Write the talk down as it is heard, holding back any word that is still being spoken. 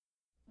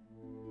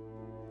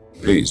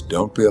Please,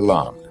 don't be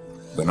alarmed.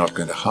 We're not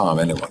going to harm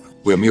anyone.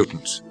 We're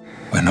mutants.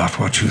 We're not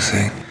what you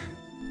think.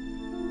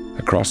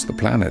 Across the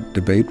planet,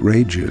 debate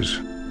rages.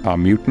 Are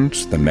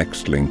mutants the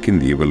next link in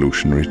the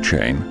evolutionary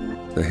chain?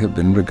 They have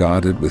been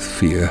regarded with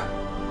fear,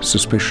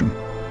 suspicion,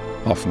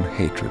 often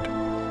hatred.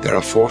 There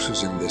are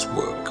forces in this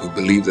world who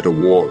believe that a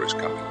war is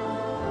coming.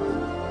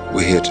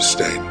 We're here to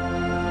stay.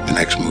 The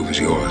next move is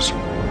yours.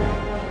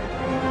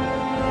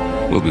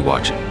 We'll be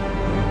watching.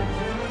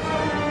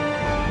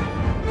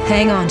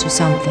 Hang on to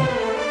something.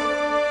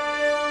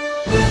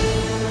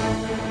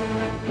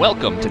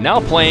 Welcome to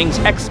Now Playing's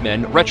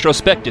X-Men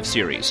Retrospective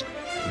Series.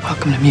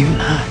 Welcome to Mutant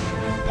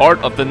High. Part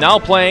of the Now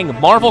Playing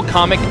Marvel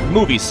Comic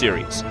Movie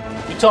Series.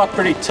 You talk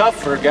pretty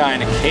tough for a guy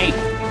in a cape.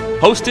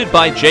 Hosted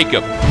by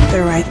Jacob.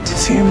 They're right to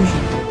fear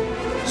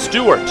me.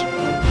 Stuart.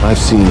 I've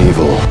seen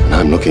evil, and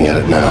I'm looking at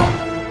it now.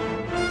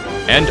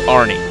 And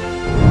Arnie.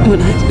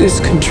 When I lose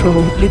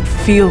control, it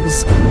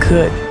feels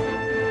good.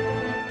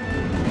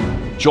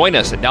 Join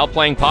us at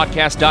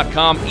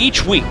NowPlayingPodcast.com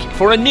each week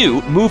for a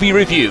new movie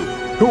review.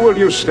 Who will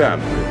you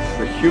stand with,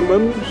 the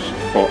humans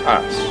or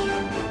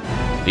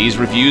us? These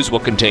reviews will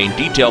contain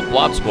detailed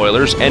plot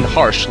spoilers and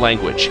harsh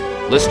language.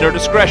 Listener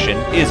discretion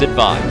is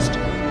advised.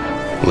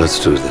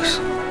 Let's do this.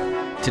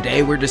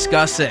 Today we're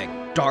discussing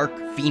Dark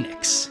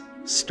Phoenix,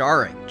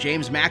 starring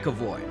James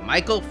McAvoy,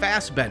 Michael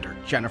Fassbender,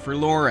 Jennifer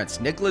Lawrence,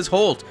 Nicholas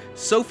Hoult,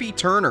 Sophie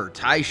Turner,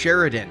 Ty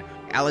Sheridan,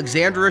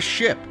 Alexandra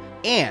Shipp,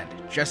 and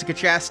Jessica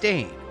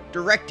Chastain.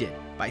 Directed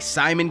by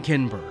Simon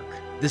Kinberg.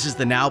 This is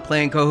the Now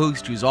Playing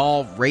co-host who's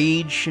all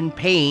rage and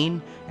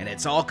pain, and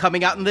it's all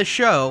coming out in this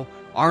show,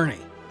 Arnie.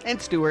 And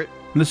Stuart.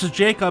 And this is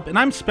Jacob, and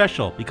I'm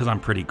special because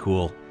I'm pretty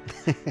cool.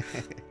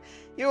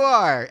 You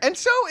are. And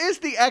so is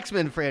the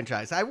X-Men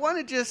franchise. I want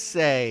to just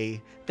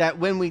say that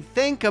when we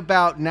think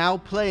about Now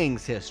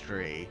Playing's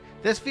history,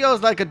 this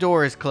feels like a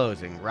door is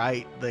closing,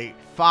 right? The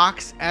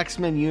Fox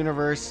X-Men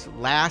universe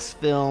last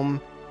film.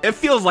 It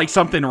feels like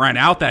something ran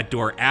out that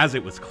door as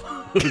it was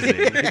closing.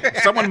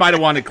 Someone might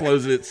have wanted to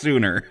close it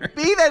sooner.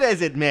 Be that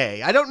as it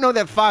may, I don't know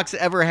that Fox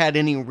ever had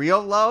any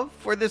real love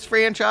for this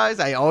franchise.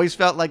 I always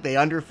felt like they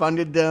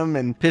underfunded them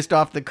and pissed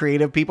off the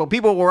creative people.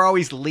 People were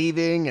always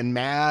leaving and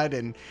mad.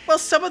 And well,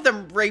 some of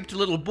them raped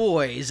little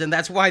boys, and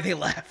that's why they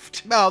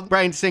left. Well,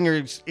 Bryan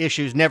Singer's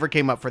issues never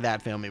came up for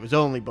that film. It was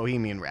only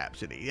Bohemian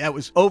Rhapsody. That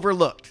was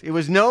overlooked. It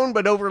was known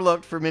but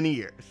overlooked for many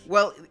years.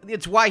 Well,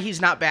 it's why he's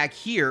not back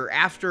here.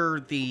 After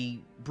the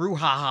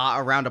brouhaha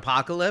around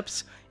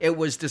Apocalypse, it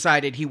was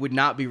decided he would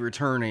not be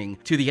returning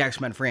to the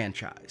X-Men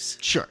franchise.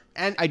 Sure.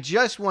 And I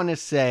just want to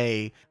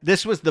say,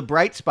 this was the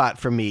bright spot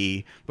for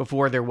me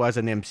before there was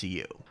an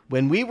MCU.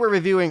 When we were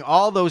reviewing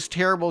all those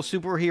terrible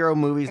superhero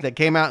movies that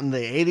came out in the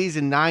 80s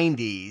and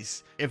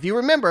 90s, if you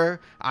remember,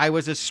 I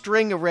was a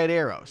string of red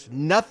arrows.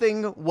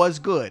 Nothing was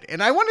good.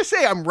 And I want to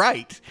say I'm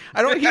right.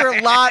 I don't hear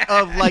a lot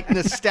of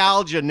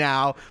nostalgia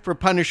now for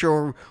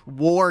Punisher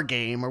War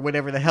Game or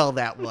whatever the hell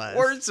that was.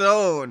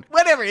 Warzone.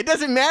 Whatever. It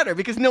doesn't matter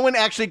because no one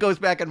actually goes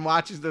back and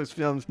watches those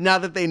films now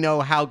that they know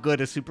how good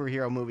a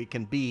superhero movie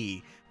can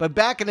be. But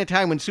back in a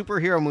time when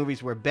superhero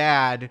movies were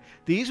bad,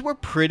 these were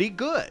pretty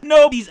good.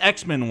 No, these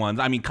X-Men ones,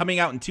 coming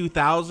out in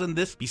 2000,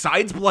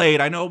 besides Blade,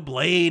 I know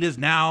Blade is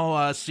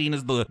now seen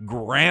as the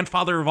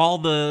grandfather of all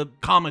the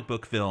comic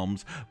book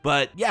films,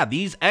 but yeah,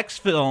 these X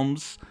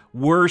films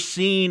were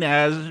seen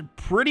as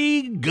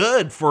pretty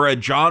good for a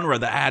genre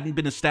that hadn't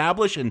been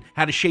established and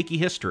had a shaky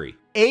history.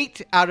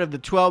 8 out of the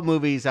 12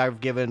 movies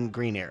I've given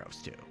green arrows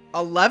to.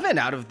 11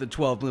 out of the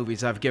 12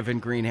 movies I've given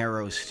green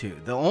arrows to.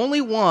 The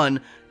only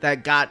one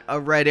that got a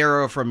red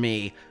arrow from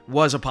me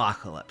was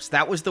Apocalypse.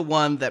 That was the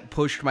one that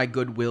pushed my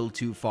goodwill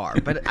too far.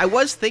 But I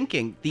was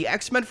thinking, the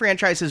X-Men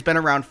franchise has been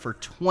around for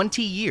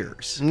 20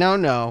 years.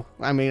 No.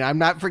 I'm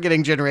not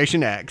forgetting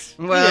Generation X.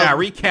 Well, yeah,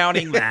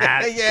 recounting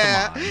that.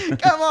 Yeah.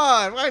 Come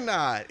on. Why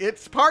not?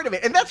 It's part of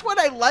it. And that's what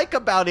I like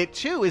about it,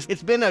 too, is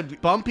it's been a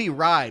bumpy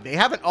ride. They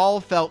haven't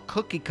all felt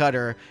cookie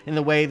cutter in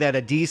the way that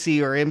a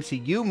DC or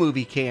MCU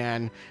movie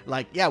can.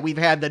 We've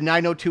had the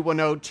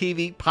 90210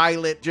 TV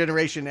pilot,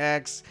 Generation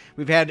X.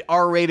 We've had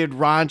R-rated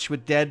raunch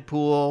with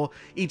Deadpool.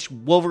 Each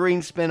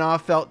Wolverine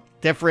spinoff felt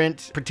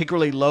different,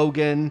 particularly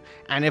Logan.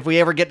 And if we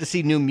ever get to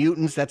see New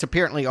Mutants, that's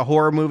apparently a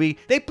horror movie.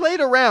 They played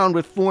around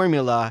with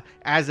formula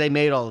as they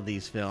made all of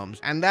these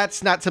films, and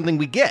that's not something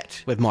we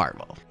get with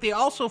Marvel. They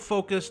also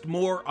focused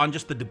more on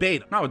just the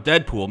debate, not with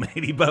Deadpool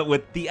maybe, but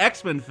with the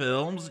X-Men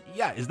films.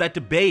 Yeah, is that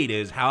debate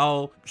is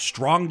how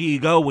strong do you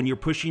go when you're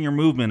pushing your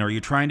movement? Are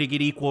you trying to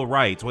get equal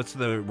rights? What's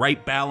the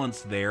right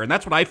balance there? And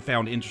that's what I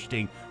found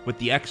interesting with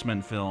the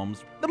X-Men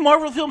films. The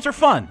Marvel films are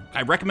fun.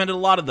 I recommended a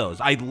lot of those.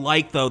 I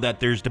like, though, that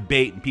there's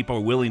debate and people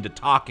are willing to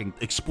talk and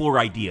explore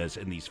ideas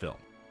in these films.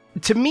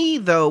 To me,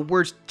 though,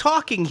 we're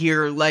talking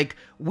here like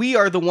we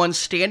are the ones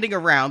standing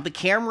around. The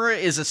camera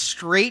is a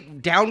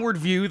straight downward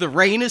view. The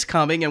rain is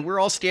coming, and we're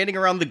all standing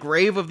around the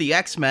grave of the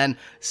X-Men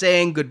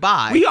saying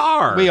goodbye. We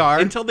are.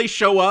 Until they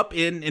show up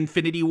in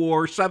Infinity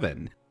War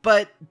 7.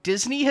 But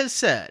Disney has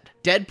said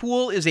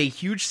Deadpool is a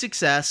huge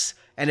success,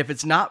 and if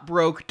it's not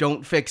broke,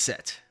 don't fix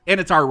it. And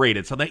it's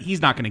R-rated, so that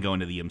he's not going to go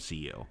into the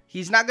MCU.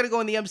 He's not going to go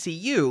in the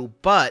MCU,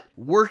 but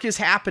work is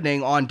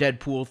happening on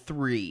Deadpool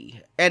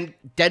 3. And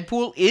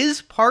Deadpool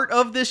is part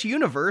of this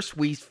universe.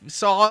 We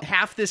saw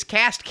half this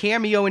cast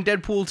cameo in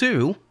Deadpool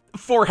 2.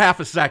 For half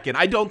a second.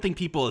 I don't think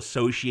people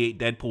associate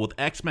Deadpool with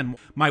X-Men.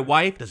 My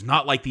wife does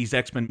not like these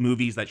X-Men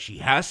movies that she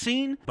has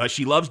seen, but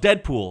she loves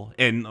Deadpool.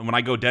 And when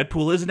I go,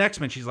 Deadpool is an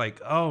X-Men, she's like,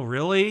 oh,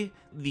 really?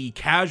 The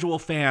casual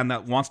fan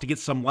that wants to get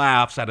some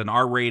laughs at an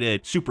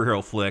R-rated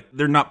superhero flick,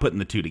 they're not putting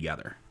the two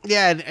together.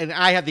 Yeah, and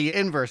I have the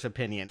inverse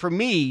opinion. For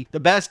me, the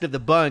best of the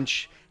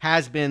bunch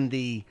has been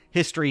the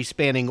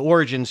history-spanning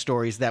origin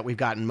stories that we've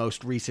gotten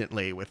most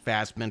recently with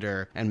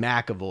Fassbender and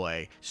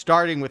McAvoy,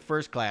 starting with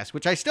First Class,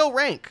 which I still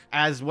rank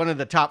as one of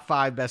the top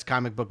 5 best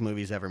comic book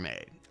movies ever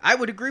made. I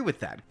would agree with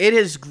that. It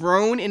has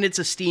grown in its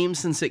esteem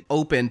since it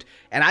opened,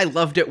 and I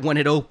loved it when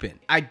it opened.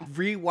 I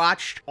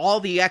rewatched all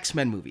the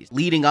X-Men movies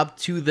leading up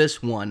to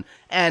this one,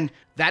 and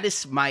that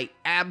is my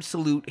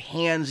absolute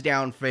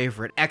hands-down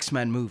favorite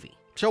X-Men movie.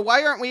 So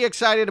why aren't we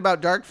excited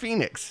about Dark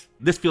Phoenix?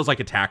 This feels like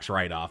a tax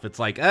write-off. It's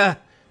like,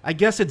 I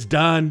guess it's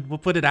done. We'll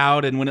put it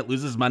out, and when it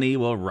loses money,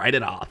 we'll write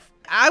it off.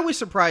 I was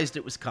surprised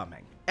it was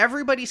coming.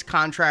 Everybody's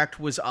contract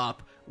was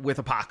up with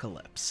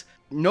Apocalypse.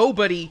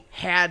 Nobody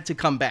had to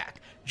come back.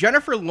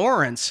 Jennifer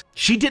Lawrence.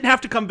 She didn't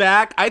have to come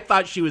back. I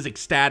thought she was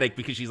ecstatic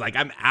because she's like,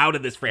 I'm out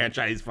of this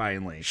franchise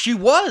finally. She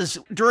was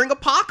during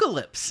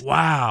Apocalypse.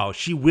 Wow,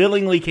 she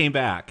willingly came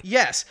back.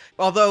 Yes,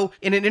 although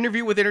in an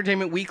interview with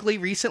Entertainment Weekly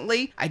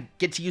recently, I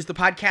get to use the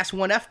podcast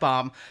One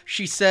F-bomb,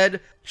 she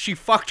said she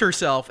fucked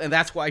herself and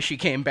that's why she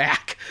came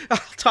back. I'll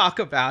talk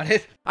about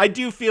it. I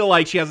do feel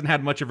like she hasn't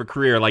had much of a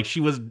career. Like,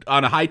 she was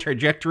on a high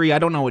trajectory. I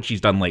don't know what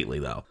she's done lately,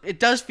 though. It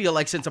does feel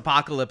like since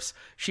Apocalypse,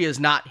 she has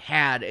not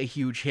had a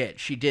huge hit.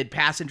 She did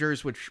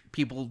Passengers, which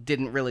people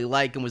didn't really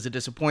like and was a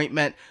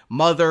disappointment.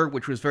 Mother,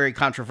 which was very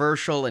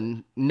controversial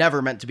and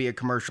never meant to be a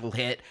commercial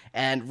hit.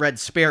 And Red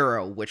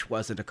Sparrow, which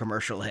wasn't a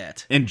commercial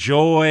hit. And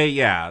Joy,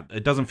 yeah,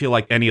 it doesn't feel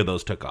like any of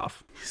those took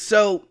off.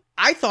 So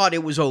I thought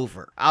it was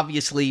over.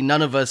 Obviously,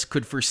 none of us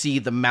could foresee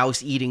the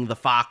mouse eating the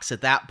fox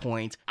at that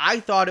point. I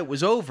thought it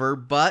was over,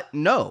 but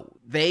no.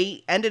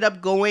 They ended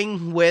up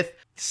going with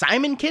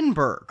Simon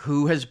Kinberg,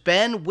 who has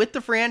been with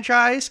the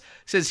franchise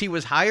since he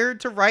was hired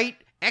to write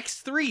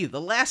X3,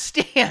 The Last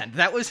Stand.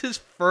 That was his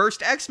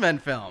first X-Men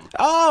film.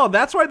 Oh,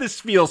 that's why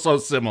this feels so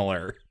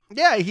similar.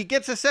 Yeah, he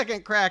gets a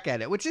second crack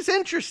at it, which is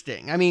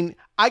interesting. I mean,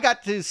 I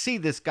got to see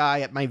this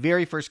guy at my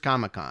very first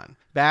Comic-Con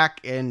back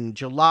in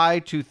July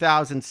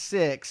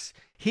 2006.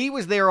 He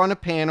was there on a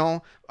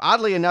panel,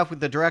 oddly enough, with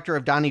the director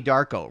of Donnie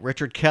Darko,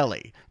 Richard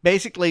Kelly,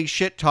 basically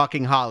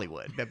shit-talking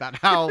Hollywood about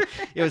how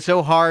it was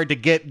so hard to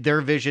get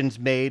their visions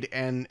made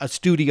in a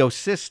studio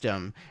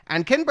system.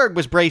 And Kinberg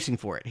was bracing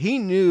for it. He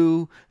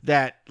knew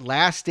that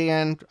Last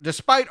Stand,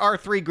 despite our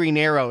 3 Green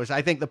Arrows,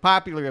 I think the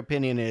popular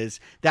opinion is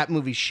that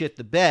movie shit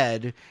the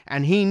bed.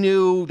 And he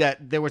knew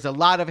that there was a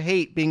lot of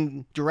hate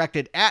being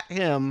directed at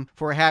him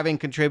for having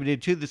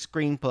contributed to the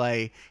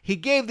screenplay. He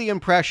gave the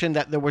impression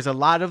that there was a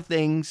lot of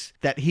things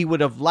that he would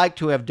have liked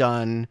to have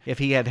done if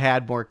he had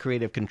had more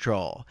creative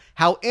control.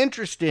 How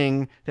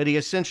interesting that he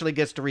essentially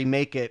gets to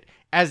remake it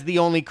as the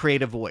only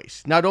creative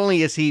voice. Not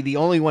only is he the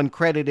only one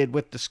credited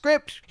with the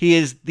script, he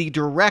is the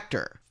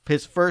director,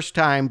 his first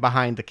time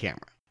behind the camera.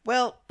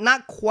 Well,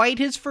 not quite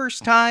his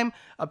first time.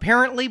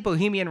 Apparently,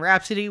 Bohemian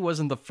Rhapsody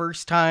wasn't the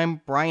first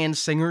time Bryan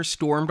Singer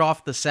stormed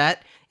off the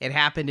set. It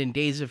happened in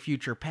Days of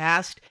Future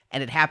Past,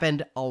 and it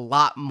happened a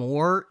lot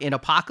more in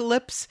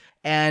Apocalypse.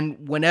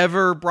 And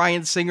whenever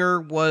Bryan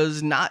Singer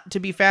was not to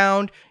be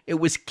found, it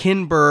was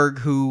Kinberg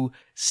who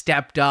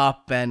stepped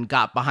up and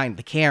got behind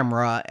the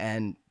camera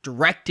and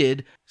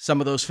directed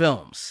some of those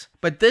films.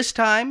 But this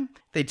time,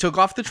 they took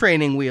off the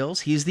training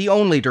wheels. He's the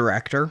only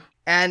director.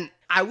 And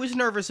I was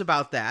nervous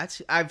about that.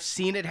 I've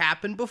seen it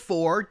happen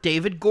before.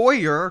 David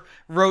Goyer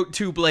wrote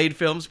 2 Blade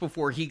films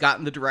before he got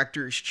in the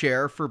director's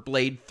chair for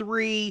Blade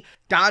 3.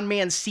 Don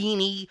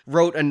Mancini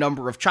wrote a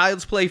number of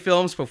Child's Play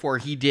films before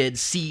he did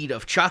Seed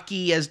of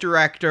Chucky as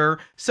director.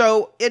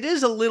 So it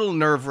is a little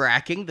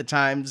nerve-wracking the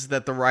times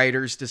that the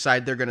writers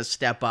decide they're going to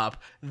step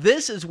up.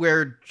 This is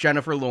where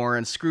Jennifer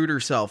Lawrence screwed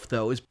herself,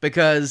 though, is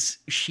because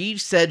she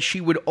said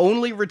she would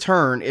only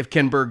return if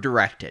Kinberg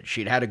directed.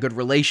 She'd had a good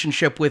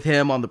relationship with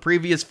him on the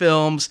previous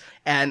films,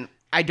 and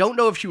I don't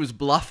know if she was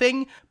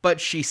bluffing,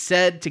 but she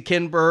said to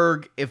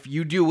Kinberg, if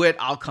you do it,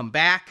 I'll come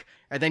back.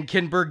 And then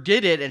Kinberg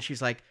did it, and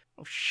she's like,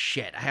 oh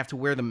shit, I have to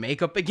wear the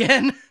makeup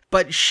again?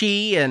 But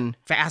she and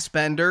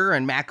Fassbender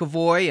and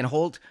McAvoy and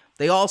Holt,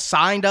 they all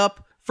signed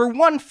up for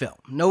 1 film.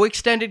 No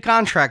extended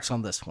contracts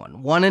on this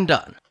one. 1 and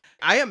done.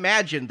 I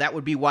imagine that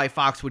would be why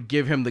Fox would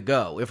give him the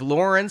go. If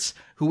Lawrence,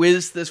 who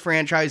is this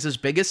franchise's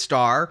biggest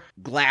star,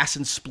 Glass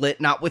and Split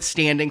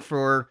notwithstanding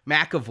for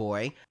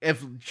McAvoy,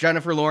 if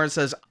Jennifer Lawrence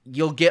says,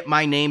 you'll get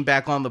my name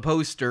back on the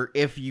poster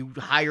if you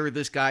hire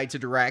this guy to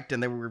direct,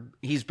 and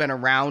he's been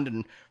around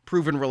and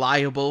proven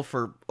reliable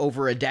for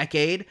over a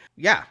decade,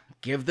 yeah,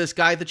 give this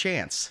guy the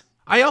chance.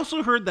 I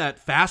also heard that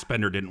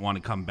Fassbender didn't want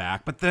to come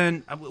back, but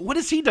then what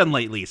has he done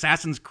lately?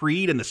 Assassin's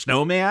Creed and The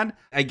Snowman?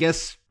 I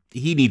guess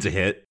he needs a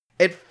hit.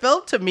 It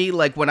felt to me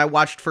like when I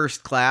watched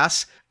First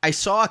Class, I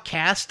saw a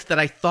cast that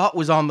I thought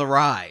was on the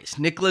rise.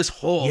 Nicholas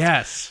Hoult,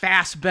 yes,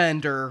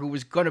 Fassbender, who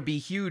was going to be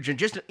huge, and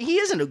he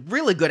isn't a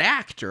really good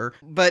actor,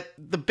 but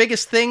the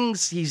biggest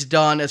things he's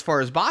done as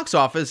far as box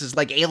office is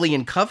like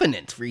Alien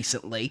Covenant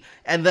recently,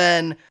 and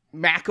then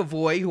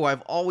McAvoy, who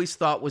I've always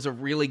thought was a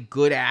really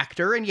good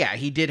actor, and yeah,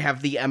 he did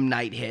have the M.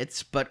 Night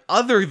hits, but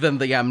other than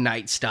the M.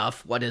 Night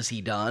stuff, what has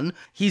he done?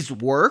 He's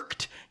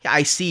worked.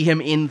 I see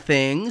him in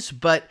things,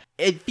 but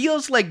it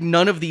feels like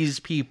none of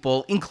these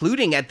people,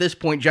 including at this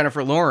point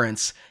Jennifer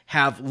Lawrence,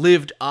 have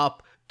lived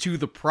up to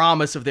the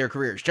promise of their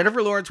careers.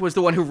 Jennifer Lawrence was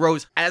the one who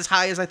rose as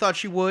high as I thought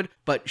she would,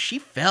 but she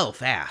fell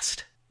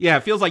fast. Yeah,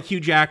 it feels like Hugh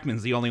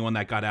Jackman's the only one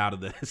that got out of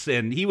this,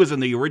 and he was in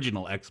the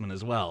original X-Men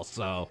as well,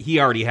 so he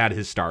already had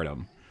his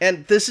stardom.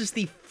 And this is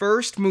the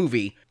first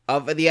movie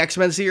of the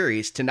X-Men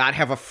series to not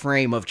have a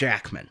frame of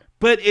Jackman.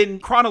 But in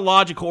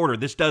chronological order,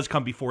 this does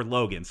come before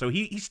Logan, so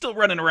he's still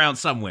running around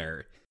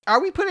somewhere. Are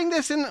we putting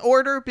this in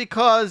order?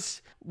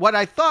 Because what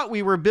I thought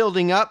we were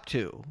building up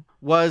to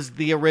was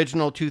the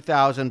original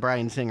 2000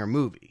 Bryan Singer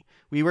movie.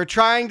 We were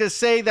trying to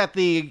say that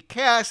the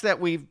cast that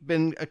we've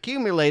been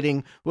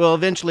accumulating will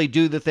eventually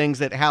do the things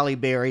that Halle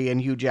Berry and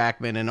Hugh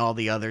Jackman and all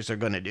the others are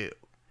going to do.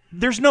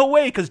 There's no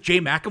way, because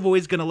Jay McAvoy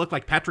is going to look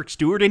like Patrick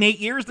Stewart in 8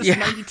 years. This is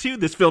 92.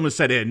 This film is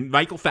set in.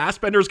 Michael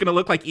Fassbender is going to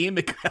look like Ian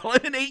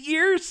McKellen in 8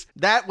 years.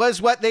 That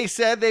was what they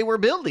said they were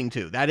building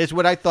to. That is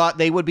what I thought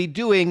they would be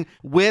doing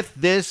with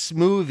this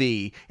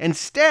movie.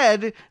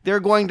 Instead,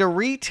 they're going to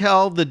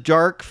retell the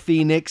Dark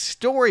Phoenix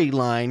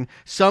storyline,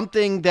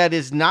 something that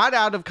is not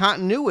out of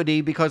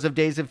continuity because of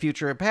Days of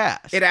Future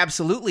Past. It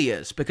absolutely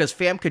is, because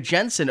Famke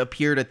Janssen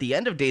appeared at the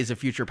end of Days of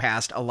Future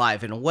Past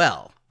alive and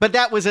well. But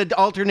that was an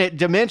alternate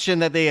dimension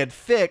that they had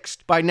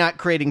fixed by not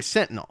creating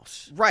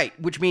Sentinels. Right,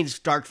 which means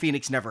Dark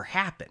Phoenix never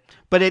happened.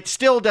 But it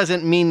still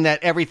doesn't mean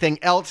that everything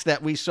else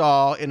that we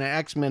saw in an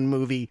X-Men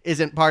movie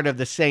isn't part of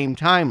the same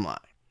timeline.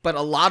 But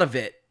a lot of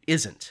it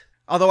isn't.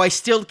 Although I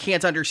still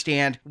can't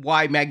understand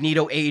why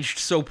Magneto aged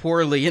so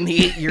poorly in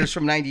the 8 years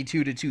from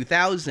 92 to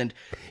 2000.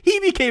 He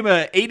became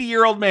an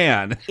 80-year-old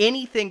man.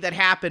 Anything that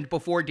happened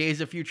before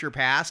Days of Future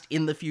Past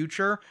in the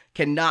future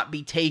cannot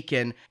be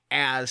taken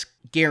as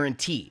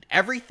guaranteed.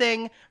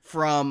 Everything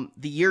from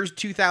the years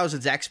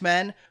 2000's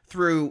X-Men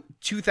through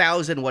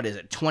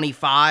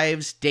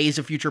 25's Days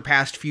of Future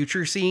Past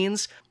future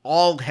scenes,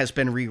 all has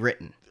been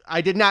rewritten. I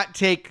did not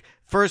take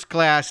First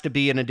Class to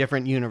be in a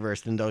different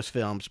universe than those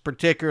films,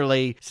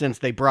 particularly since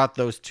they brought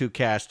those two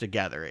casts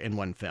together in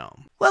one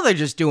film. Well, they're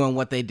just doing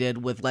what they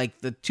did with like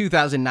the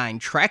 2009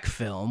 Trek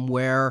film,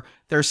 where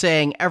they're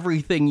saying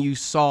everything you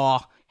saw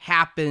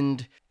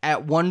happened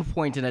at one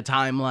point in a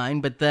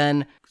timeline, but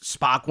then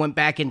Spock went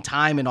back in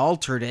time and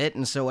altered it,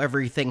 and so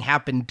everything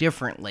happened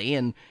differently.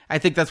 And I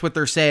think that's what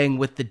they're saying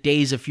with the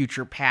Days of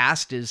Future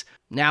Past, is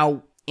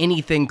now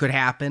anything could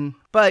happen.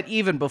 But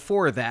even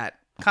before that,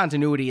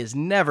 continuity has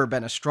never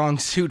been a strong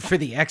suit for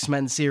the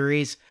X-Men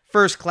series.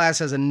 First Class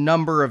has a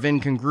number of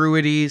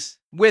incongruities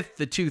with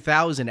the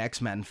 2000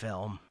 X-Men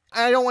film.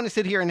 I don't want to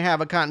sit here and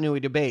have a continuity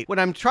debate. What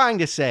I'm trying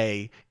to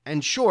say,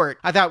 in short,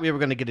 I thought we were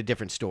going to get a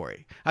different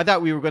story. I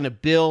thought we were going to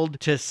build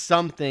to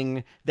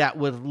something that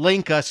would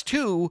link us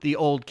to the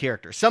old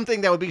character.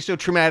 Something that would be so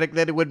traumatic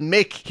that it would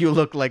make you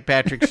look like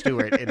Patrick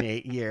Stewart in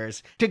 8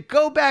 years. To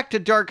go back to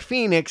Dark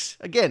Phoenix,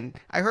 again,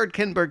 I heard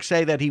Kinberg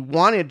say that he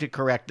wanted to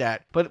correct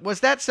that. But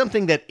was that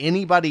something that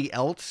anybody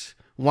else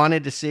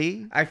wanted to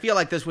see? I feel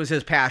like this was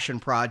his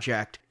passion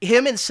project.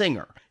 Him and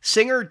Singer.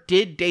 Singer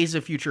did Days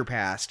of Future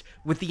Past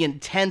with the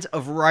intent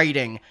of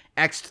writing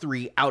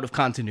X3 out of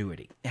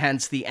continuity,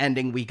 hence the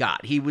ending we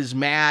got. He was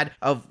mad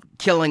of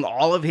killing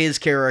all of his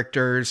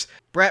characters.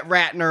 Brett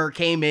Ratner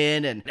came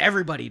in and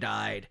everybody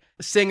died.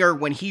 Singer,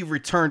 when he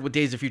returned with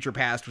Days of Future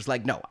Past, was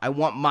like, no, I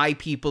want my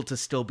people to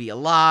still be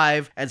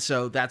alive, and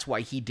so that's why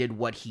he did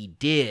what he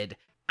did.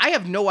 I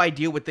have no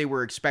idea what they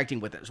were expecting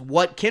with this.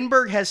 What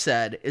Kinberg has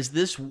said is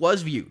this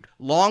was viewed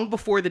long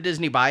before the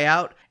Disney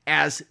buyout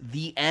as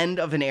the end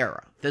of an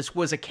era. This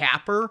was a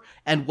capper,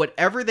 and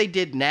whatever they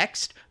did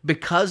next,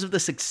 because of the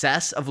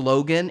success of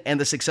Logan and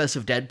the success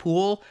of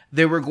Deadpool,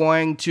 they were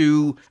going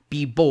to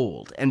be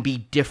bold and be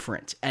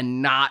different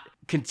and not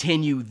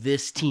continue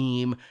this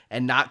team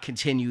and not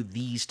continue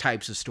these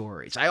types of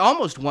stories. I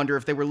almost wonder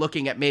if they were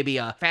looking at maybe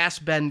a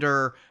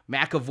Fassbender,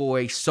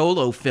 McAvoy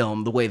solo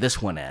film the way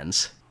this one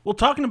ends. Well,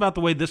 talking about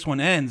the way this one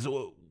ends,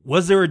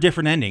 was there a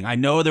different ending? I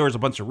know there was a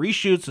bunch of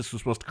reshoots. This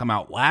was supposed to come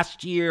out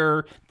last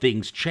year.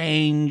 Things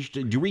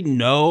changed. Do we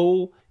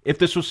know if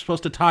this was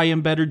supposed to tie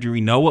in better? Do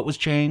we know what was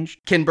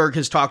changed? Kinberg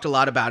has talked a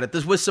lot about it.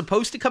 This was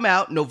supposed to come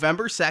out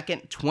November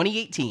 2nd,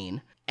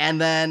 2018,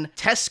 and then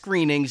test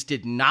screenings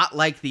did not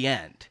like the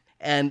end.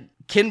 And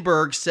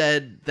Kinberg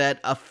said that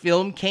a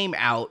film came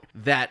out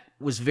that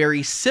was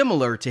very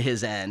similar to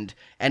his end,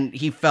 and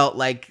he felt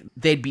like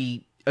they'd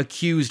be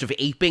accused of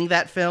aping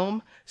that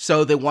film.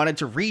 So they wanted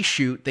to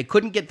reshoot. They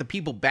couldn't get the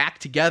people back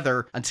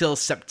together until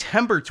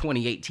September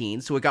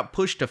 2018. So it got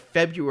pushed to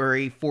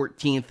February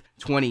 14th,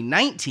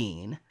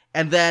 2019.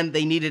 And then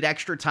they needed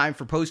extra time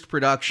for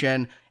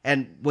post-production.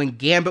 And when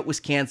Gambit was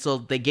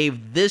canceled, they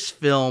gave this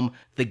film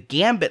the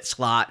Gambit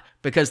slot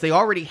because they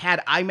already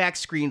had IMAX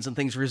screens and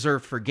things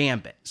reserved for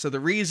Gambit. So the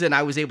reason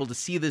I was able to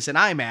see this in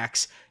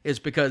IMAX is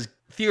because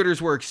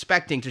theaters were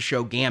expecting to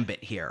show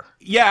Gambit here.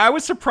 Yeah, I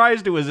was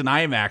surprised it was in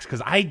IMAX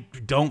because I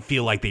don't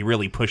feel like they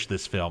really pushed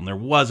this film. There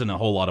wasn't a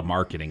whole lot of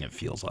marketing, it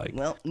feels like.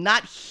 Well,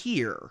 not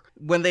here.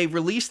 When they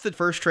released the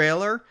first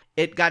trailer,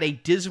 it got a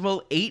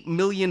dismal 8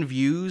 million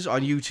views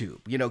on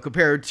YouTube,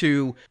 compared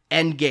to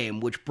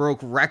Endgame, which broke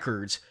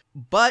records.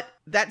 But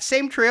that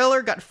same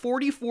trailer got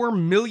 44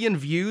 million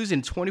views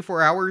in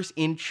 24 hours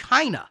in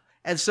China.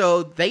 And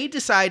so they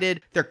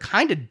decided they're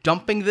kind of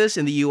dumping this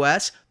in the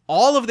US.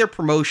 All of their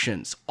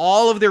promotions,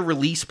 all of their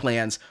release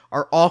plans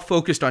are all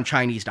focused on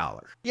Chinese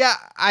dollar. Yeah,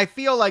 I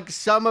feel like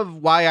some of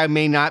why I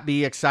may not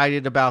be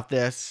excited about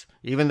this,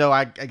 even though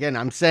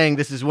I'm saying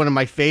this is one of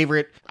my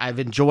favorite, I've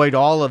enjoyed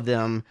all of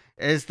them,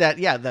 is that,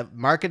 the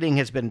marketing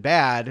has been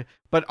bad,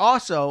 but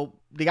also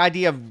the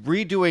idea of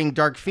redoing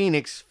Dark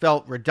Phoenix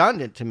felt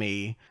redundant to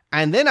me.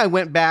 And then I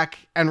went back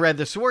and read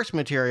the source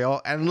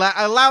material and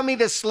allow me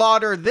to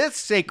slaughter this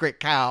sacred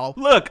cow.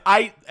 Look,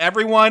 I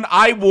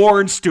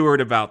warned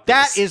Stuart about this.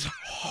 That is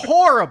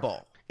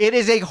horrible. It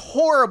is a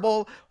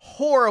horrible,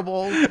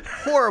 horrible,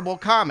 horrible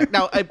comic.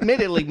 Now,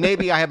 admittedly,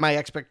 maybe I have my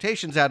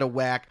expectations out of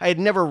whack. I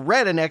had never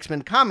read an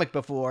X-Men comic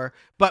before,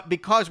 but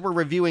because we're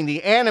reviewing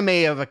the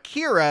anime of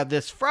Akira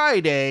this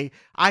Friday,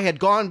 I had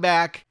gone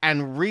back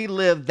and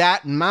relived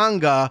that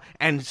manga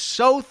and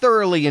so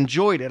thoroughly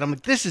enjoyed it. I'm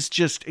like, this is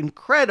just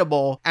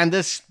incredible. And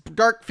this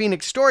Dark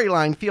Phoenix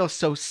storyline feels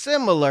so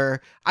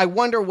similar. I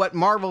wonder what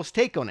Marvel's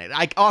take on it.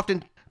 I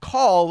often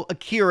call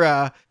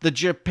Akira the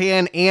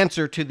Japan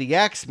answer to the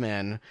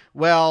X-Men.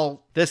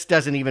 Well, this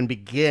doesn't even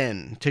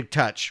begin to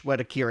touch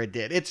what Akira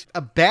did. It's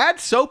a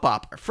bad soap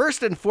opera.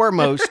 First and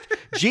foremost,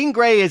 Jean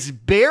Grey is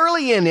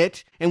barely in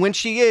it, and when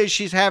she is,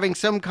 she's having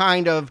some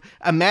kind of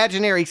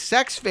imaginary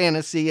sex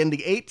fantasy in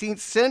the 18th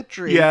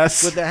century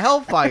with the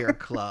Hellfire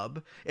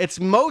Club. It's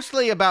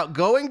mostly about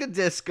going to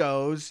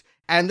discos,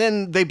 and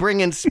then they bring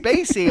in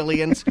space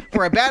aliens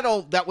for a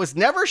battle that was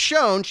never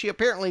shown. She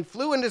apparently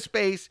flew into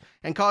space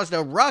and caused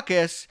a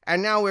ruckus,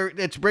 and now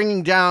it's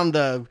bringing down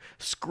the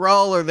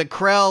Skrull or the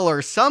Krell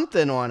or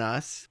something on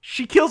us.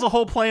 She kills a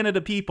whole planet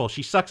of people.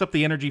 She sucks up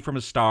the energy from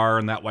a star,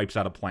 and that wipes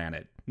out a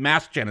planet.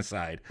 Mass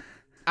genocide.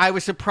 I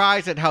was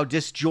surprised at how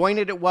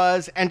disjointed it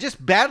was and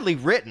just badly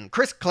written.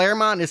 Chris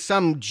Claremont is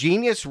some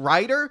genius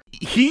writer.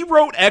 He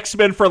wrote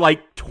X-Men for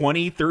like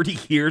 20, 30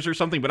 years or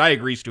something, but I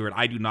agree, Stuart.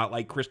 I do not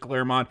like Chris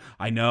Claremont.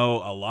 I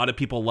know a lot of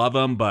people love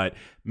him, but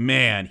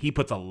man, he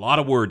puts a lot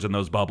of words in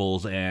those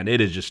bubbles, and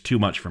it is just too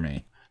much for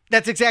me.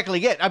 That's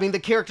exactly it. I mean,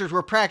 the characters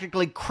were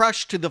practically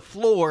crushed to the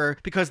floor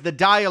because the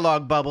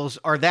dialogue bubbles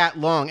are that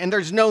long, and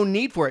there's no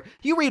need for it.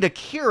 You read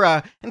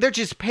Akira, and they're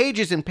just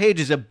pages and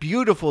pages of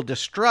beautiful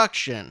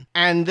destruction.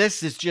 And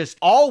this is just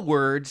all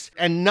words,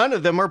 and none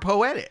of them are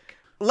poetic.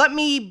 Let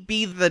me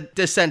be the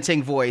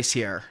dissenting voice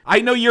here. I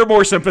know you're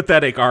more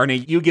sympathetic,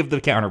 Arnie. You give the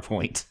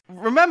counterpoint.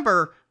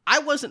 Remember, I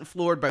wasn't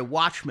floored by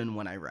Watchmen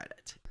when I read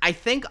it. I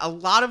think a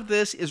lot of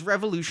this is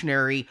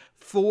revolutionary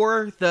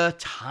for the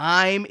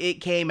time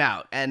it came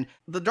out. And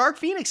the Dark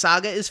Phoenix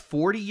saga is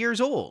 40 years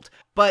old.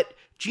 But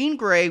Jean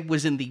Grey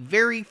was in the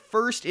very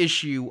first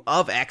issue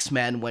of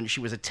X-Men when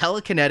she was a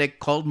telekinetic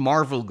called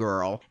Marvel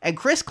Girl. And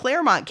Chris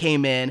Claremont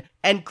came in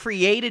and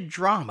created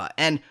drama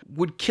and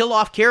would kill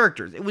off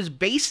characters. It was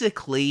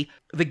basically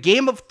the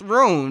Game of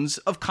Thrones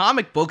of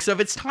comic books of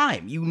its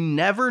time. You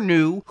never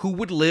knew who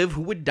would live,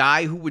 who would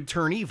die, who would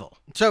turn evil.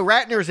 So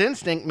Ratner's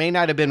instinct may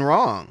not have been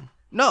wrong.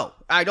 No,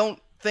 I don't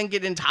think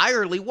it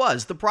entirely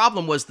was. The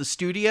problem was the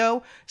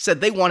studio said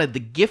they wanted the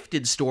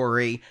Gifted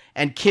story,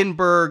 and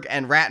Kinberg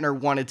and Ratner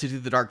wanted to do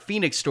the Dark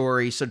Phoenix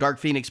story, so Dark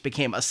Phoenix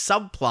became a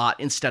subplot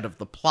instead of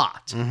the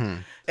plot.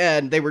 Mm-hmm.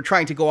 And they were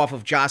trying to go off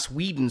of Joss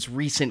Whedon's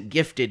recent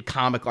Gifted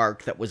comic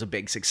arc that was a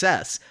big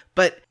success.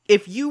 But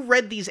if you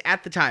read these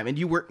at the time and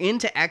you were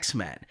into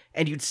X-Men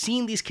and you'd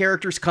seen these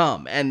characters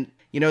come and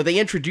they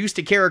introduced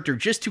a character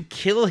just to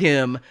kill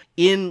him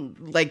in,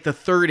 like, the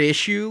third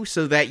issue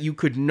so that you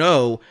could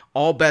know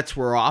all bets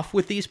were off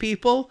with these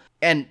people,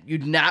 and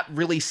you'd not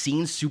really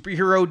seen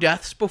superhero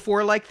deaths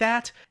before like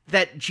that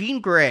Jean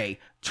Grey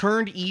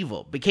turned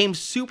evil, became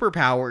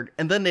superpowered,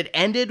 and then it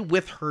ended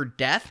with her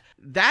death.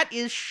 That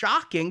is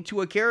shocking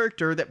to a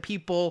character that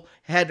people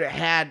had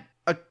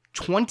a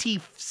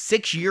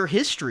 26-year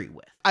history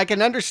with. I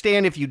can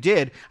understand if you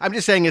did. I'm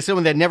just saying, as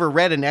someone that never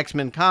read an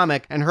X-Men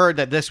comic and heard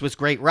that this was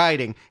great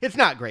writing, it's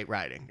not great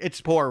writing.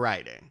 It's poor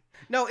writing.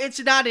 No, it's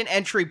not an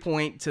entry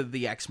point to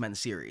the X-Men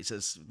series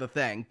is the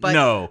thing. But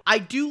no. I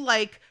do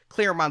like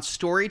Claremont's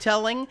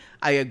storytelling.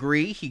 I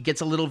agree. He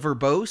gets a little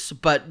verbose.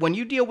 But when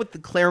you deal with the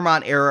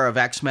Claremont era of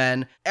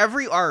X-Men,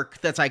 every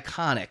arc that's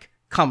iconic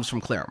comes from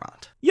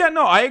Claremont. Yeah,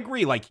 no, I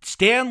agree. Like,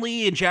 Stan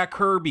Lee and Jack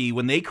Kirby,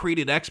 when they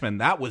created X-Men,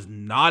 that was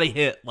not a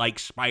hit like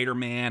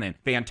Spider-Man and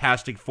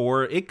Fantastic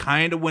Four. It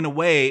kind of went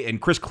away,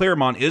 and Chris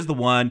Claremont is the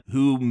one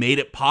who made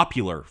it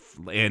popular,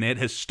 and it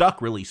has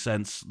stuck really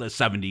since the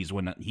 70s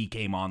when he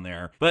came on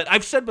there. But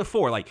I've said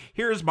before, like,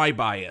 here's my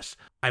bias.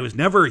 I was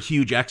never a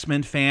huge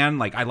X-Men fan.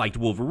 Like, I liked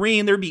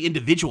Wolverine. There'd be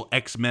individual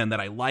X-Men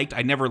that I liked.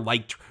 I never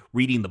liked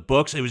reading the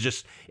books.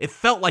 It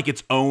felt like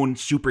its own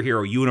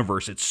superhero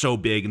universe. It's so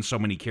big and so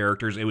many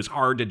characters. It was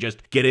hard to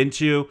just get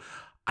into.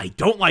 I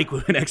don't like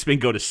when X-Men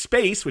go to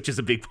space, which is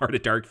a big part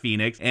of Dark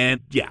Phoenix.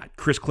 And yeah,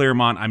 Chris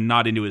Claremont, I'm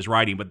not into his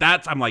writing, but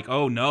I'm like,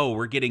 oh no,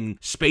 we're getting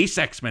space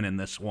X-Men in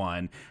this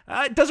one.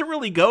 It doesn't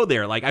really go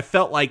there. Like, I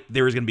felt like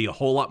there was going to be a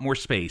whole lot more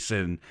space.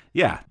 And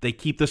yeah, they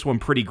keep this one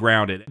pretty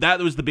grounded. That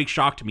was the big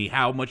shock to me,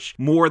 how much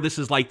more this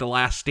is like The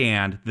Last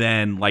Stand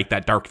than like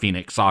that Dark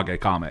Phoenix saga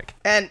comic.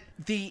 And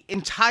the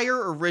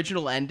entire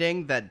original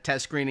ending that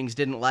test screenings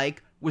didn't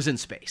like was in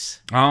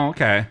space. Oh,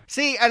 okay.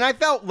 See, and I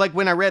felt like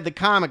when I read the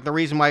comic, the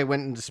reason why it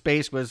went into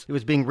space was it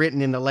was being written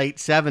in the late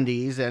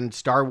 70s and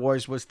Star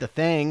Wars was the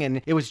thing,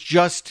 and it was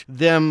just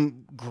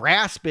them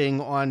grasping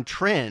on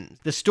trends.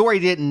 The story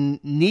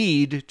didn't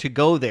need to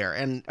go there.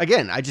 And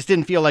again, I just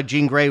didn't feel like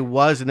Jean Grey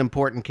was an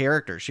important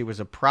character. She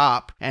was a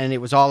prop, and it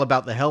was all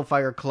about the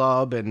Hellfire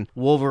Club and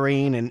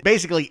Wolverine and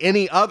basically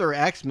any other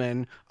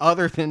X-Men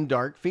other than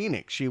Dark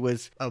Phoenix. She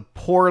was a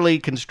poorly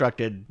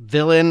constructed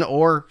villain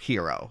or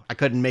hero. I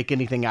couldn't make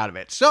anything out of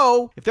it.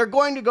 So if they're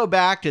going to go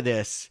back to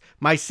this,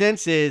 my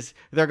sense is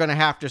they're going to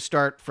have to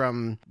start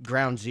from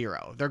ground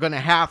zero. They're going to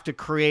have to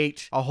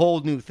create a whole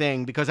new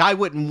thing, because I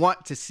wouldn't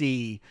want to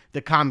see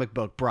the comic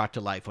book brought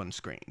to life on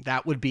screen.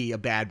 That would be a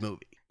bad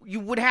movie. You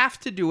would have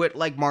to do it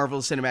like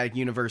Marvel's Cinematic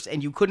Universe,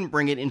 and you couldn't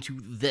bring it into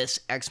this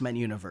X-Men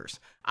universe.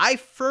 I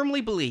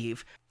firmly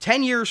believe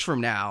 10 years from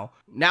now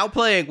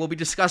playing, we'll be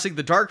discussing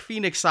the Dark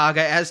Phoenix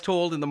saga as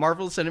told in the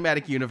Marvel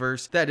Cinematic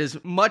Universe that is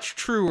much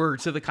truer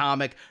to the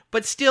comic,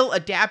 but still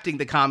adapting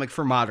the comic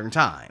for modern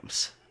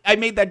times. I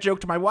made that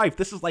joke to my wife.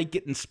 This is like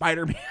getting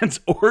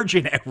Spider-Man's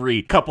origin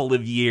every couple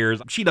of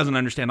years. She doesn't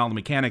understand all the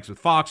mechanics with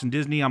Fox and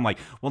Disney. I'm like,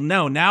 well,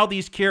 no, now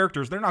these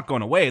characters, they're not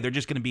going away. They're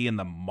just going to be in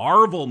the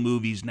Marvel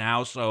movies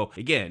now. So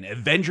again,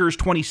 Avengers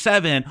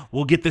 27,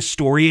 we'll get this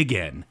story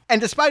again. And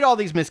despite all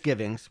these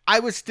misgivings, I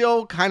was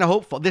still kind of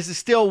hopeful. This is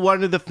still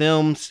one of the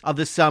films of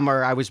the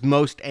summer I was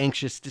most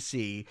anxious to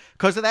see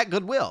because of that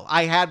goodwill.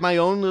 I had my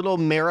own little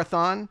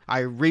marathon.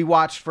 I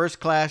rewatched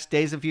First Class,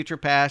 Days of Future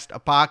Past,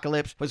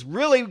 Apocalypse. Was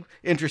really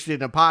interested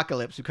in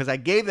Apocalypse because I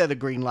gave that a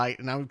green light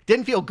and I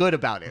didn't feel good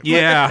about it.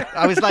 Yeah.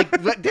 I was like,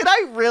 did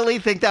I really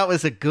think that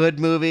was a good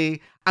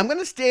movie? I'm going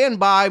to stand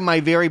by my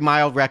very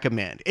mild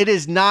recommend. It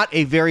is not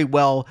a very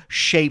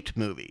well-shaped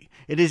movie.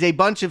 It is a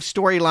bunch of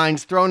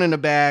storylines thrown in a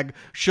bag,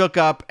 shook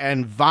up,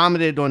 and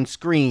vomited on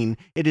screen.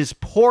 It is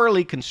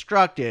poorly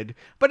constructed,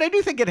 but I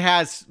do think it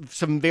has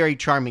some very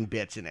charming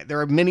bits in it.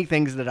 There are many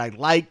things that I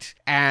liked,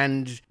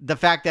 and the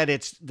fact that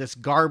it's this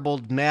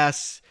garbled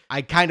mess,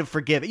 I kind of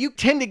forgive it. You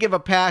tend to give a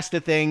pass to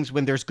things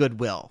when there's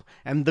goodwill.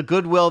 And the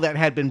goodwill that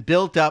had been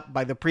built up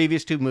by the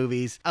previous two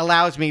movies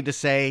allows me to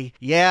say,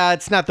 yeah,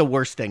 it's not the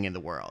worst thing in the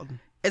world.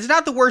 It's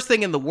not the worst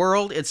thing in the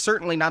world. It's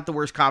certainly not the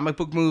worst comic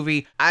book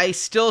movie. I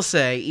still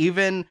say,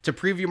 even to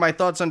preview my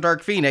thoughts on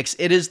Dark Phoenix,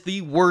 it is the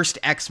worst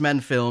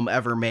X-Men film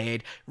ever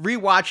made.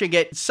 Rewatching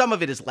it, some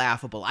of it is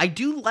laughable. I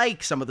do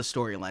like some of the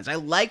storylines. I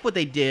like what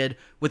they did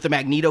with the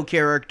Magneto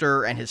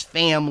character and his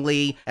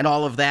family and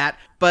all of that.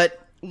 But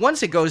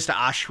once it goes to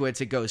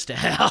Auschwitz, it goes to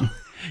hell.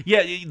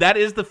 Yeah, that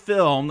is the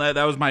film.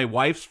 That was my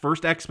wife's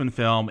first X-Men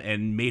film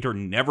and made her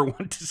never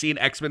want to see an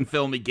X-Men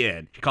film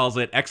again. She calls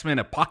it X-Men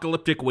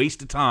Apocalyptic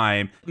Waste of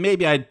Time.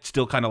 Maybe I'd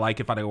still kind of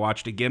like it if I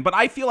watched it again, but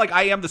I feel like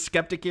I am the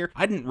skeptic here.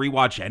 I didn't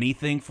rewatch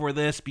anything for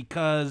this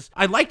because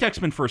I liked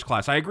X-Men First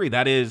Class. I agree.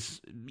 That is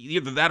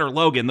either that or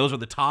Logan. Those are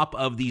the top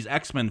of these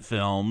X-Men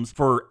films.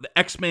 For the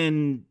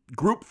X-Men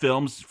group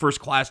films, First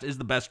Class is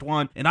the best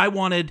one, and I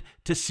wanted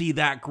to see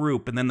that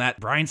group. And then that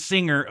Bryan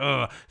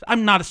Singer,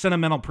 I'm not a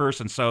sentimental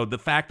person, so the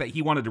fact that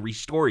he wanted to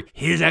restore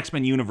his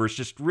X-Men universe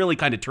just really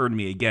kind of turned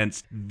me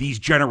against these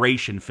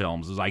generation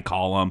films, as I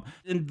call them.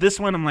 And this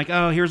one, I'm like,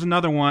 oh, here's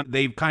another one.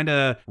 They've kind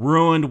of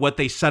ruined what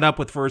they set up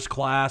with First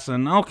Class,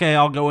 and okay,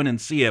 I'll go in and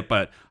see it,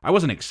 but I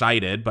wasn't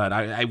excited, but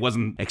I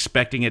wasn't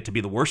expecting it to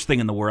be the worst thing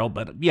in the world,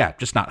 but yeah,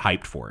 just not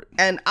hyped for it.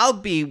 And I'll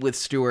be with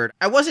Stuart.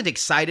 I wasn't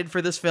excited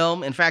for this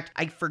film. In fact,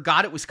 I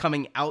forgot it was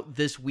coming out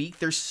this week.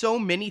 There's so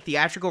many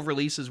theatrical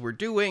releases we're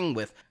doing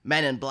with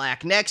Men in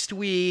Black next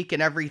week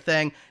and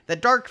everything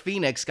that Dark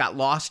Phoenix got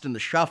lost in the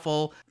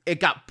shuffle. It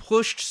got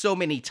pushed so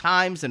many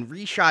times and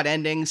reshot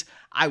endings.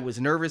 I was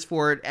nervous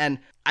for it, and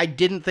I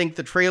didn't think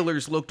the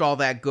trailers looked all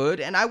that good,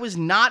 and I was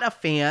not a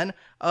fan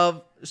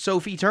of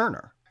Sophie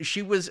Turner.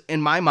 She was,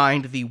 in my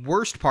mind, the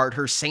worst part,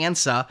 her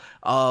Sansa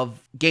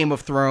of Game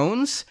of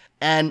Thrones,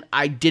 and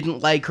I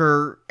didn't like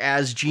her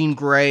as Jean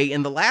Grey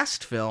in the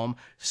last film.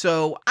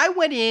 So I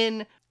went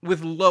in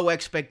with low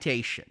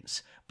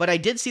expectations. But I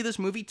did see this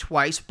movie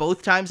twice,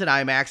 both times in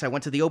IMAX. I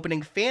went to the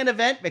opening fan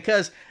event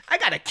because I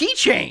got a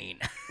keychain.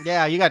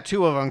 Yeah, you got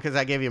 2 of them because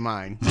I gave you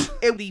mine.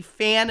 The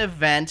fan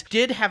event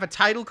did have a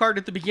title card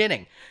at the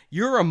beginning.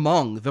 You're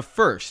among the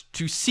first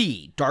to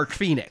see Dark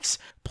Phoenix.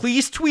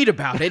 Please tweet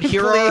about it.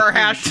 Here are our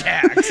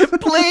hashtags.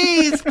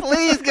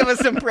 please give us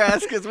some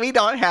press because we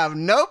don't have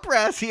no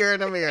press here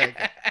in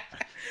America.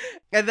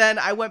 And then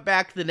I went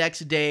back the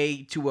next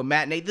day to a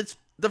matinee.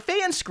 The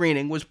fan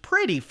screening was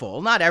pretty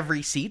full. Not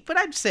every seat, but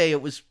I'd say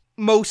it was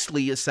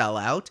mostly a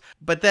sellout.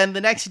 But then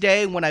the next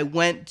day when I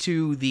went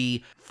to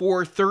the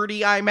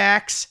 4:30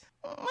 IMAX,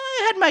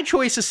 I had my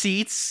choice of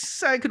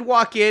seats. I could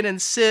walk in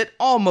and sit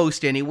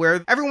almost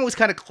anywhere. Everyone was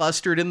kind of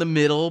clustered in the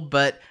middle,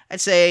 but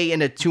I'd say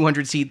in a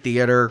 200-seat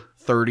theater,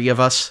 30 of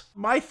us.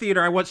 My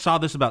theater, I saw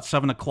this about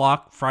 7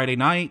 o'clock Friday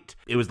night.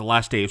 It was the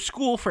last day of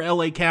school for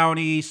LA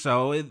County,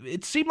 so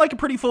it seemed like a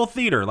pretty full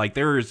theater. Like,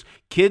 there's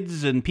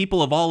kids and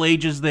people of all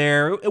ages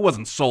there. It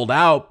wasn't sold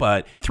out,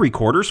 but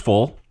 3/4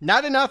 full.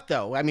 Not enough,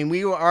 though. I mean,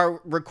 we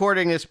are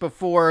recording this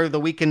before the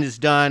weekend is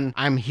done.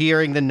 I'm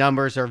hearing the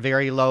numbers are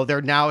very low.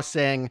 They're now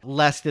saying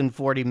less than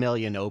 40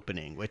 million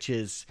opening, which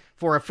is,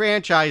 for a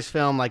franchise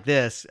film like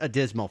this, a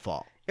dismal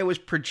fall. It was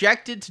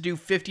projected to do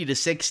 50 to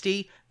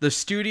 60. The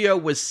studio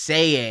was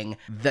saying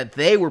that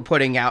they were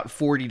putting out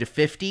 40 to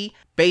 50.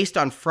 Based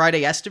on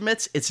Friday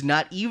estimates, it's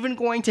not even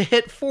going to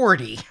hit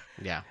 40.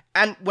 Yeah.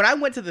 And when I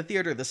went to the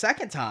theater the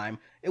second time,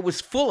 it was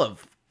full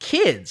of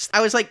kids.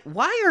 I was like,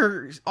 why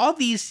are all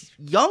these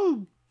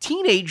young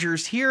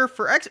teenagers here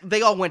for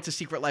They all went to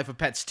Secret Life of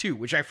Pets 2,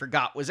 which I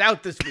forgot was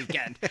out this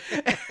weekend.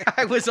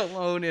 I was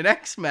alone in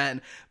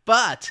X-Men.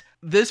 But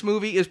this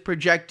movie is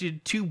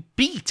projected to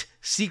beat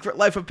Secret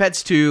Life of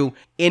Pets 2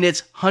 in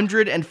its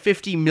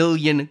 150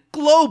 million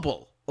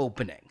global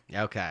opening.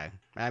 Okay.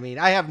 I mean,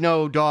 I have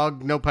no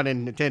dog, no pun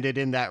intended,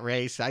 in that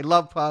race. I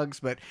love pugs,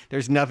 but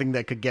there's nothing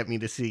that could get me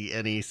to see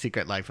any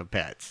Secret Life of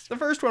Pets. The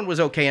first one was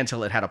okay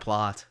until it had a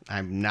plot.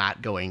 I'm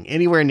not going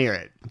anywhere near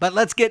it. But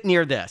let's get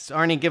near this.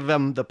 Arnie, give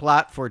them the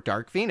plot for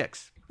Dark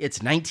Phoenix.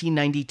 It's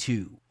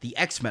 1992. The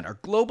X-Men are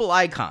global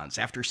icons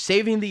after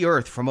saving the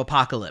Earth from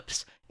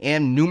apocalypse,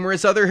 and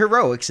numerous other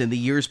heroics in the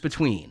years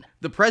between.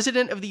 The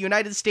President of the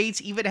United States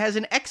even has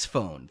an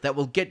X-phone that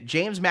will get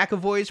James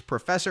McAvoy's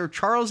Professor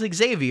Charles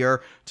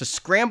Xavier to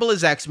scramble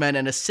his X-Men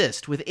and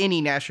assist with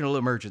any national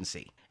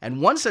emergency.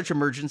 And one such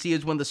emergency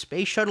is when the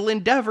Space Shuttle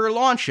Endeavour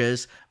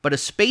launches, but a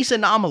space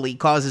anomaly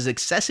causes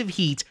excessive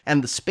heat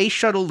and the Space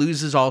Shuttle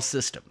loses all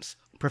systems.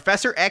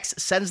 Professor X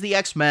sends the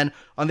X-Men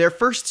on their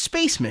first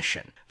space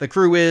mission. The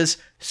crew is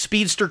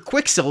Speedster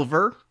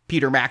Quicksilver,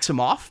 Peter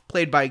Maximoff,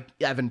 played by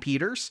Evan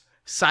Peters,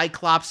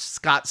 Cyclops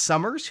Scott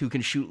Summers, who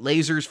can shoot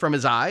lasers from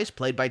his eyes,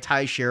 played by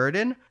Ty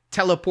Sheridan,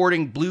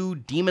 teleporting blue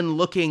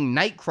demon-looking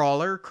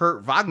Nightcrawler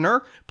Kurt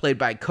Wagner, played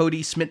by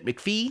Cody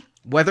Smith-McPhee,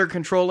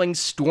 weather-controlling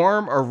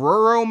Storm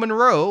Aurora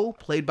Monroe,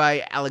 played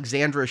by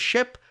Alexandra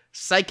Shipp,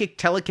 psychic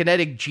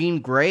telekinetic Jean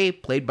Grey,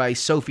 played by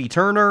Sophie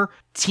Turner,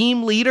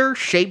 team leader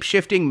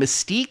shape-shifting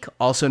Mystique,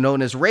 also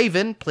known as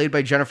Raven, played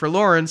by Jennifer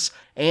Lawrence,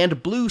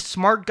 and blue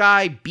smart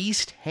guy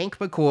Beast Hank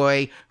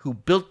McCoy, who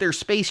built their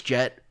space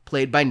jet,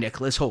 played by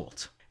Nicholas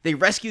Hoult. They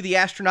rescue the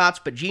astronauts,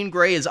 but Jean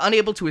Grey is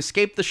unable to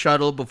escape the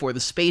shuttle before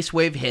the space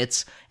wave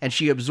hits, and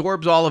she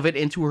absorbs all of it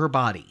into her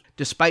body.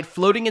 Despite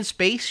floating in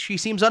space, she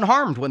seems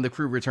unharmed when the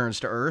crew returns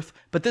to Earth,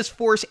 but this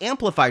force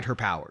amplified her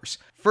powers.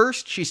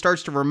 First, she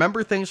starts to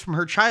remember things from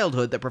her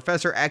childhood that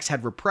Professor X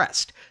had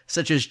repressed,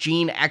 such as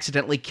Jean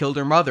accidentally killed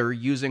her mother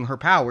using her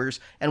powers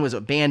and was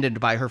abandoned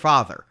by her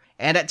father.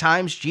 And at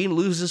times, Jean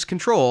loses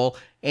control,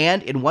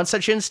 and in one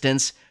such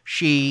instance,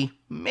 she,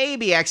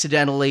 maybe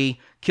accidentally,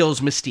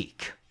 kills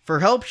Mystique. For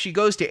help, she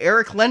goes to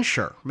Eric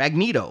Lensher,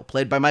 Magneto,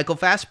 played by Michael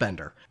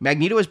Fassbender.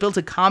 Magneto has built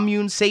a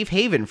commune safe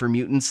haven for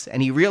mutants,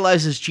 and he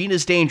realizes Jean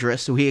is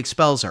dangerous, so he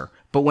expels her.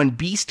 But when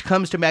Beast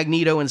comes to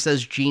Magneto and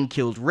says Jean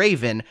killed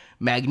Raven,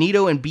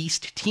 Magneto and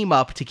Beast team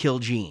up to kill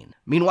Jean.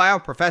 Meanwhile,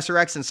 Professor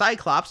X and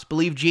Cyclops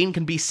believe Jean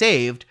can be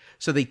saved,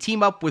 so they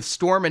team up with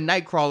Storm and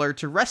Nightcrawler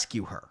to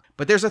rescue her.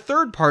 But there's a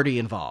third party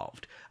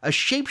involved. A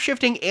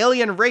shape-shifting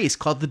alien race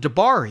called the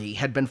Dabari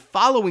had been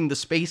following the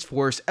Space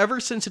Force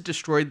ever since it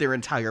destroyed their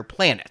entire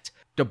planet.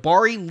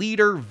 Dabari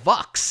leader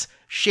Vux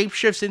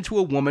shapeshifts into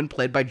a woman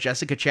played by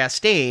Jessica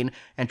Chastain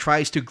and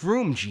tries to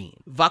groom Jean.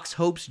 Vux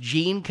hopes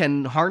Jean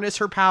can harness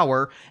her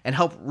power and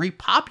help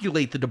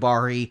repopulate the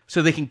Dabari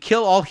so they can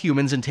kill all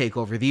humans and take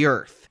over the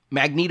Earth.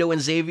 Magneto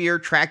and Xavier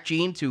track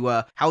Jean to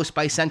a house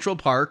by Central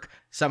Park.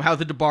 Somehow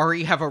the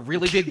Dabari have a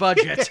really big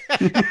budget.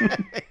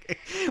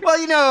 Well,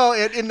 you know,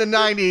 in the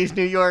 90s,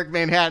 New York,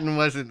 Manhattan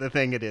wasn't the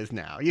thing it is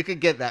now. You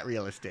could get that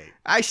real estate.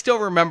 I still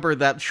remember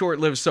that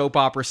short-lived soap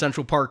opera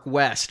Central Park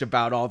West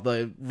about all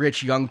the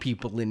rich young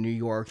people in New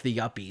York, the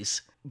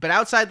yuppies. But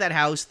outside that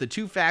house, the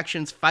two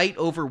factions fight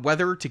over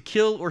whether to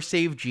kill or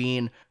save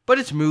Jean, but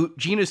it's moot.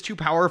 Jean is too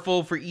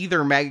powerful for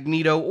either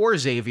Magneto or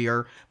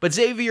Xavier, but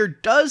Xavier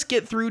does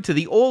get through to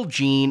the old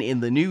Jean in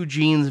the new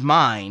Jean's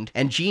mind,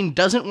 and Jean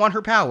doesn't want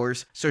her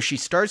powers, so she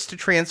starts to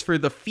transfer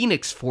the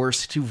Phoenix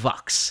Force to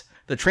Vux.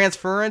 The The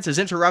transference is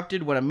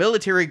interrupted when a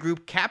military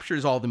group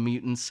captures all the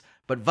mutants,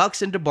 but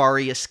Vux and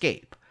Dabari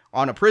escape.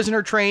 On a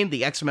prisoner train,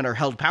 the X-Men are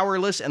held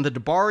powerless, and the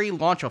Dabari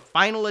launch a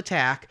final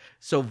attack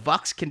so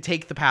Vux can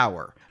take the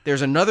power.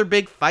 There's another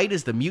big fight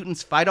as the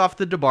mutants fight off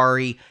the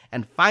Dabari,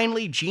 and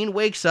finally Jean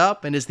wakes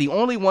up and is the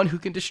only one who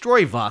can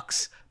destroy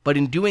Vux. But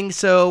in doing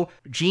so,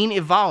 Jean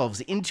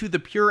evolves into the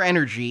pure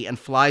energy and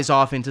flies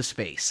off into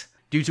space.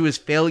 Due to his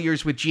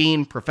failures with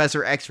Jean,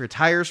 Professor X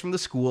retires from the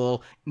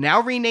school,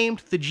 now renamed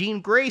the Jean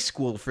Grey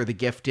School for the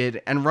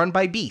Gifted and run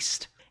by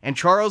Beast. And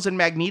Charles and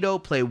Magneto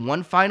play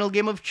one final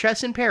game of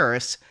chess in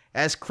Paris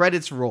as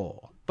credits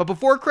roll. But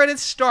before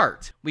credits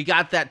start, we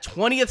got that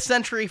 20th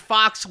Century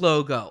Fox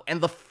logo and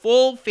the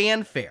full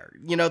fanfare.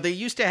 You know, they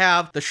used to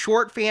have the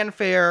short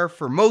fanfare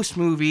for most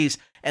movies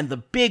and the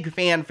big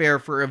fanfare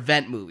for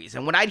event movies.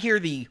 And when I'd hear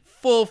the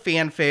full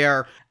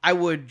fanfare, I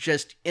would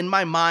just, in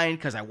my mind,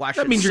 because I watched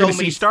that means you're going to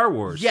see Star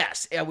Wars.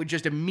 Yes, I would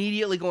just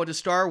immediately go into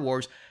Star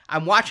Wars.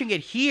 I'm watching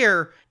it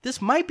here. This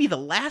might be the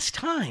last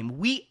time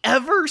we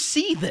ever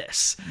see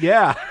this.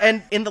 Yeah.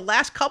 And in the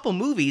last couple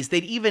movies,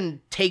 they'd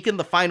even taken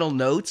the final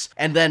notes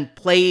and then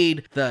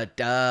played the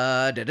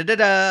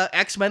da-da-da-da-da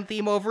X-Men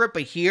theme over it.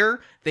 But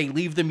here, they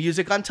leave the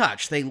music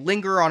untouched. They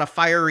linger on a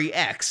fiery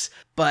X.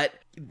 But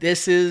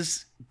this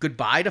is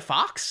goodbye to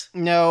Fox?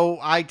 No,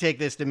 I take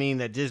this to mean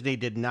that Disney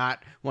did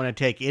not want to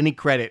take any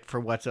credit for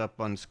what's up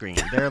on screen.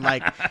 They're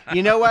like,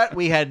 you know what?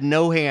 We had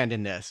no hand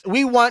in this.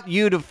 We want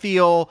you to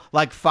feel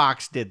like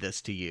Fox did this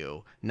to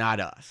you,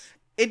 not us.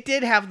 It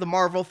did have the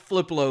Marvel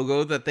flip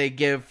logo that they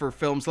give for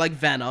films like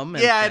Venom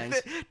and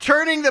things.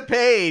 Turning the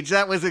page.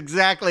 That was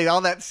exactly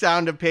all that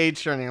sound of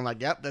page turning. I'm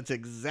like, yep, that's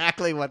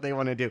exactly what they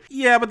want to do.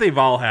 Yeah, but they've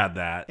all had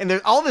that. And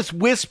there's all this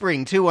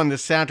whispering, too, on the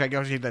soundtrack.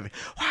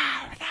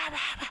 Wow,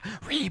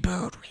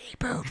 reboot.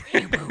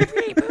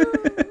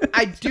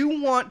 I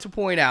do want to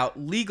point out,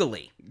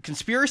 legally,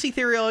 conspiracy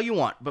theory all you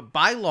want, but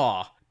by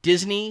law,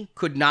 Disney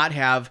could not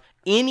have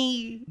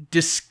any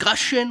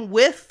discussion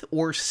with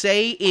or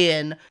say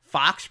in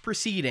Fox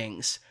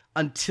proceedings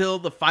until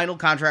the final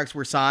contracts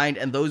were signed,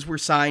 and those were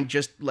signed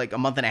just like a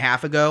month and a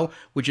half ago,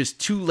 which is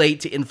too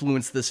late to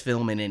influence this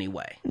film in any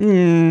way.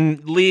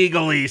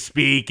 Legally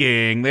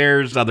speaking,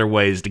 there's other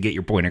ways to get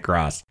your point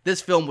across.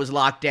 This film was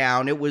locked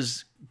down. It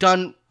was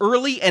done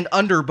early and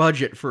under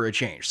budget for a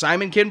change.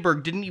 Simon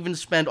Kinberg didn't even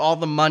spend all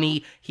the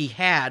money he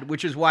had,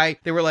 which is why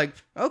they were like,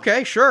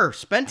 okay, sure,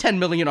 spend $10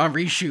 million on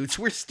reshoots.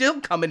 We're still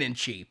coming in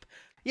cheap.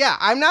 Yeah,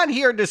 I'm not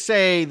here to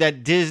say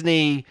that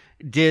Disney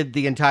did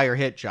the entire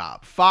hit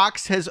job.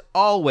 Fox has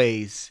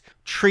always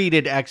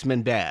treated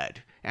X-Men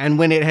bad. And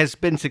when it has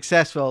been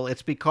successful,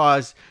 it's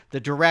because the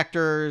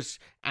directors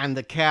and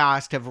the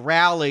cast have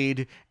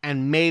rallied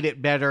and made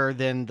it better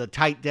than the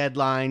tight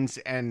deadlines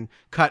and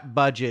cut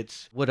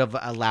budgets would have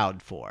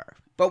allowed for.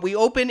 But we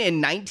open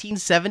in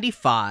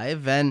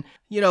 1975, and,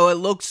 you know, it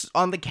looks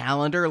on the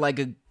calendar like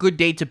a good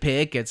date to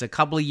pick. It's a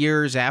couple of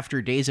years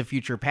after Days of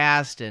Future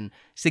Past and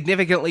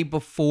significantly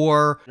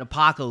before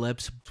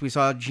Apocalypse. We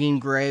saw Jean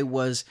Grey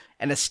was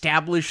an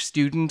established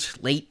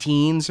student, late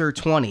teens or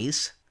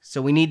 20s.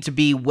 So we need to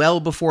be well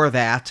before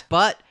that.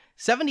 But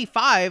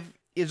 75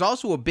 is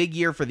also a big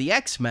year for the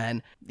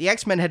X-Men. The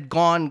X-Men had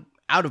gone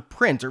out of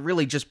print, or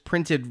really just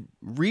printed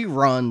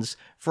reruns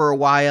for a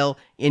while.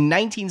 In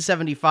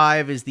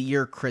 1975 is the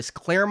year Chris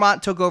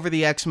Claremont took over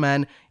the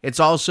X-Men. It's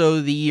also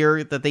the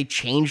year that they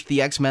changed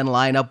the X-Men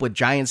lineup with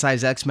Giant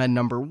Size X-Men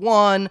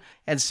 #1.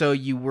 And so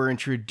you were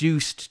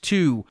introduced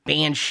to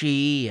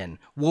Banshee and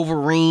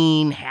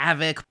Wolverine,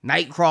 Havoc,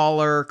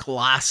 Nightcrawler,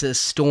 Colossus,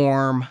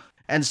 Storm.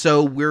 And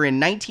so we're in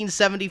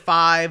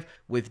 1975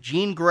 with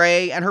Jean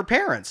Grey and her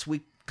parents.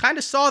 We kind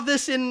of saw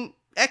this in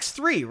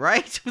X3,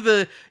 right?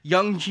 The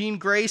young Jean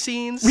Grey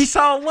scenes. We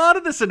saw a lot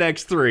of this in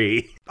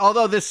X3.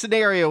 Although this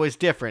scenario is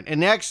different. In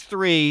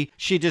X3,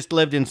 she just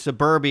lived in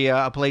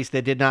suburbia, a place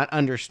that did not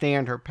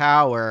understand her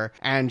power,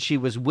 and she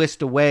was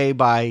whisked away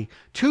by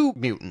 2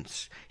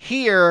 mutants.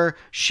 Here,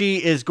 she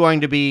is going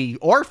to be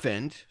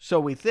orphaned, so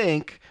we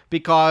think,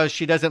 because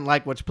she doesn't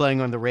like what's playing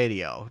on the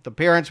radio. The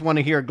parents want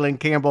to hear Glenn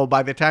Campbell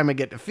by the time I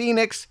get to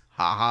Phoenix.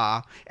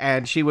 Haha.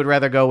 And she would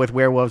rather go with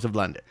Werewolves of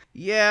London.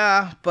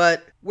 Yeah,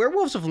 but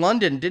Werewolves of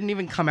London didn't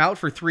even come out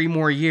for 3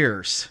 more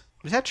years.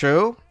 Is that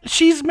true?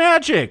 She's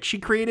magic. She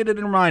created it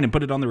in her mind and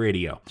put it on the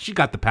radio. She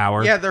got the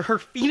power. Yeah, her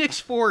Phoenix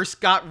Force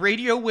got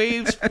radio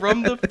waves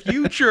from the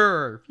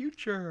future.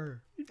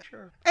 Future.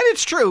 And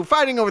it's true,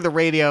 fighting over the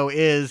radio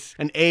is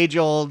an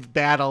age-old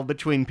battle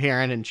between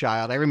parent and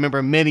child. I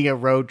remember many a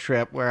road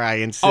trip where I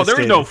insisted... Oh, there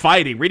was no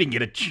fighting. We didn't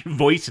get a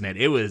voice in it.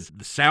 It was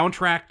the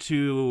soundtrack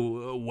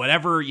to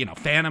whatever,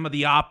 Phantom of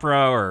the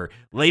Opera or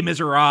Les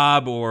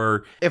Miserables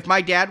or... If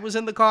my dad was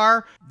in the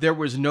car, there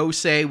was no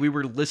say. We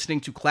were listening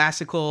to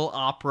classical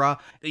opera.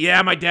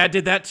 Yeah, my dad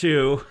did that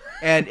too.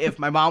 And if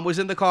my mom was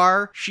in the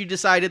car, she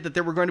decided that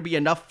there were going to be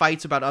enough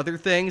fights about other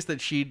things that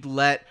she'd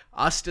let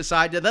us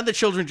decide to. Then the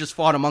children just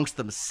fought amongst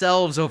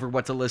themselves over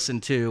what to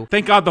listen to.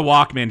 Thank God the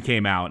Walkman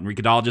came out and we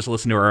could all just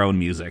listen to our own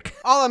music.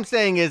 All I'm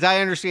saying is I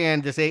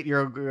understand this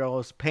 8-year-old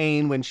girl's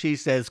pain when she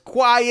says,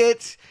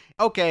 quiet.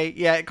 Okay,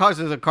 yeah, it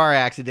causes a car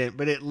accident,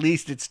 but at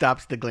least it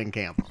stops the Glen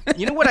Campbell.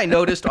 You know what I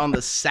noticed on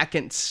the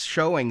second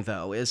showing,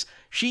 though, is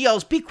she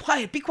yells, be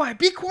quiet, be quiet,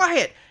 be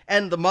quiet.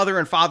 And the mother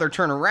and father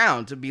turn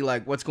around to be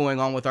like, what's going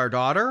on with our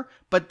daughter?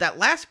 But that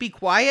last be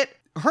quiet,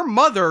 her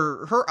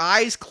mother, her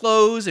eyes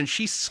close and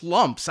she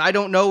slumps. I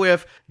don't know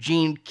if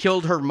Jean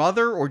killed her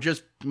mother or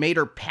just made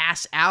her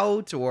pass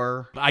out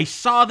or... I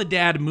saw the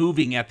dad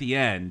moving at the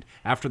end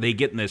after they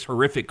get in this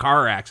horrific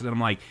car accident.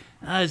 I'm like,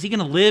 is he going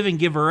to live and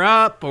give her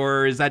up,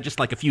 or is that just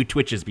like a few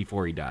twitches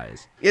before he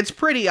dies? It's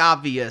pretty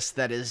obvious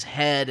that his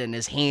head and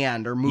his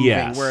hand are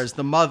moving, whereas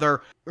the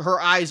mother, her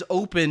eyes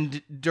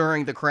opened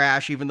during the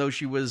crash, even though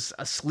she was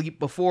asleep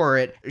before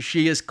it.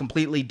 She is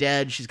completely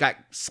dead. She's got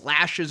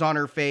slashes on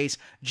her face.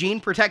 Jean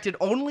protected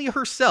only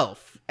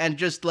herself. And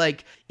just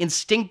like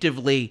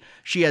instinctively,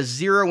 she has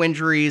zero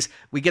injuries.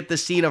 We get the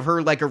scene of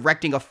her like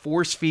erecting a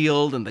force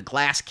field and the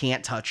glass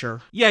can't touch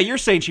her. Yeah, you're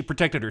saying she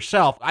protected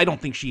herself. I don't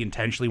think she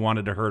intentionally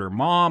wanted to hurt her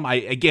mom.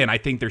 I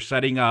think they're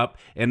setting up,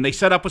 and they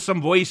set up with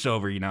some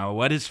voiceover,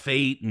 what is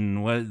fate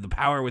and what the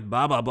power with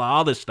blah, blah, blah,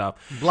 all this stuff.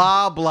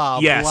 Blah, blah,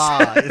 yes.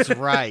 blah is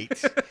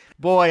right.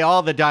 Boy,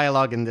 all the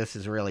dialogue in this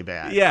is really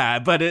bad. Yeah,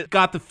 but it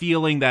got the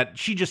feeling that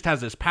she just has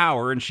this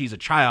power and she's a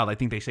child. I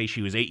think they say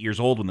she was 8 years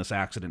old when this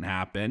accident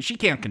happened. She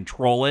can't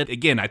control it.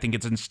 Again, I think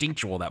it's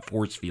instinctual, that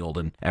force field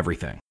and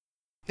everything.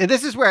 And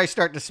this is where I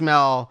start to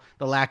smell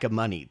the lack of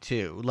money,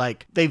 too.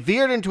 Like, they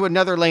veered into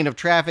another lane of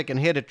traffic and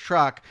hit a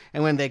truck,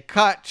 and when they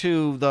cut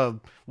to the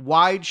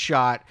wide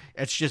shot,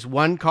 it's just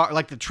one car.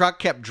 Like, the truck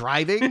kept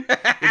driving.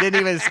 It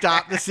didn't even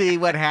stop to see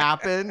what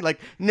happened.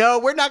 Like, no,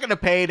 we're not going to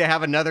pay to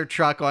have another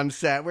truck on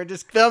set. We're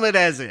just film it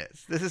as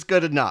is. This is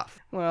good enough.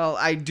 Well,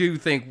 I do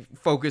think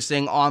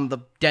focusing on the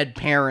dead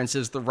parents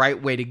is the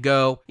right way to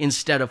go,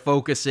 instead of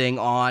focusing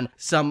on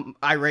some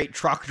irate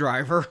truck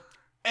driver.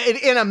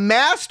 In a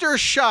master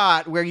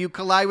shot where you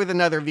collide with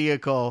another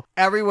vehicle,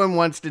 everyone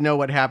wants to know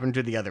what happened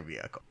to the other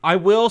vehicle. I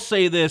will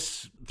say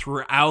this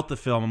throughout the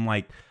film. I'm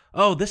like,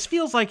 oh, this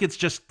feels like it's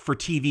just for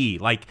TV.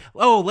 Like,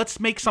 oh,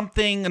 let's make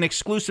something an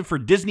exclusive for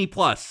Disney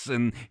Plus,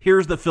 and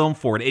here's the film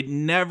for it. It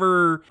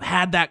never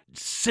had that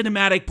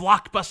cinematic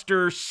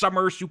blockbuster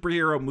summer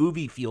superhero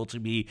movie feel to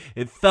me.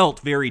 It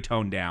felt very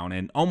toned down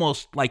and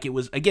almost like it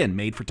was, again,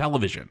 made for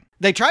television.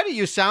 They try to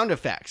use sound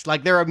effects.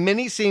 Like, there are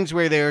many scenes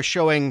where they're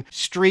showing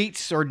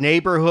streets or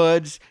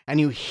neighborhoods, and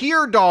you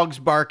hear dogs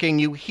barking,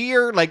 you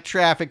hear, like,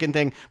 traffic and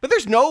things, but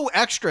there's no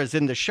extras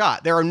in the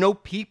shot. There are no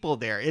people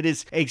there. It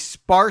is a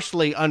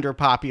sparsely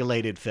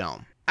underpopulated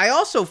film. I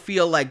also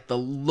feel like the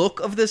look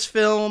of this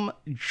film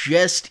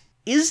just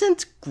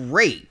isn't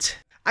great.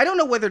 I don't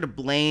know whether to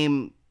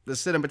blame the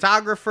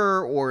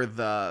cinematographer or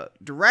the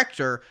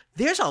director.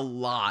 There's a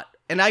lot,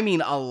 and I mean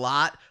a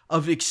lot,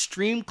 of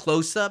extreme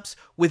close-ups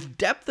with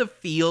depth of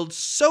field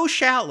so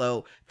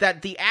shallow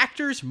that the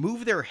actors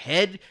move their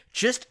head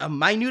just a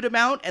minute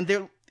amount, and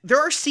there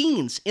are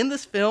scenes in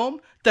this film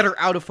that are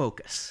out of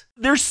focus.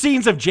 There's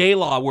scenes of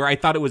J-Law where I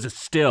thought it was a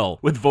still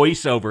with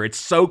voiceover. It's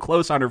so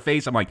close on her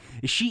face. I'm like,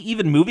 is she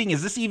even moving?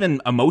 Is this even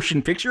a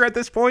motion picture at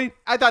this point?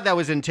 I thought that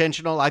was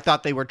intentional. I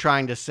thought they were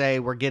trying to say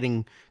we're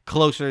getting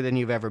closer than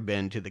you've ever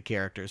been to the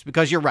characters.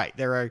 Because you're right.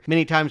 There are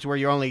many times where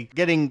you're only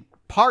getting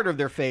part of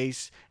their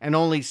face and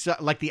only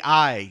like the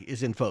eye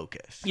is in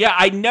focus. Yeah,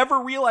 I never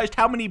realized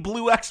how many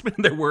blue X-Men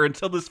there were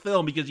until this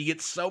film, because you get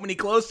so many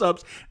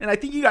close-ups, and I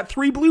think you got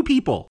 3 blue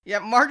people. Yeah,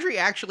 Marjorie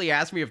actually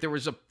asked me if there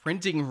was a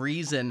printing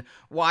reason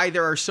why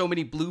there are so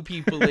many blue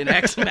people in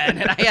X-Men,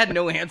 and I had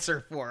no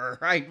answer for her.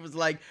 I was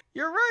like,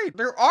 you're right,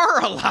 there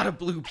are a lot of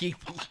blue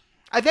people.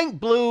 I think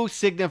blue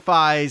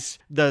signifies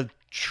the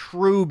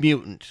true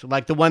mutant,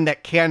 like the one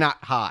that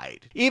cannot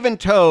hide. Even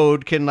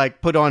Toad can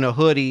like put on a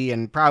hoodie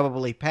and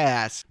probably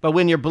pass, but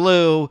when you're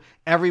blue,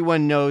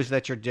 everyone knows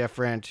that you're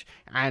different,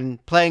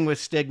 and playing with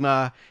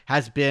stigma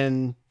has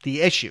been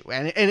the issue.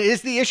 And it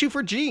is the issue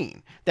for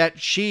Jean, that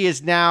she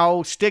is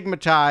now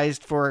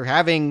stigmatized for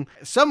having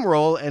some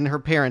role in her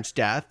parents'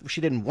 death.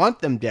 She didn't want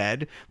them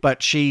dead,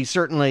 but she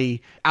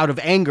certainly, out of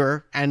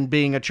anger and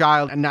being a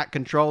child and not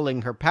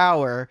controlling her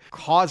power,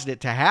 caused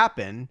it to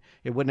happen.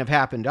 It wouldn't have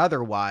happened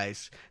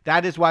otherwise.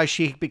 That is why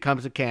she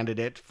becomes a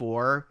candidate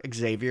for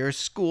Xavier's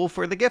School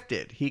for the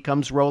Gifted. He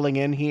comes rolling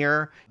in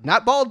here,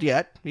 not bald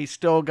yet. He's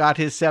still got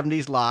his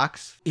 70s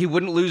locks. He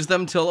wouldn't lose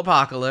them till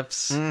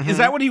Apocalypse. Mm-hmm. Is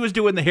that when he was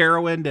doing the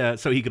heroin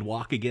so he could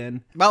walk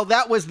again? Well,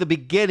 that was the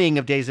beginning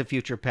of Days of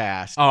Future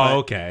Past. Oh,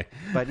 okay.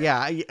 But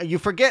yeah, you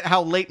forget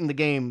how late in the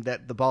game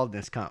that the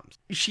baldness comes.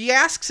 She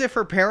asks if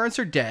her parents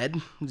are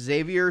dead.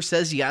 Xavier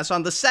says yes.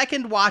 On the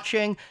second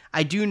watching,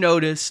 I do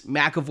notice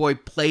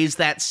McAvoy plays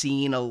that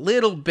scene a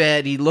little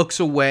bit. He looks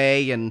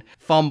away and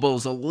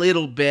fumbles a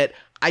little bit.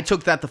 I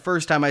took that the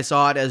first time I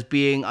saw it as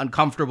being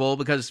uncomfortable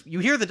because you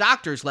hear the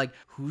doctors like,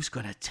 who's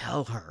going to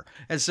tell her?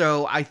 And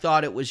so I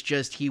thought it was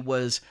just he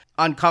was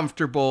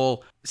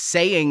uncomfortable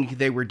saying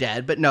they were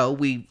dead. But no,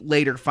 we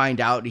later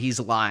find out he's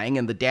lying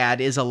and the dad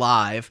is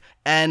alive.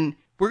 And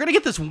we're going to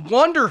get this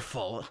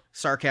wonderful,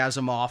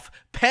 sarcasm off,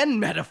 pen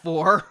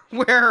metaphor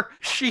where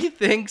she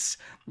thinks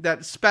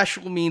that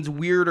special means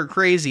weird or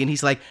crazy. And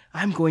he's like,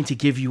 I'm going to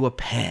give you a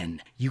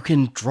pen. You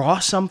can draw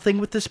something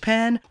with this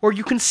pen, or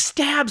you can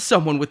stab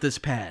someone with this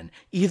pen.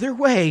 Either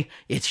way,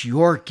 it's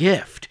your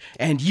gift,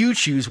 and you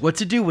choose what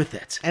to do with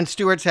it. And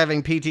Stuart's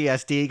having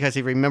PTSD because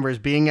he remembers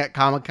being at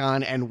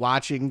Comic-Con and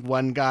watching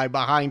one guy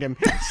behind him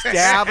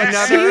stab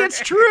another. See, it's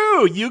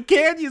true. You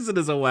can use it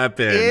as a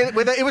weapon.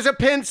 It was a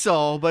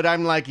pencil, but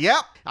I'm like,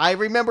 yep, I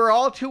remember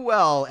all too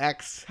well,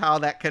 X, how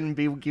that can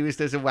be used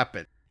as a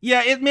weapon.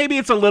 Yeah, maybe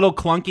it's a little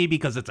clunky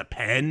because it's a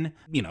pen.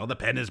 You know, the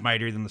pen is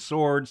mightier than the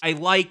swords. I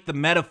like the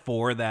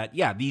metaphor that,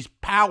 yeah, these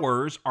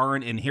powers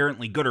aren't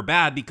inherently good or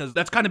bad because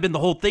that's kind of been the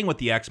whole thing with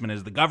the X-Men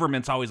is the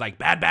government's always like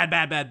bad, bad,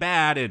 bad, bad,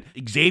 bad, and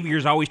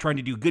Xavier's always trying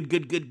to do good,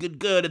 good, good, good,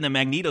 good, and then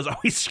Magneto's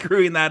always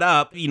screwing that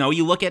up. You know,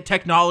 you look at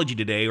technology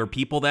today or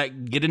people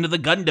that get into the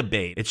gun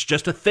debate. It's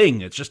just a thing.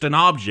 It's just an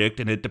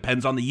object, and it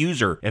depends on the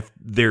user if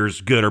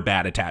there's good or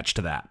bad attached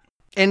to that.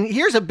 And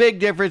here's a big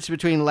difference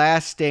between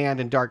Last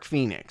Stand and Dark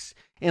Phoenix.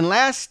 In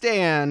Last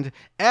Stand,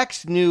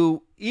 X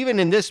knew, even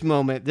in this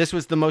moment, this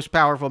was the most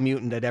powerful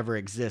mutant that ever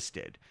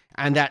existed,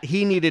 and that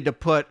he needed to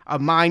put a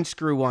mind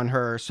screw on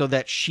her so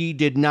that she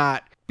did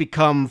not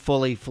become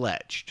fully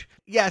fledged.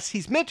 Yes,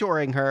 he's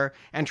mentoring her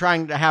and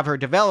trying to have her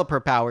develop her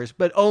powers,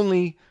 but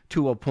only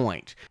to a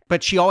point.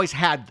 But she always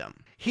had them.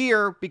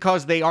 Here,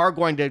 because they are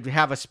going to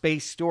have a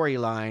space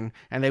storyline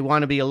and they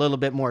want to be a little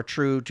bit more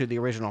true to the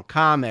original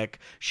comic,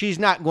 she's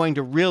not going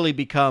to really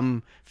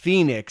become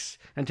Phoenix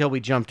until we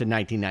jump to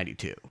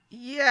 1992.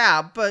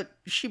 Yeah, but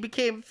she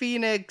became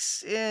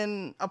Phoenix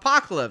in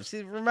Apocalypse.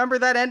 Remember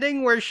that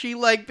ending where she,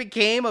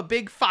 became a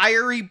big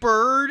fiery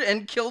bird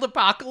and killed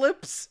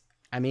Apocalypse?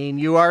 I mean,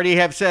 you already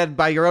have said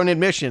by your own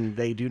admission,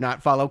 they do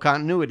not follow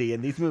continuity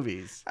in these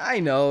movies. I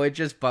know, it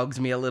just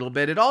bugs me a little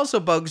bit. It also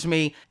bugs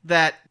me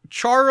that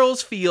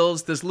Charles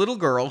feels this little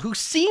girl who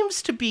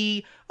seems to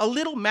be a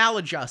little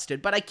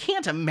maladjusted, but I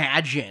can't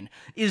imagine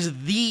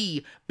is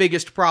the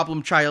biggest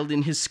problem child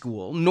in his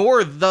school,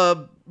 nor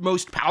the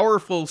most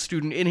powerful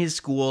student in his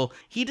school.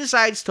 He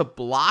decides to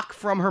block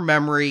from her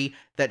memory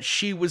that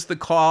she was the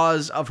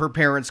cause of her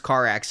parents'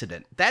 car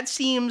accident. That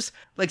seems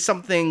like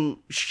something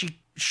she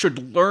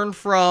should learn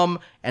from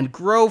and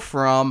grow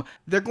from.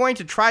 They're going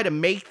to try to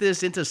make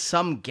this into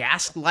some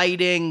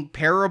gaslighting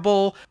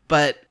parable,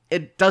 but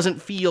it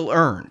doesn't feel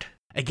earned.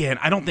 Again,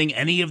 I don't think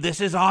any of this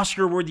is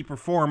Oscar-worthy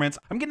performance.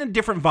 I'm getting a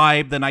different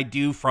vibe than I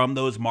do from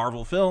those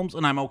Marvel films,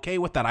 and I'm okay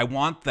with that. I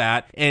want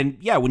that. And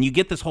yeah, when you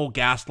get this whole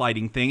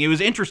gaslighting thing, it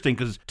was interesting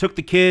because took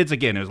the kids,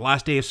 again, it was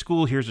last day of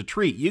school, here's a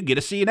treat. You get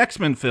to see an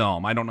X-Men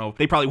film. I don't know if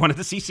they probably wanted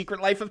to see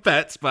Secret Life of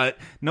Pets, but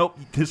nope,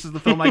 this is the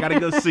film I gotta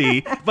go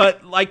see.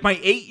 But my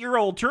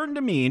 8-year-old turned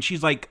to me and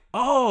she's like,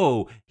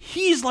 oh,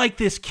 he's like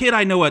this kid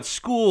I know at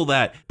school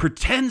that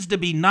pretends to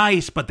be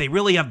nice, but they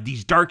really have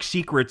these dark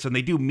secrets and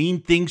they do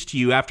mean things to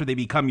you after they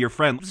become your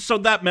friend. So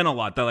that meant a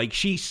lot, that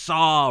she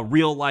saw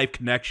real life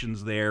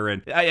connections there,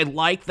 and I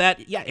like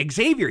that. Yeah,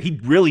 Xavier, he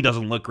really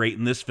doesn't look great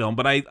in this film,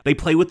 but they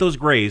play with those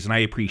grays, and I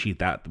appreciate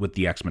that with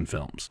the X-Men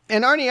films.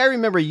 And Arnie, I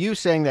remember you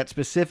saying that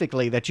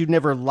specifically, that you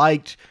never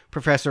liked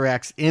Professor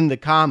X in the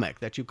comic,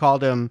 that you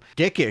called him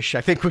dickish,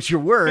 I think was your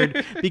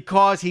word,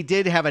 because he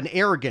did have an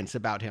arrogance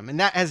about him, and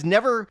that has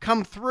never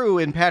come through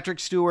in Patrick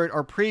Stewart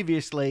or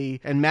previously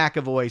in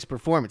McAvoy's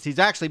performance. He's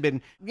actually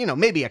been,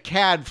 maybe a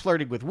cad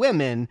flirting with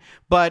women,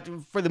 but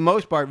for the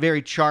most part,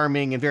 very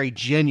charming and very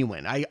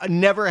genuine. I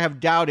never have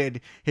doubted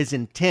his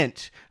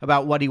intent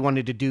about what he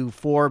wanted to do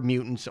for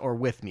mutants or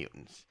with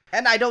mutants.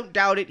 And I don't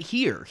doubt it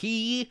here.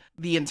 He,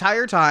 the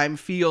entire time,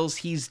 feels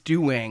he's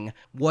doing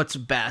what's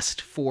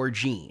best for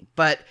Jean.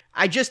 But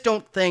I just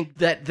don't think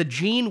that the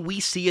Jean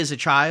we see as a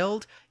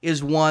child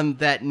is one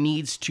that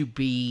needs to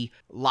be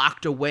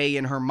locked away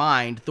in her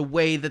mind the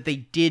way that they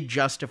did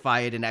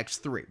justify it in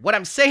X3. What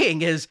I'm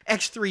saying is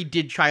X3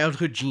 did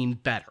childhood Jean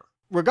better.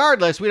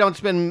 Regardless, we don't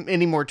spend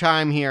any more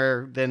time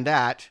here than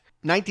that.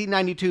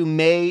 1992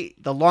 May,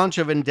 the launch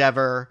of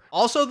Endeavor.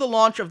 Also the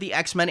launch of the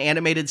X-Men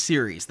animated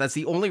series. That's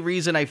the only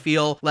reason I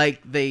feel like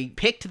they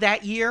picked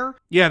that year.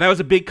 Yeah, that was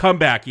a big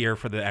comeback year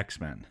for the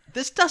X-Men.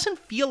 This doesn't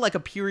feel like a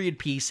period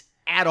piece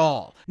at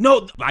all.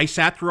 No, I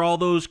sat through all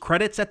those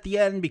credits at the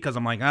end because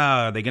I'm like,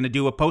 are they going to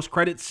do a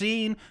post-credit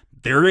scene?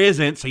 There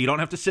isn't, so you don't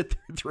have to sit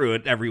through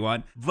it,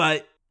 everyone.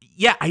 But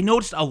yeah, I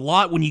noticed a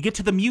lot when you get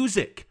to the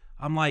music.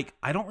 I'm like,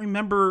 I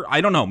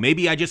don't know,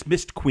 maybe I just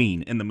missed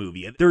Queen in the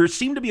movie. There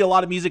seemed to be a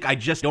lot of music I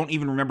just don't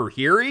even remember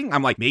hearing.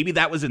 I'm like, maybe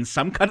that was in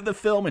some cut of the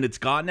film and it's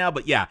gone now.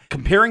 But yeah,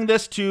 comparing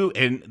this to,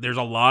 and there's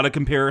a lot of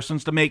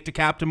comparisons to make to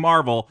Captain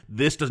Marvel,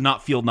 this does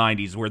not feel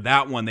 90s, where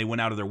that one, they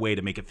went out of their way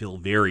to make it feel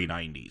very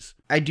 90s.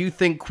 I do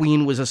think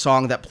Queen was a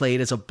song that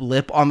played as a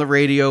blip on the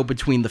radio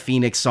between the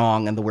Phoenix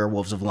song and the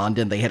Werewolves of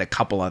London. They had a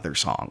couple other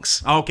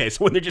songs. Okay,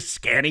 so when they're just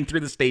scanning through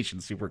the station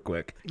super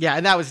quick. Yeah,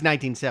 and that was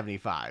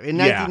 1975. In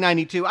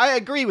 1992, I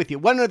agree with you.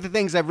 One of the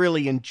things I've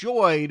really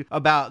enjoyed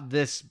about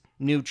this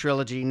new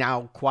trilogy,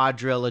 now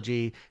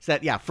quadrilogy, is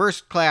that,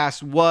 First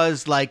Class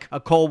was like a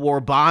Cold War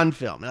Bond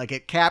film. Like,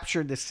 it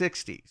captured the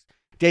 60s.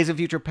 Days of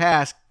Future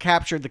Past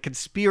captured the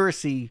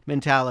conspiracy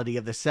mentality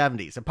of the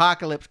 70s.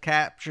 Apocalypse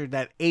captured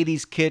that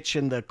 80s kitsch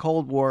and the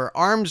Cold War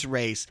arms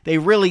race. They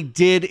really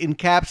did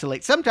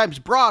encapsulate, sometimes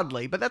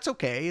broadly, but that's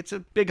okay. It's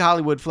a big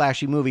Hollywood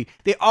flashy movie.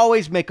 They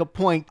always make a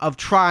point of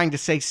trying to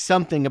say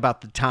something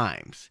about the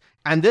times.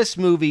 And this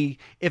movie,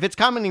 if it's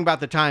commenting about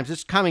the times,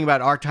 it's commenting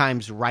about our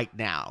times right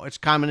now. It's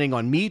commenting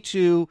on Me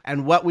Too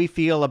and what we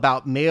feel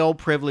about male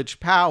privilege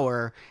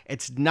power.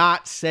 It's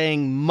not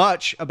saying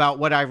much about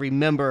what I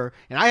remember.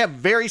 And I have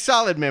very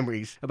solid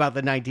memories about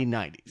the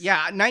 1990s.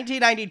 Yeah,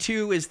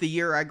 1992 is the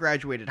year I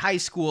graduated high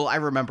school. I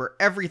remember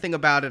everything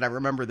about it. I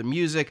remember the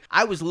music.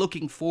 I was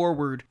looking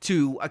forward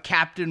to a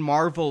Captain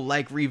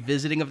Marvel-like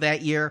revisiting of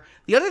that year.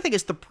 The other thing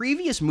is the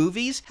previous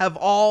movies have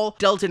all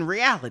dealt in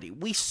reality.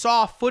 We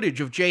saw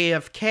footage of JFK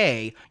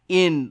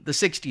in the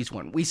 60s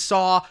one. We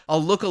saw a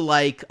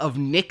lookalike of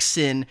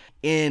Nixon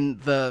in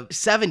the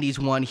 70s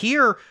one.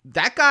 Here,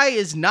 that guy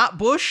is not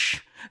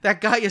Bush.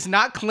 That guy is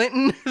not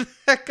Clinton.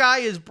 That guy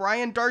is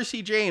Brian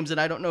Darcy James,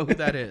 and I don't know who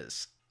that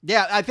is.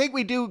 Yeah, I think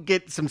we do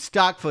get some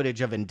stock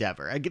footage of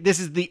Endeavour. This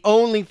is the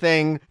only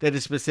thing that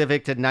is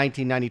specific to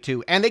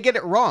 1992, and they get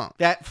it wrong.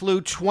 That flew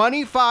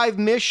 25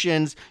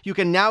 missions. You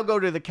can now go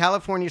to the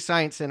California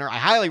Science Center. I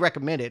highly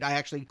recommend it. I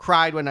actually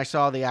cried when I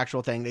saw the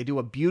actual thing. They do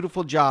a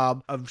beautiful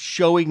job of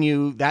showing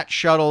you that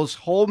shuttle's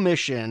whole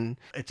mission.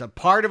 It's a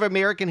part of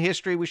American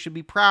history we should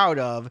be proud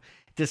of.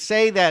 To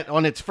say that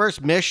on its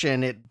first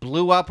mission, it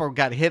blew up or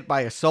got hit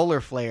by a solar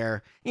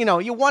flare,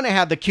 you want to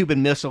have the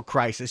Cuban Missile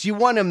Crisis. You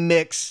want to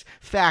mix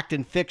fact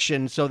and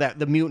fiction so that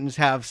the mutants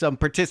have some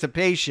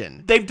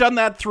participation. They've done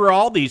that through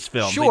all these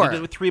films. Sure. They did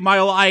it with 3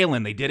 Mile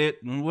Island. They did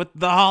it with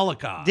the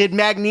Holocaust. Did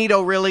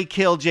Magneto really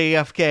kill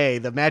JFK?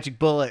 The magic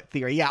bullet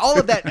theory. Yeah, all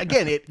of that,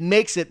 again, it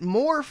makes it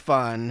more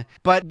fun.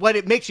 But what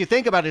it makes you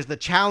think about is the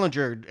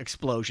Challenger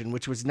explosion,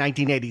 which was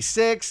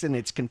 1986, and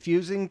it's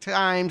confusing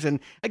times. And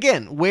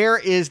again, where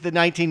is the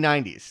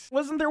 1990s?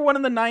 Wasn't there one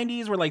in the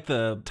 90s where like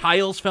the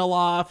tiles fell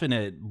off and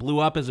it blew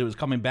up as it was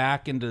coming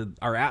back into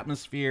our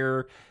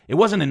atmosphere? It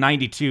wasn't in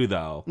 92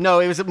 though. No,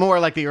 it was more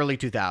like the early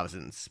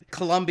 2000s.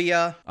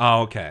 Columbia.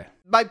 Oh, okay.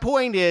 My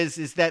point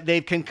is that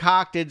they've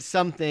concocted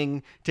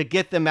something to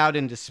get them out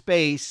into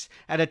space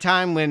at a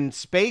time when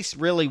space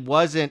really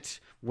wasn't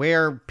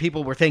where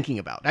people were thinking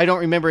about. I don't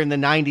remember in the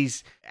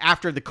 90s,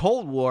 after the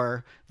Cold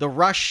War, the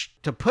rush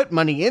to put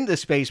money in the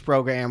space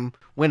program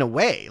went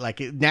away. Like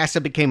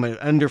NASA became an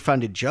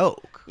underfunded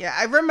joke. Yeah,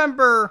 I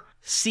remember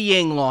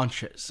seeing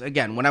launches.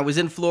 Again, when I was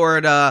in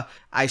Florida,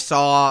 I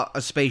saw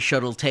a space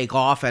shuttle take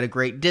off at a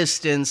great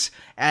distance,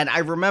 and I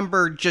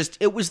remember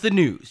it was the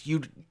news.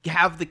 You'd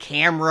have the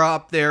camera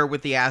up there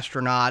with the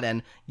astronaut,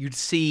 and you'd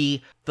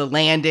see the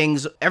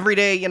landings every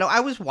day. I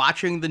was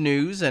watching the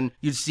news, and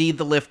you'd see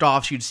the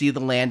liftoffs, you'd see the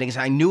landings.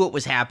 I knew it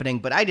was happening,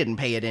 but I didn't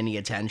pay it any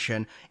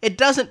attention. It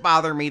doesn't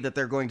bother me that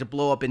they're going to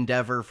blow up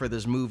Endeavour for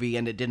this movie,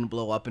 and it didn't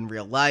blow up in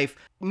real life.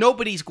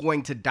 Nobody's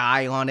going to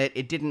die on it.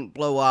 It didn't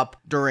blow up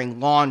during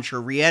launch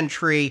or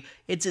re-entry.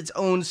 It's its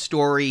own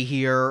story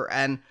here,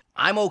 and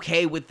I'm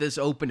okay with this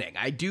opening.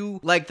 I do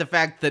like the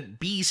fact that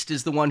Beast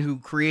is the one who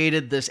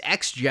created this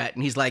X-Jet,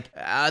 and he's like,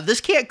 this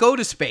can't go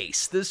to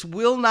space. This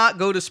will not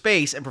go to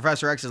space. And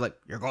Professor X is like,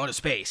 you're going to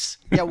space.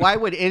 Yeah, why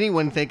would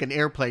anyone think an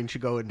airplane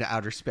should go into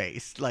outer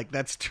space? Like,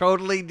 that's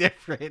totally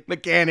different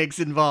mechanics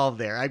involved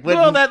there.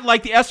 Well, that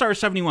like the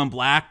SR-71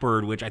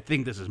 Blackbird, which I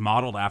think this is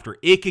modeled after,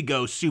 it could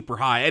go super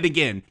high. And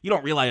again, you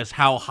don't realize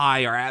how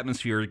high our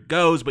atmosphere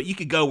goes, but you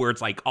could go where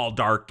it's like all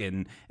dark,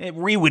 and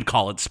we would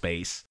call it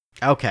space.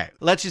 Okay,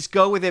 let's just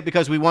go with it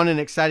because we want an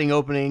exciting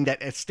opening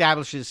that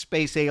establishes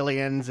space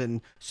aliens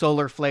and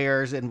solar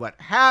flares and what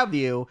have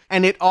you.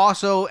 And it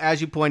also, as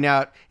you point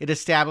out, it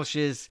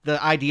establishes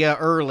the idea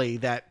early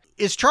that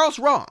is Charles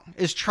wrong?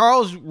 Is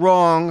Charles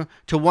wrong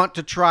to want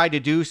to try to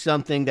do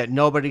something that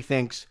nobody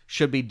thinks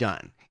should be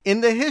done?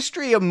 In the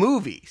history of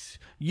movies,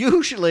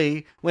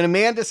 usually when a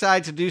man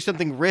decides to do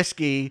something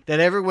risky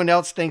that everyone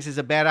else thinks is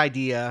a bad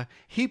idea,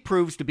 he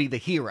proves to be the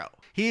hero.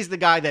 He's the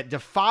guy that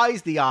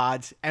defies the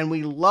odds, and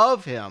we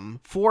love him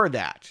for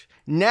that.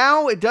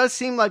 Now, it does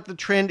seem like the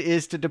trend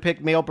is to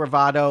depict male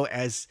bravado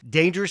as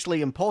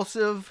dangerously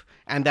impulsive,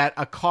 and that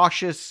a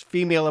cautious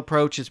female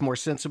approach is more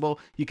sensible.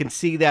 You can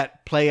see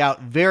that play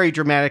out very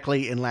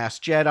dramatically in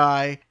Last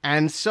Jedi.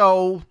 And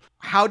so,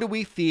 how do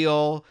we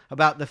feel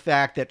about the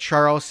fact that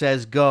Charles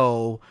says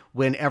go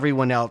when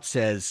everyone else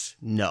says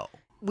no?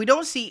 We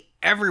don't see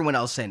everyone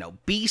else say no.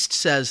 Beast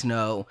says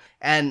no,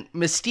 and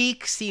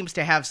Mystique seems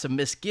to have some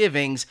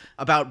misgivings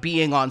about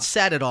being on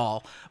set at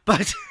all.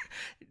 But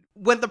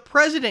When the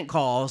president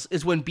calls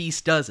is when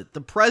Beast does it.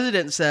 The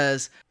president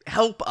says,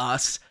 help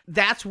us.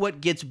 That's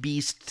what gets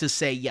Beast to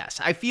say yes.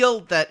 I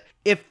feel that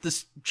if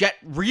the jet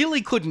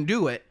really couldn't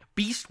do it,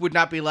 Beast would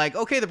not be like,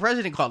 okay, the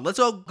president called. Let's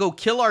all go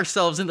kill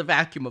ourselves in the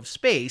vacuum of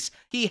space.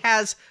 He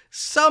has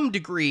some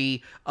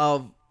degree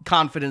of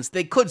confidence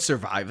they could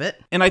survive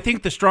it. And I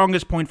think the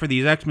strongest point for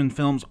these X-Men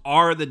films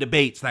are the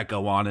debates that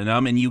go on in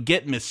them, and you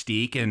get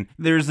Mystique, and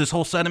there's this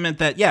whole sentiment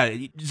that, yeah,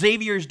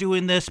 Xavier's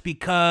doing this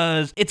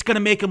because it's going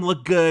to make him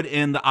look good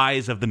in the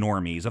eyes of the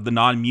normies, of the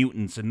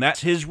non-mutants, and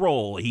that's his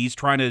role. He's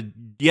trying to,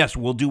 yes,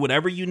 we'll do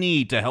whatever you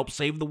need to help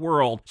save the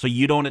world so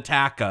you don't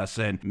attack us,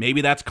 and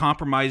maybe that's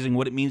compromising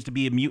what it means to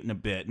be a mutant a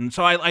bit. And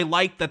so I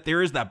like that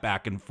there is that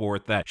back and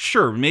forth that,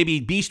 sure, maybe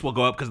Beast will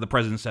go up because the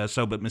president says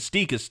so, but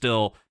Mystique is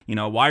still, you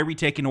know, why are we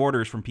taking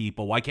orders from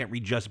people? Why can't we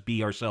just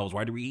be ourselves?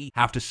 Why do we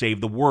have to save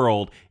the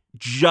world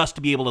just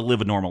to be able to live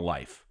a normal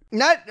life?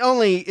 Not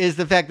only is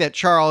the fact that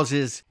Charles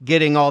is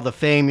getting all the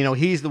fame, you know,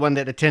 he's the one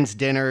that attends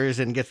dinners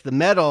and gets the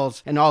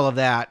medals and all of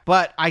that,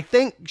 but I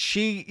think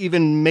she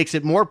even makes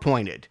it more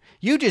pointed.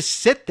 You just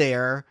sit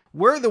there.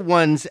 We're the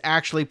ones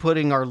actually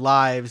putting our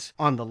lives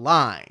on the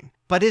line.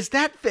 But is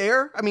that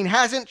fair? I mean,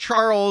 hasn't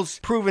Charles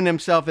proven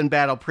himself in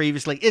battle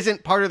previously?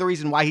 Isn't part of the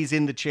reason why he's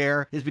in the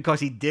chair is because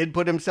he did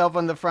put himself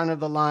on the front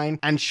of the line?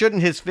 And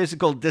shouldn't his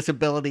physical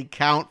disability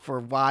count for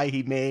why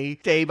he may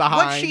stay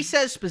behind? What she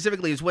says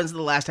specifically is, when's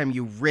the last time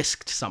you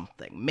risked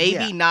something?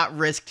 Maybe not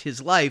risked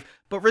his life,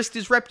 but risked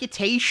his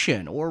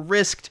reputation or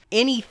risked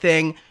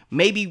anything,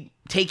 maybe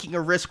taking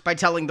a risk by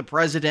telling the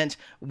president,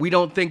 we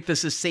don't think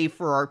this is safe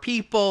for our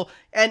people.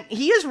 And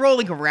he is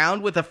rolling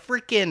around with a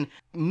freaking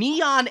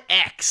neon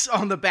X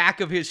on the back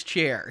of his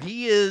chair.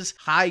 He is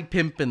high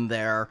pimping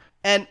there.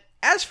 And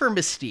as for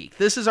Mystique,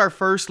 this is our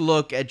first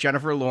look at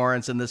Jennifer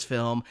Lawrence in this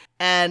film.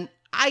 And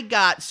I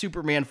got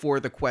Superman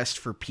 4: The Quest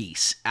for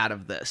Peace out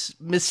of this.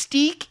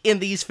 Mystique in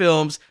these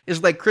films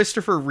is like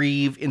Christopher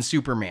Reeve in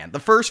Superman. The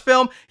first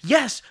film,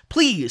 yes,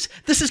 please,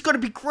 this is going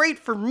to be great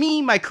for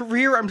me, my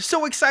career. I'm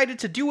so excited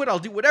to do it. I'll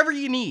do whatever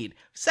you need.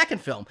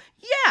 Second film,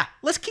 yeah,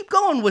 let's keep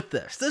going with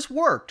this. This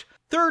worked.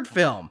 Third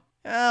film,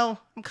 well,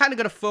 I'm kind of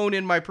going to phone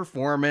in my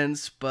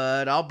performance,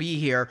 but I'll be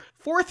here.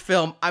 Fourth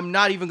film, I'm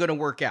not even going to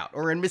work out.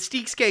 Or in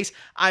Mystique's case,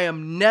 I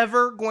am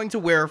never going to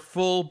wear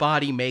full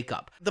body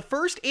makeup. The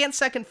first and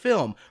second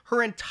film,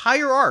 her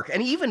entire arc,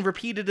 and even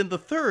repeated in the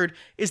third,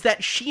 is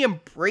that she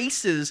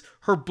embraces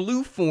her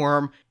blue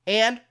form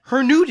and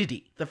her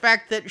nudity. The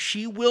fact that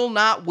she will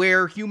not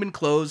wear human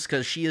clothes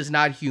because she is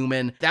not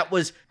human. That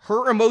was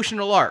her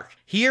emotional arc.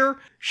 Here,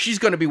 she's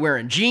going to be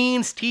wearing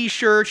jeans,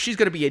 t-shirts. She's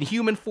going to be in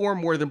human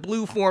form more than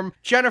blue form.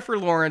 Jennifer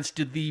Lawrence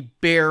did the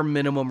bare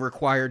minimum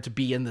required to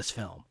be in this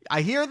film.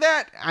 I hear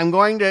that. I'm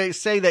going to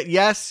say that,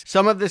 yes,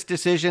 some of this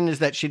decision is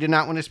that she did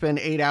not want to spend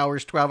 8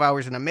 hours, 12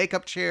 hours in a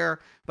makeup chair,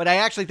 but I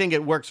actually think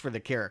it works for the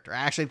character.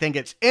 I actually think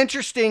it's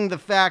interesting the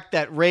fact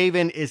that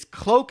Raven is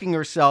cloaking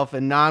herself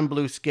in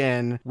non-blue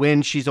skin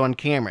when she's on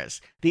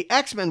cameras. The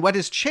X-Men, what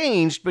has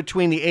changed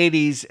between the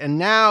 80s and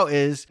now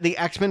is the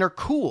X-Men are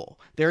cool.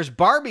 There's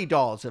Barbie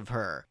dolls of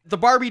her. The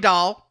Barbie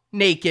doll,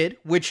 naked,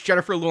 which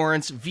Jennifer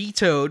Lawrence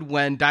vetoed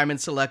when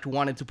Diamond Select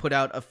wanted to put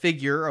out a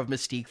figure of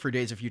Mystique for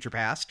Days of Future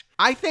Past.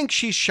 I think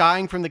she's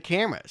shying from the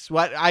cameras.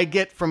 What I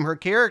get from her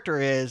character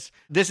is,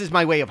 this is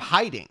my way of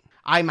hiding.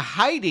 I'm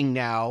hiding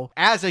now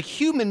as a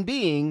human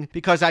being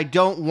because I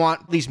don't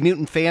want these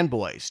mutant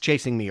fanboys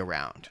chasing me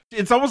around.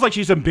 It's almost like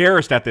she's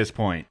embarrassed at this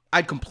point.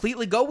 I'd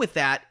completely go with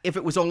that if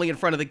it was only in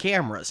front of the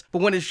cameras.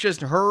 But when it's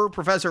just her,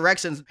 Professor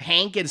X, and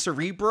Hank, and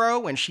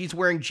Cerebro, and she's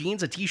wearing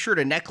jeans, a t-shirt,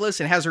 a necklace,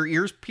 and has her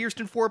ears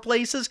pierced in 4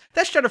 places,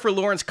 that's Jennifer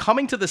Lawrence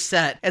coming to the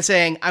set and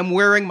saying, I'm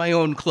wearing my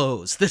own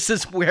clothes. This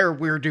is where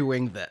we're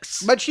doing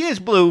this. But she is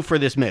blue for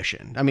this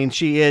mission. I mean,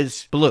 she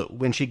is blue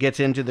when she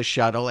gets into the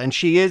shuttle, and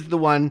she is the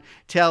one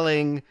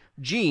telling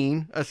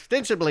Jean,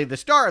 ostensibly the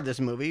star of this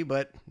movie,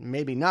 but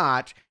maybe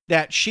not,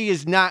 that she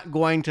is not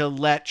going to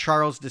let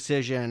Charles'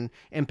 decision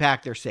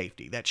impact their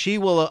safety, that she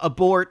will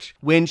abort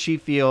when she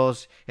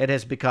feels it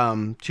has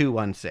become too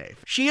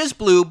unsafe. She is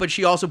blue, but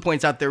she also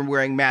points out they're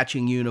wearing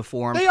matching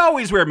uniforms. They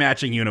always wear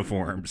matching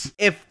uniforms.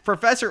 If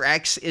Professor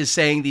X is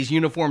saying these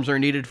uniforms are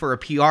needed for a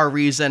PR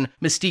reason,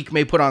 Mystique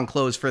may put on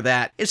clothes for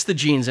that. It's the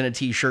jeans and a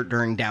t-shirt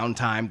during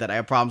downtime that I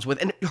have problems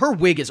with. And her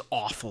wig is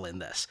awful in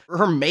this.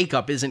 Her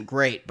makeup isn't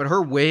great, but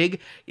her wig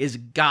is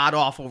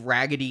god-awful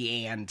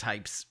Raggedy Ann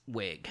type's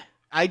wig.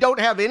 I don't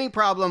have any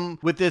problem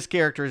with this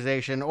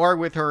characterization or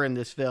with her in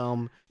this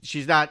film.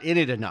 She's not in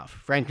it enough,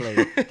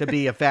 frankly, to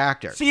be a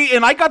factor. See,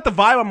 and I got the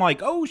vibe, I'm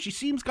like, oh, she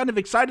seems kind of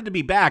excited to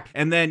be back.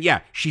 And then, yeah,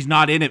 she's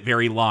not in it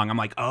very long. I'm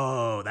like,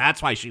 oh,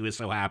 that's why she was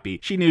so happy.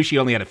 She knew she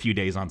only had a few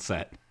days on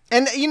set.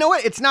 And you know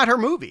what? It's not her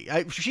movie.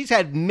 She's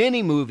had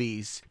many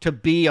movies to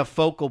be a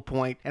focal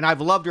point, and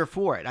I've loved her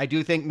for it. I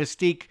do think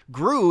Mystique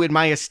grew in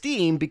my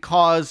esteem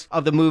because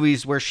of the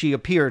movies where she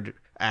appeared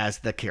as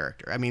the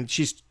character. I mean,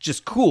 she's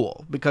just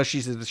cool because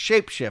she's a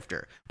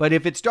shapeshifter. But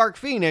if it's Dark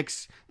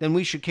Phoenix, then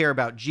we should care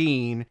about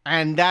Jean.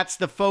 And that's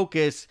the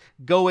focus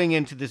going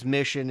into this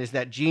mission, is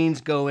that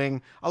Jean's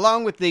going,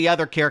 along with the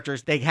other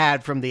characters they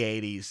had from the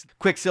 80s.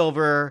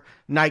 Quicksilver,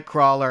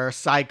 Nightcrawler,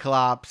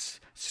 Cyclops,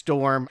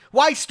 Storm.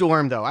 Why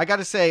Storm, though? I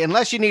gotta say,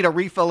 unless you need a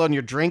refill on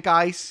your drink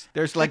ice,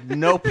 there's like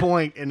no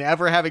point in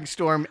ever having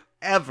Storm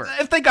ever.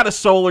 If they got a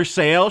solar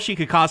sail, she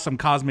could cause some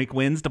cosmic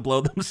winds to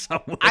blow them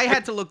somewhere. I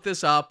had to look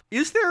this up.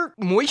 Is there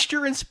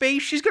moisture in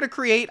space? She's going to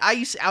create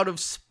ice out of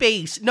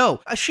space.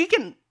 No, she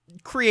can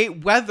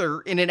create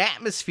weather in an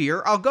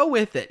atmosphere. I'll go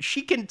with it.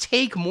 She can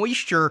take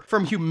moisture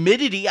from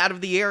humidity out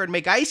of the air and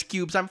make ice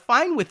cubes. I'm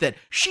fine with it.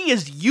 She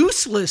is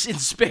useless in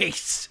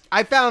space.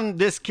 I found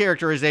this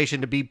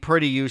characterization to be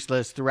pretty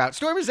useless throughout.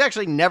 Storm has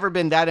actually never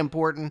been that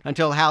important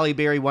until Halle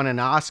Berry won an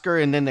Oscar,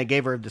 and then they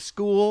gave her the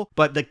school.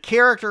 But the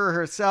character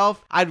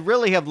herself, I'd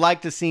really have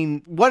liked to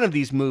seen one of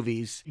these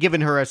movies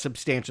given her a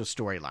substantial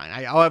storyline.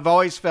 I've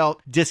always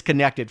felt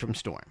disconnected from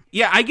Storm.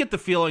 Yeah, I get the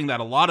feeling that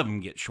a lot of them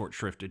get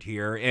short-shrifted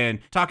here. And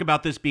talk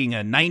about this being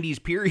a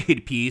 90s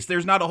period piece,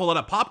 there's not a whole lot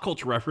of pop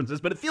culture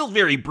references, but it feels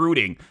very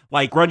brooding,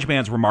 like Grunge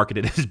Bands were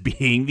marketed as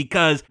being,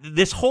 because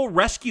this whole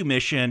rescue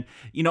mission,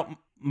 you know,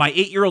 my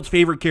 8-year-old's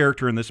favorite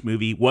character in this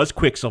movie was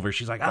Quicksilver.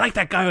 She's like, I like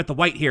that guy with the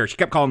white hair. She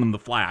kept calling him the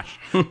Flash.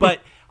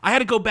 But I had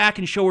to go back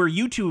and show her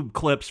YouTube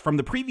clips from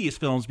the previous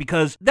films,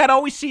 because that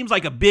always seems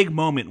like a big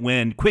moment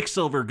when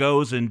Quicksilver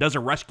goes and does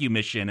a rescue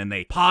mission and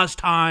they pause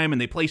time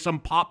and they play some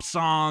pop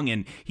song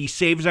and he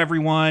saves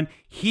everyone.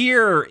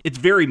 Here, it's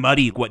very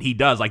muddy what he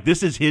does. Like,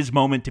 this is his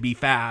moment to be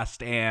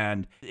fast,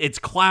 and it's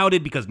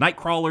clouded because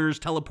Nightcrawler's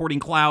teleporting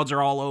clouds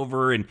are all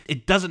over, and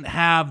it doesn't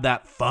have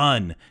that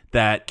fun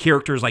that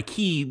characters like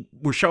he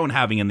were shown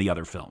having in the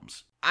other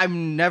films. I've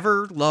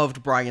never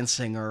loved Bryan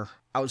Singer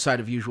outside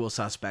of Usual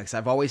Suspects.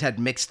 I've always had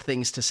mixed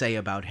things to say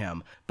about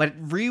him. But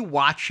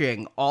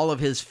rewatching all of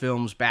his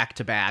films back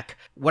to back,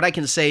 what I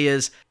can say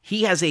is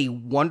he has a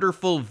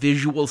wonderful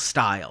visual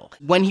style.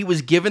 When he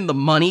was given the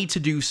money to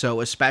do so,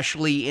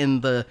 especially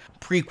in the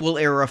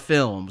prequel era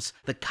films,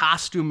 the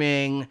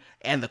costuming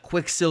and the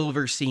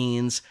Quicksilver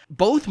scenes,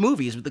 both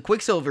movies, but the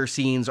Quicksilver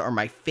scenes are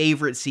my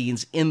favorite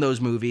scenes in those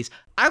movies.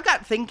 I've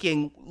got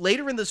thinking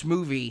later in this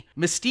movie,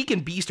 Mystique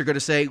and Beast are going to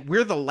say,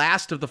 we're the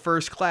last of the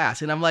first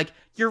class. And I'm like,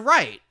 you're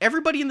right.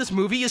 Everybody in this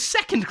movie is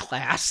second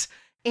class.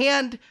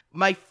 And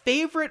my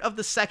favorite of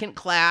the second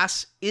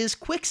class is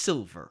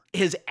Quicksilver.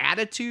 His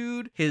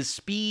attitude, his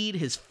speed,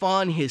 his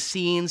fun, his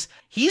scenes.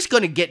 He's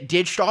going to get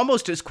ditched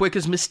almost as quick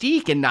as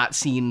Mystique and not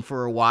seen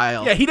for a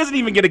while. Yeah, he doesn't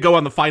even get to go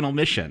on the final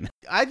mission.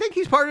 I think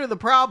he's part of the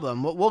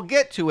problem. We'll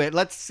get to it.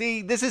 Let's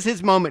see. This is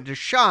his moment to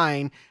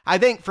shine. I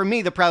think for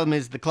me, the problem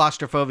is the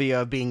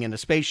claustrophobia of being in a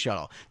space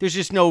shuttle. There's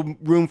just no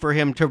room for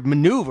him to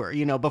maneuver.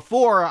 You know,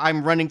 before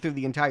I'm running through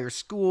the entire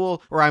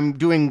school or I'm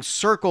doing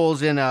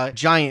circles in a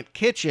giant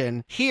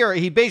kitchen. Here,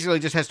 he basically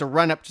just has to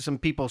run up to some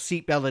people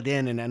seatbelted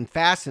in and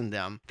unfasten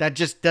them. That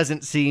just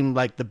doesn't seem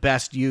like the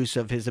best use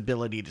of his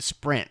ability to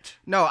sprint.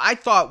 No, I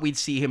thought we'd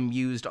see him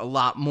used a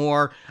lot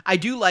more. I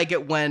do like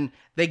it when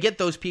they get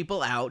those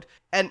people out.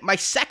 And my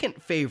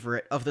second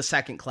favorite of the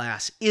second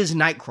class is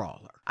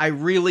Nightcrawler. I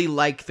really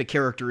like the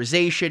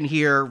characterization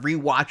here,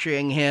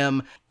 rewatching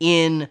him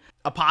in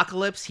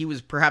Apocalypse. He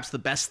was perhaps the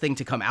best thing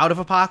to come out of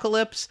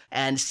Apocalypse.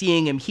 And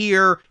seeing him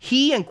here,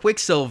 he and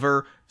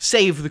Quicksilver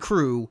save the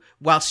crew,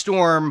 while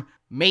Storm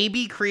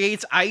maybe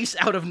creates ice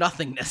out of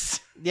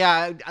nothingness.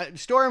 Yeah,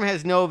 Storm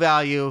has no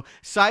value.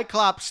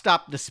 Cyclops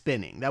stopped the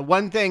spinning. That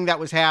one thing that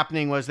was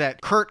happening was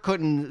that Kurt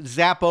couldn't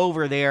zap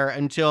over there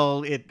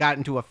until it got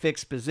into a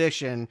fixed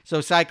position.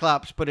 So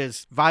Cyclops put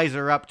his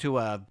visor up to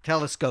a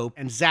telescope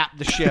and zapped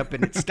the ship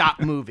and it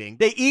stopped moving.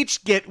 They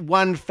each get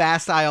one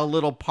facile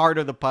little part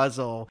of the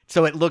puzzle,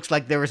 so it looks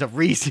like there was a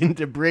reason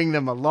to bring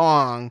them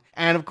along.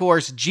 And of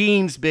course,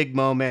 Jean's big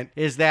moment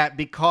is that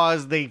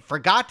because they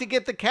forgot to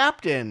get the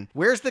captain.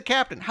 Where's the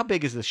captain? How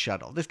big is this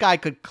shuttle? This guy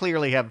could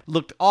clearly have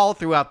looked all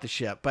throughout the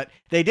ship, but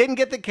they didn't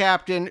get the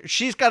captain.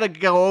 She's got to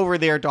go over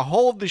there to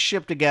hold the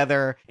ship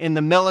together in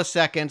the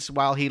milliseconds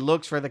while he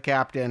looks for the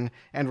captain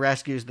and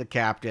rescues the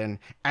captain,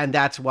 and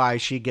that's why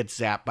she gets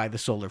zapped by the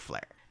solar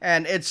flare.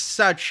 And it's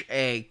such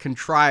a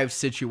contrived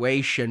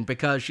situation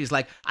because she's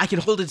like, I can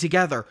hold it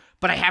together,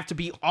 but I have to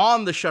be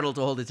on the shuttle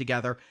to hold it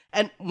together.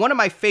 And one of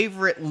my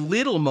favorite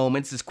little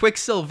moments is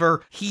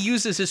Quicksilver. He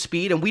uses his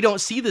speed, and we don't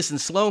see this in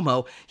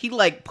slow-mo. He,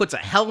 puts a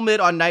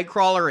helmet on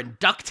Nightcrawler and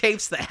duct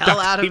tapes the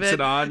hell out of it. Duct tapes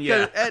it on,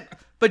 yeah.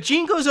 But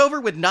Jean goes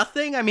over with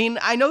nothing. I mean,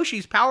 I know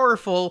she's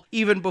powerful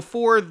even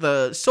before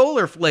the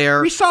solar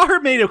flare. We saw her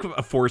made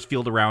a force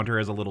field around her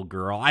as a little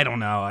girl. I don't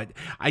know.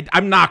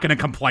 I'm not going to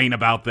complain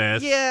about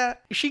this. Yeah,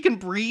 she can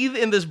breathe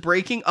in this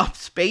breaking up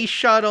space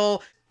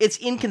shuttle. It's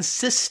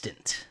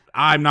inconsistent.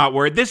 I'm not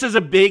worried. This is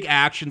a big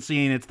action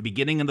scene. It's the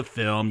beginning of the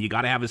film. You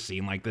got to have a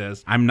scene like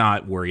this. I'm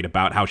not worried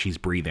about how she's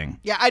breathing.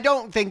 Yeah, I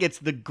don't think it's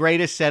the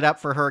greatest setup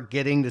for her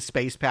getting the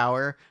space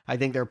power. I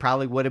think there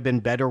probably would have been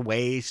better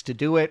ways to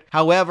do it.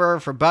 However,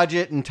 for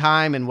budget and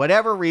time and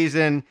whatever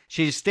reason,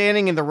 she's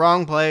standing in the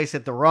wrong place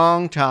at the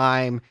wrong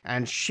time,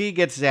 and she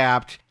gets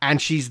zapped,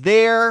 and she's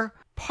there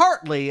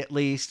partly at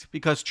least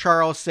because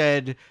Charles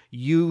said,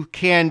 you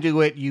can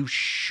do it, you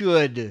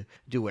should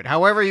do it.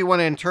 However you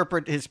want to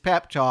interpret his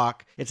pep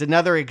talk, it's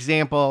another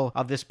example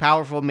of this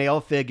powerful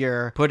male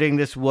figure putting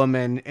this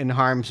woman in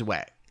harm's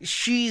way.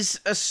 She's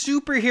a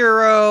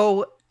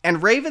superhero,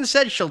 and Raven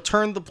said she'll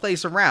turn the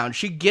place around.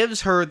 She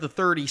gives her the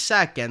 30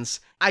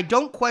 seconds. I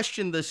don't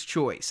question this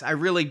choice. I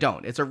really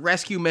don't. It's a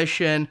rescue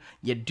mission.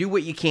 You do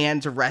what you can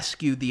to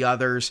rescue the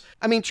others.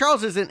 I mean,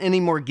 Charles isn't any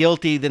more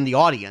guilty than the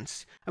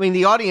audience. I mean,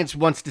 the audience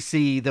wants to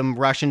see them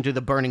rush into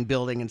the burning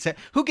building and say,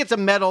 who gets a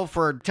medal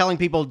for telling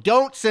people,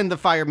 don't send the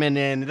firemen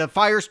in, the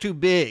fire's too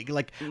big?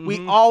 Like,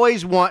 we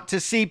always want to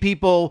see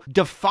people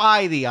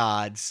defy the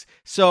odds.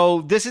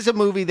 So this is a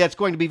movie that's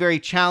going to be very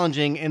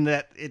challenging in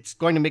that it's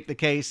going to make the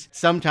case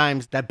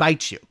sometimes that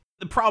bites you.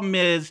 The problem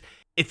is,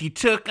 if you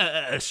took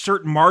a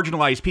certain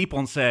marginalized people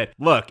and said,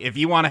 look, if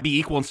you want to be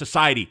equal in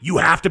society, you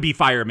have to be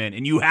firemen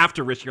and you have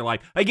to risk your life.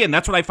 Again,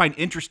 that's what I find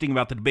interesting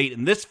about the debate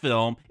in this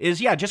film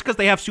is, yeah, just because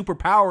they have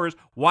superpowers,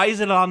 why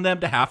is it on them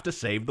to have to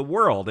save the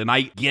world? And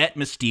I get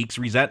Mystique's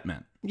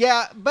resentment.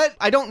 Yeah, but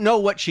I don't know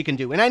what she can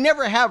do. And I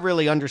never have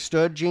really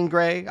understood Jean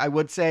Grey, I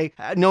would say.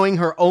 Knowing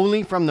her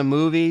only from the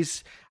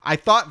movies, I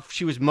thought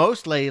she was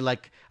mostly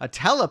like a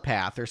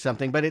telepath or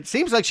something, but it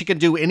seems like she can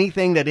do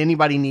anything that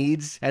anybody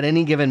needs at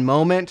any given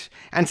moment.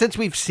 And since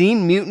we've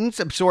seen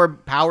mutants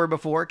absorb power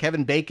before,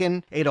 Kevin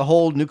Bacon ate a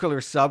whole nuclear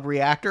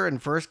sub-reactor in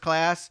First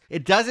Class,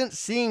 it doesn't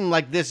seem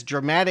like this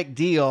dramatic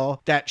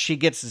deal that she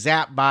gets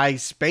zapped by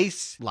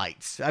space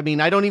lights. I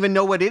mean, I don't even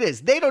know what it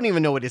is. They don't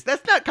even know what it is.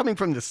 That's not coming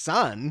from the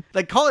sun.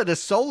 They call it a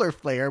solar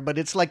flare, but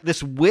it's like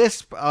this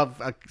wisp of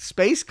a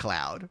space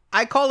cloud.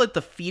 I call it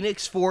the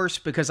Phoenix Force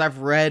because I've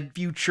read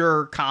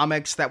future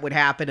comics that would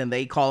happen and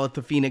they call it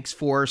the Phoenix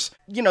Force.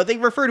 You know, they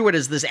refer to it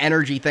as this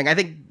energy thing. I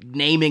think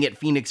naming it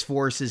Phoenix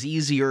Force is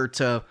easier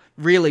to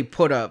really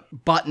put a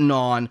button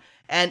on.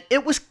 And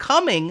it was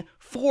coming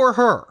for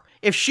her.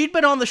 If she'd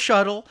been on the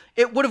shuttle,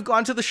 it would have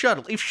gone to the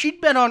shuttle. If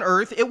she'd been on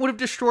Earth, it would have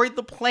destroyed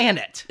the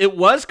planet. It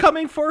was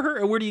coming for her?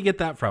 Or where do you get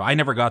that from? I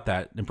never got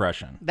that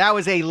impression. That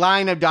was a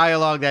line of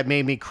dialogue that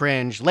made me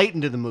cringe late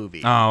into the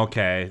movie. Oh,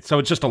 okay. So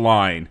it's just a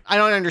line. I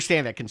don't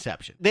understand that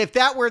conception. If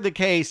that were the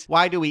case,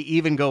 why do we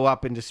even go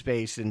up into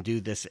space and do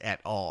this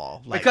at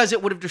all? Because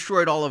it would have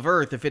destroyed all of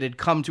Earth if it had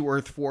come to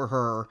Earth for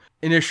her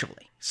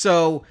initially.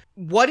 So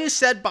what is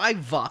said by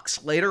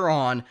Vux later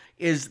on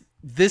is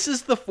this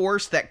is the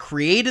force that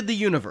created the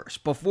universe.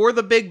 Before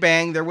the Big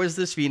Bang, there was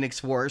this Phoenix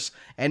Force,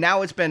 and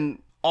now it's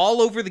been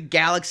all over the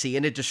galaxy,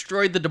 and it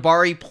destroyed the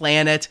Dabari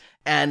planet,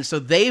 and so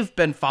they've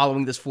been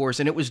following this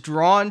force, and it was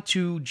drawn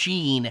to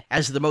Jean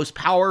as the most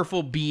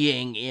powerful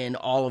being in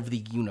all of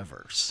the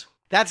universe.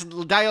 That's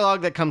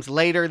dialogue that comes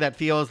later that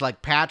feels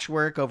like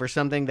patchwork over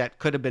something that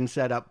could have been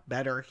set up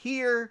better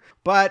here,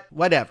 but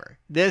whatever.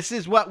 This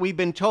is what we've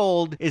been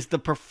told is the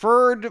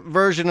preferred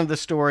version of the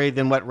story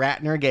than what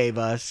Ratner gave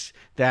us,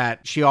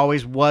 that she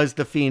always was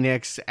the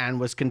Phoenix and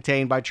was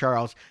contained by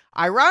Charles.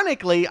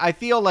 Ironically, I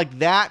feel like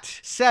that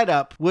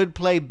setup would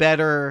play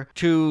better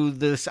to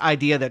this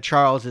idea that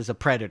Charles is a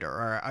predator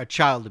or a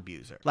child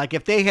abuser. Like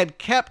if they had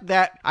kept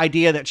that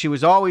idea that she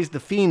was always the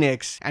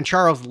Phoenix and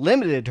Charles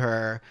limited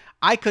her,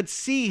 I could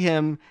see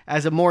him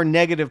as a more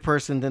negative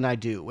person than I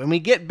do. When we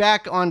get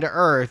back onto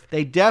Earth,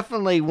 they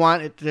definitely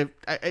want it to,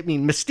 I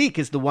mean, Mystique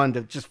is the one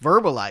to just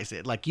verbalize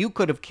it. Like, you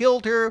could have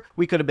killed her.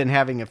 We could have been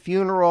having a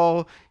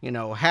funeral, you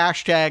know,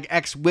 hashtag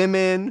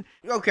X-Women.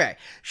 Okay.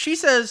 She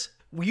says,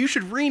 you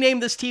should rename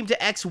this team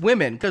to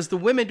X-Women because the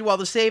women do all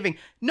the saving.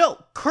 No,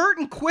 Kurt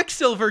and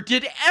Quicksilver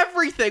did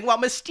everything while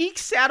Mystique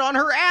sat on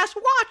her ass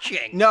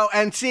watching. No,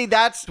 and see,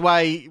 that's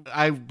why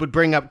I would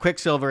bring up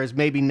Quicksilver as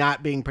maybe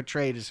not being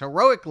portrayed as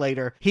heroic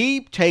later. He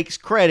takes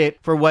credit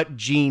for what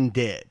Jean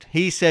did.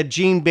 He said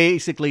Jean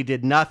basically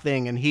did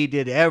nothing and he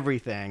did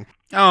everything.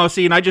 Oh,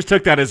 see, and I just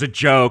took that as a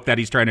joke that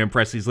he's trying to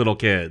impress these little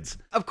kids.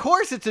 Of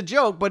course it's a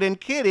joke, but in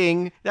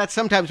kidding, that's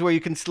sometimes where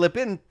you can slip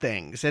in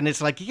things. And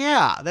it's like,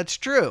 yeah, that's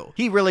true.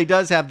 He really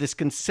does have this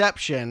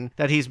conception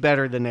that he's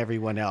better than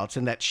everyone else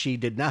and that she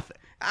did nothing.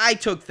 I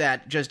took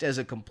that just as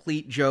a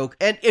complete joke.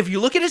 And if you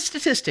look at it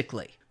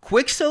statistically,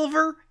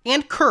 Quicksilver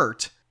and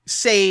Kurt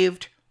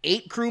saved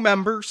 8 crew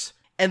members,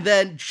 and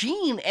then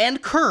Jean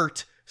and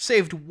Kurt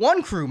saved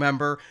 1 crew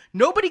member.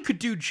 Nobody could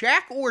do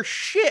jack or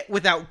shit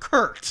without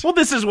Kurt. Well,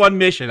 this is one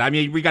mission. I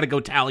mean, we got to go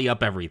tally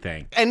up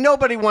everything. And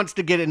nobody wants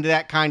to get into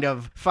that kind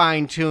of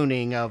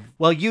fine-tuning of,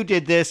 well, you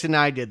did this and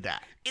I did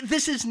that.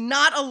 This is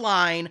not a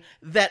line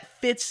that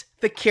fits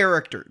the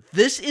character.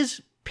 This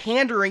is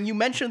pandering. You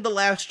mentioned The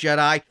Last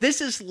Jedi.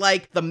 This is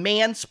like the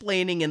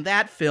mansplaining in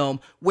that film,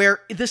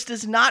 where this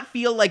does not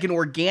feel like an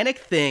organic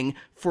thing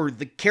for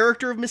the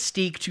character of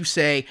Mystique to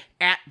say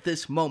at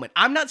this moment.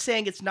 I'm not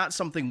saying it's not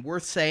something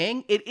worth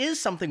saying. It is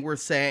something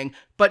worth saying,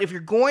 but if you're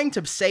going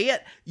to say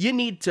it, you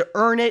need to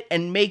earn it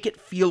and make it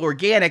feel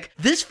organic.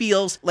 This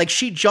feels like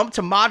she jumped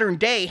to modern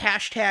day,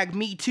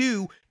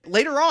 #MeToo.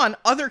 Later on,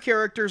 other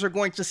characters are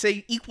going to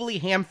say equally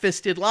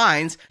ham-fisted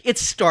lines. It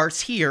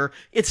starts here.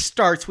 It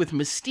starts with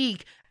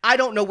Mystique. I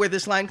don't know where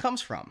this line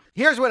comes from.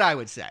 Here's what I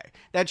would say.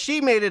 That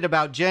she made it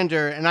about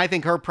gender, and I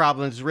think her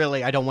problem is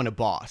really, I don't want a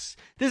boss.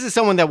 This is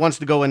someone that wants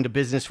to go into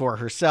business for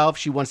herself.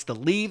 She wants to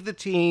leave the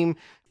team.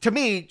 To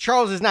me,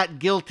 Charles is not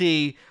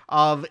guilty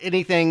of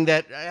anything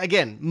that,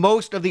 again,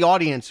 most of the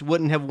audience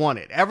wouldn't have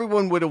wanted.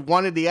 Everyone would have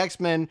wanted the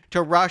X-Men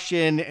to rush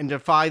in and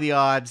defy the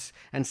odds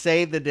and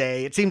save the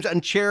day. It seems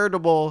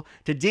uncharitable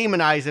to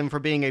demonize him for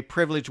being a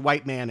privileged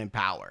white man in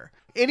power.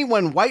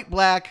 Anyone, white,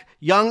 black,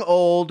 young,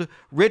 old,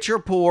 rich or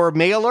poor,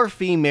 male or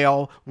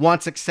female,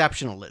 wants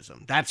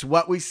exceptionalism. That's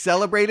what we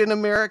celebrate in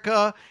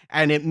America,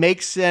 and it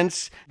makes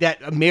sense that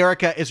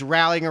America is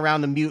rallying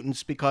around the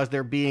mutants because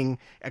they're being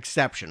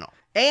exceptional.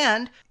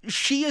 And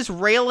she is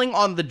railing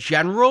on the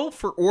general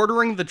for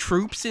ordering the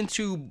troops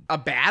into a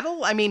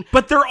battle? I mean...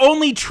 But they're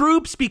only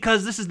troops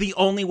because this is the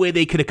only way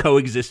they could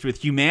coexist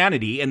with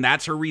humanity, and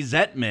that's her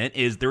resentment,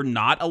 is they're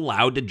not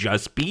allowed to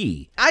just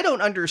be. I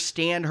don't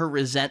understand her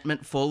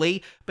resentment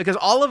fully, because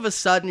all of a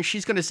sudden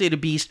she's going to say to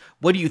Beast,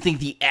 what do you think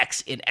the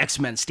X in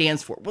X-Men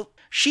stands for? Well,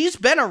 she's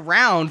been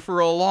around for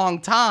a long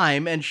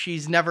time, and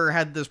she's never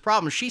had this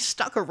problem. She's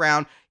stuck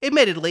around.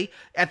 Admittedly,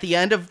 at the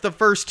end of the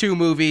first two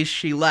movies,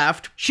 she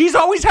left. She's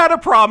always had a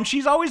problem.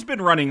 She's always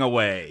been running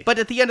away. But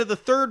at the end of the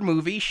third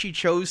movie, she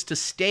chose to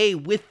stay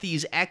with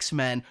these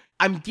X-Men.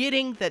 I'm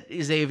getting that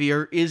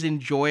Xavier is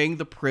enjoying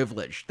the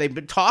privilege. They've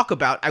been talk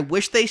about, I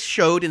wish they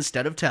showed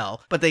instead of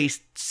tell, but they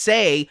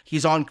say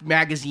he's on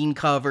magazine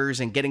covers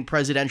and getting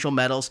presidential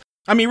medals.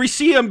 I mean, we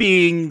see him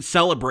being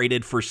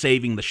celebrated for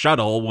saving the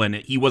shuttle when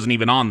he wasn't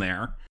even on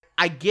there.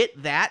 I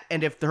get that,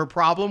 and if her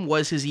problem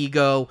was his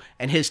ego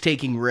and his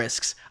taking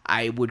risks,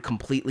 I would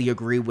completely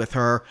agree with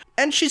her.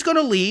 And she's going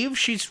to leave.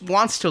 She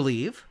wants to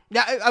leave.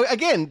 Now,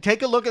 again,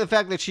 take a look at the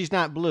fact that she's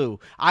not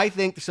blue. I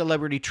think the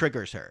celebrity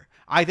triggers her.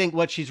 I think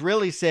what she's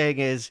really saying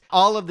is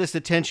all of this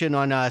attention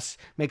on us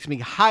makes me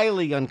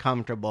highly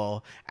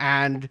uncomfortable.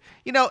 And,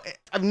 you know,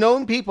 I've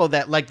known people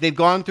that, like, they've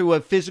gone through a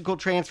physical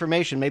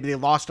transformation. Maybe they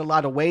lost a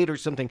lot of weight or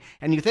something.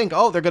 And you think,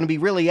 oh, they're going to be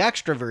really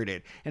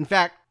extroverted. In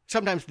fact,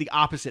 sometimes the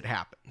opposite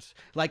happens.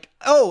 Like,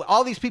 oh,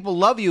 all these people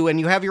love you and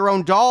you have your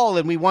own doll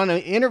and we want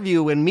to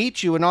interview and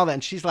meet you and all that.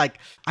 And she's like,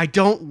 I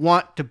don't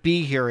want to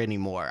be here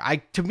anymore.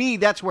 To me,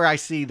 that's where I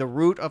see the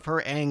root of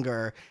her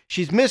anger.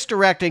 She's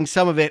misdirecting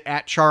some of it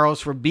at Charles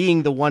for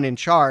being the one in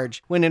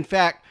charge, when in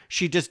fact,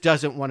 she just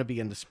doesn't want to be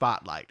in the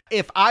spotlight.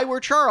 If I were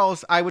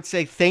Charles, I would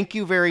say, thank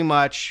you very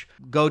much.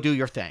 Go do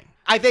your thing.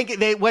 I think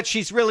what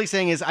she's really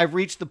saying is, I've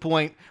reached the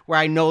point where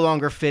I no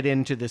longer fit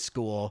into this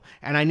school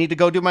and I need to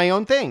go do my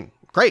own thing.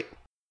 Great.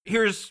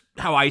 Here's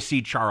how I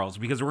see Charles,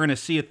 because we're going to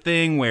see a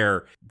thing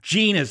where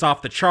Jean is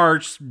off the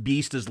charts.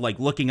 Beast is like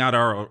looking at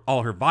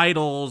all her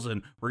vitals,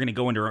 and we're going to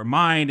go into her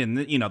mind.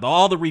 And, you know,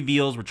 all the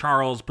reveals where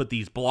Charles put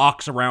these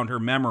blocks around her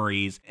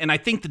memories. And I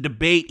think the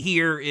debate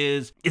here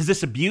is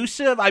this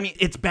abusive? I mean,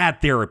 it's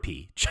bad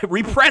therapy.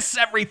 repress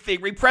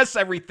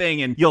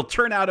everything, and you'll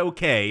turn out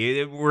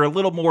okay. We're a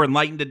little more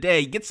enlightened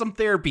today. Get some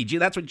therapy.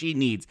 That's what Jean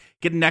needs.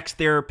 Get an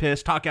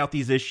ex-therapist, talk out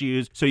these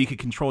issues so you can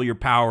control your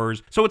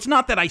powers. So it's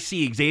not that I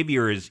see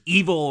Xavier as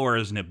evil or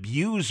as an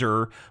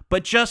abuser,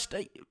 but just,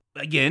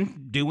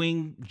 again,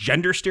 doing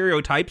gender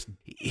stereotypes.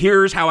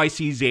 Here's how I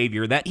see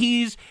Xavier, that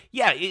he's,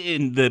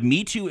 in the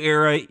Me Too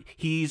era,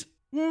 he's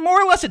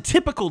more or less a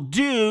typical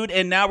dude,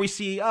 and now we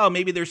see,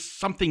 maybe there's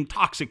something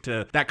toxic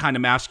to that kind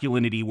of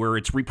masculinity where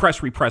it's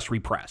repress.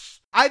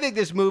 I think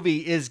this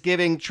movie is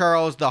giving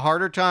Charles the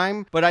harder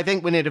time, but I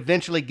think when it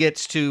eventually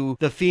gets to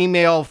the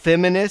female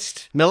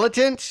feminist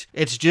militant,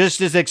 it's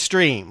just as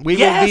extreme. We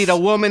will meet a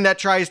woman that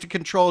tries to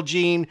control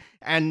Jean,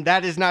 and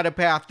that is not a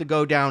path to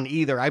go down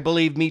either. I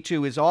believe Me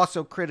Too is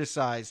also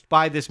criticized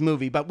by this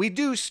movie, but we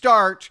do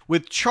start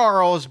with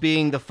Charles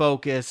being the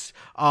focus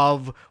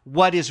of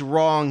what is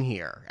wrong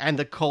here and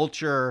the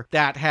culture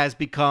that has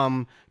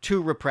become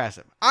too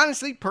repressive.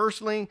 Honestly,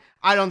 personally,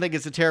 I don't think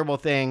it's a terrible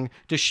thing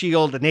to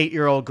shield an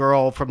 8-year-old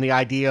girl from the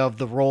idea of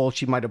the role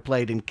she might have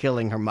played in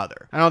killing her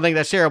mother. I don't think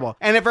that's terrible.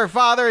 And if her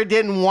father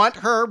didn't want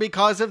her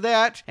because of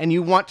that, and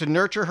you want to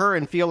nurture her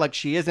and feel like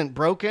she isn't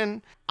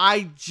broken,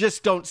 I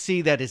just don't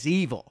see that as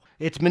evil.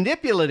 It's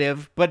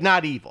manipulative, but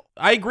not evil.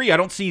 I agree. I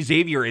don't see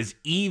Xavier as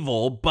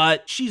evil,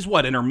 but she's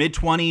in her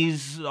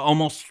mid-20s,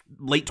 almost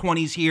late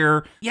 20s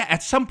here. Yeah,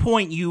 at some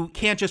point, you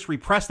can't just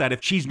repress that.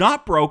 If she's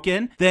not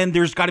broken, then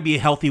there's got to be a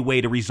healthy way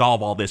to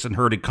resolve all this and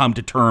her to come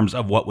to terms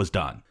of what was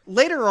done.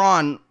 Later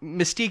on,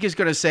 Mystique is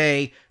going to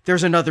say,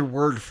 there's another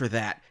word for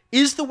that.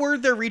 Is the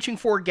word they're reaching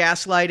for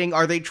gaslighting?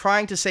 Are they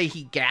trying to say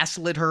he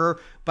gaslit her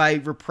by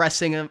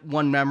repressing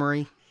one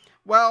memory?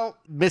 Well,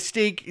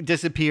 Mystique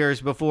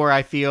disappears before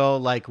I feel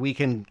like we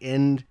can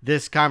end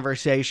this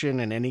conversation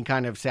in any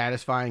kind of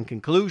satisfying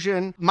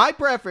conclusion. My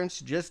preference,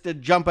 just to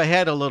jump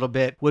ahead a little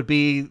bit, would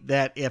be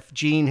that if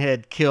Jean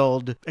had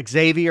killed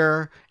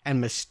Xavier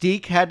and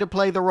Mystique had to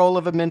play the role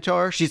of a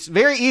mentor. She's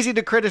very easy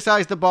to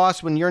criticize the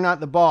boss when you're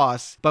not the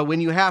boss, but when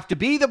you have to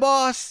be the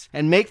boss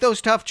and make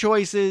those tough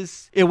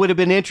choices, it would have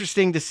been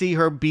interesting to see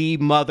her be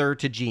mother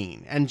to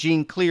Jean. And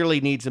Jean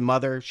clearly needs a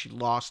mother. She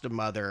lost a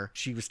mother.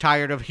 She was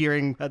tired of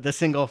hearing the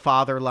single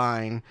father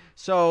line.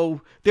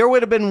 So there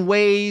would have been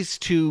ways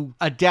to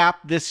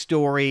adapt this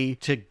story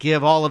to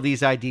give all of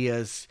these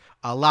ideas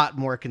a lot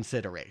more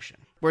consideration.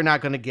 We're not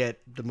going to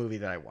get the movie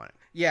that I wanted.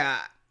 Yeah.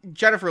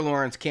 Jennifer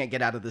Lawrence can't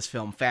get out of this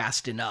film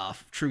fast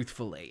enough,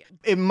 truthfully.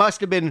 It must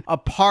have been a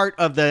part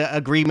of the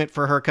agreement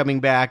for her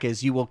coming back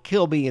is you will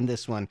kill me in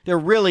this one. There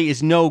really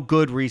is no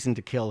good reason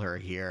to kill her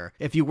here.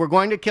 If you were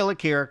going to kill a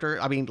character,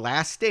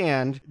 Last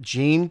Stand,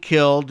 Jean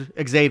killed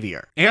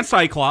Xavier. And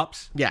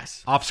Cyclops.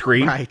 Yes. Off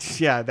screen. Right,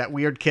 yeah, that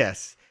weird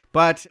kiss.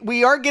 But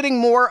we are getting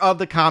more of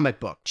the comic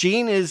book.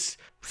 Jean is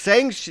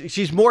saying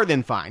she's more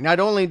than fine.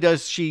 Not only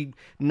does she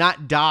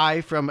not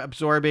die from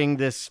absorbing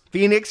this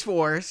Phoenix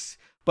Force,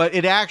 but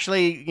it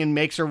actually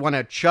makes her want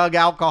to chug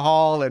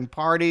alcohol and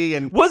party.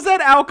 And was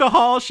that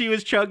alcohol she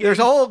was chugging? There's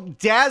a whole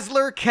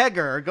Dazzler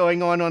kegger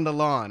going on the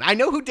lawn. I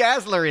know who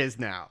Dazzler is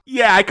now.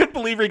 Yeah, I couldn't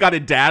believe he got a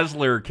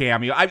Dazzler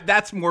cameo.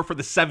 That's more for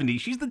the 70s.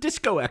 She's the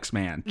Disco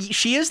X-Man.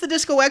 She is the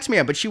Disco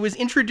X-Man, but she was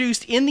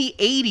introduced in the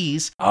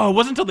 80s. Oh, it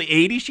wasn't until the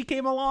 80s she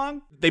came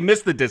along? They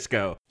missed the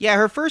disco. Yeah,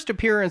 her first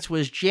appearance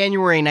was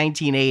January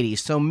 1980,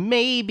 so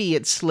maybe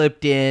it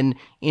slipped into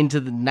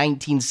the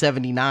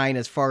 1979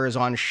 as far as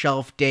on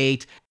shelf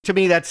date. To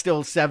me, that's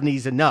still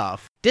 70s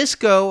enough.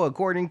 Disco,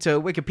 according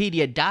to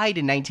Wikipedia, died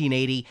in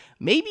 1980.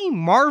 Maybe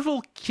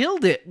Marvel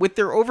killed it with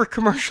their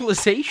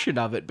over-commercialization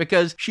of it,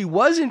 because she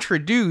was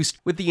introduced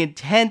with the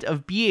intent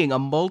of being a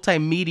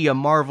multimedia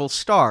Marvel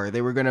star.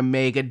 They were going to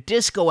make a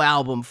disco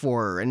album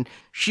for her, and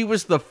she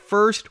was the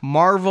first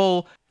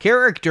Marvel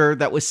character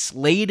that was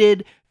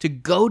slated to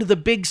go to the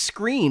big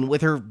screen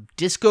with her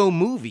disco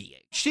movie.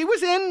 She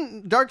was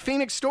in Dark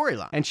Phoenix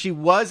storyline, and she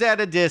was at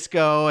a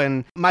disco,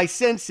 and my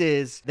sense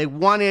is they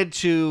wanted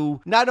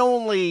to not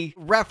only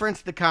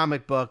reference the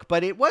comic book,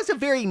 but it was a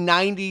very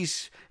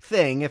 90s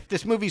thing. If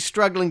this movie's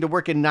struggling to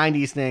work in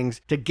 90s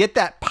things, to get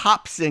that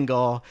pop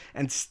single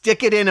and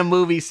stick it in a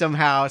movie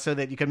somehow so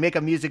that you can make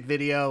a music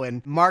video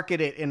and market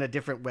it in a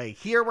different way.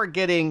 Here we're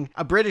getting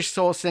a British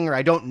soul singer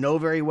I don't know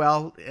very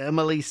well,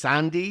 Emily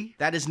Sandé.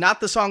 That is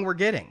not the song we're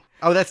getting.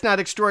 Oh, that's not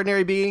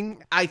Extraordinary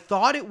Being? I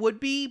thought it would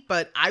be,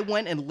 but I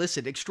went and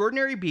listened.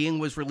 Extraordinary Being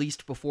was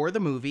released before the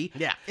movie.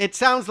 Yeah. It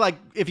sounds like,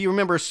 if you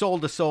remember Soul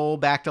to Soul,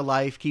 Back to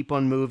Life, Keep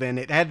on Moving,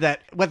 it had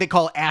that, what they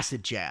call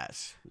acid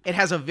jazz. It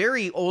has a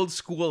very old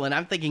school, and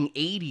I'm thinking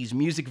 80s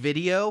music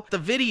video. The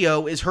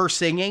video is her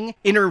singing,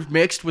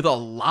 intermixed with a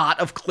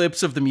lot of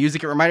clips of the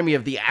music. It reminded me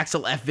of the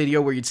Axel F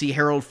video where you'd see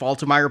Harold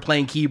Faltermeyer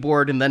playing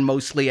keyboard and then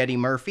mostly Eddie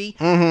Murphy.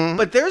 Mm-hmm.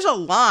 But there's a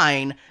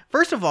line,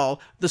 first of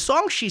all, the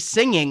song she's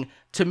singing,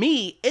 to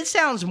me, it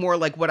sounds more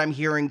like what I'm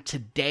hearing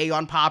today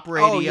on pop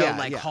radio,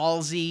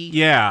 Halsey.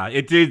 Yeah,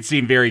 it did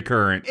seem very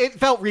current. It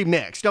felt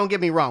remixed, don't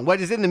get me wrong.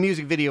 What is in the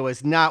music video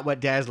is not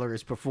what Dazzler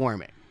is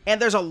performing. And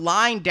there's a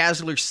line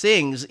Dazzler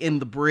sings in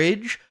the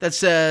bridge that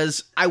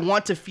says, "I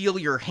want to feel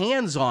your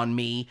hands on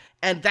me."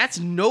 And that's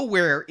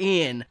nowhere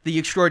in the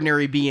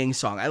Extraordinary Being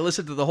song. I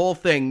listened to the whole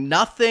thing.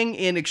 Nothing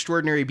in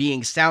Extraordinary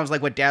Being sounds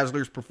like what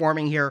Dazzler's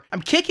performing here.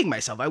 I'm kicking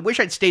myself. I wish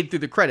I'd stayed through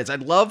the credits.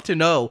 I'd love to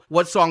know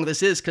what song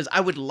this is, because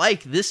I would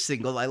like this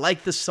single. I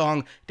like this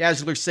song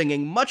Dazzler's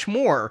singing much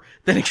more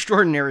than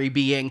Extraordinary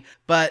Being.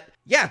 But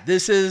yeah,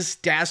 this is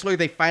Dazzler.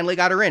 They finally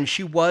got her in.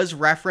 She was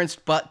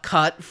referenced but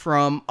cut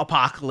from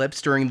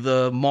Apocalypse during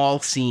the mall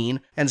scene.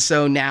 And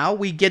so now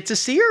we get to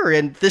see her,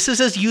 and this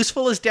is as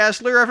useful as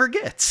Dazzler ever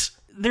gets.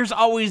 There's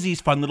always these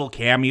fun little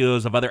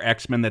cameos of other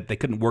X-Men that they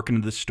couldn't work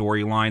into the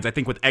storylines. I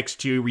think with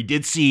X2, we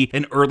did see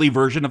an early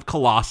version of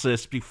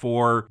Colossus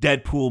before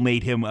Deadpool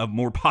made him a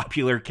more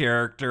popular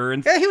character.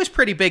 And yeah, he was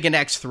pretty big in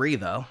X3,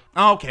 though.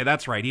 Oh, okay,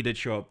 that's right. He did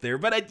show up there.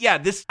 But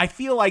I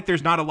feel like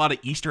there's not a lot of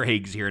Easter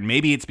eggs here. And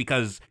maybe it's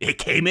because it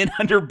came in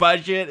under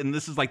budget. And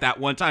this is like that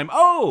one time,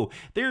 oh,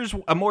 there's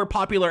a more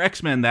popular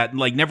X-Men that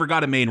never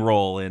got a main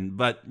role.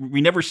 But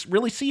we never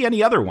really see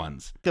any other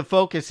ones. The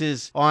focus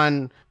is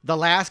on the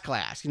last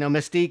class.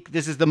 Mystique,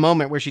 this is the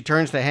moment where she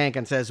turns to Hank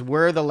and says,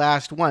 "We're the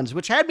last ones,"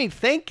 which had me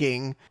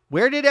thinking,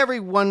 where did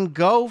everyone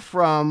go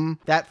from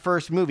that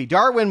first movie?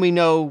 Darwin, we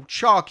know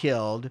Shaw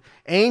killed.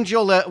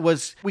 Angel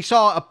we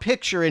saw a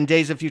picture in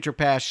Days of Future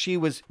Past. She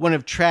was one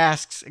of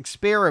Trask's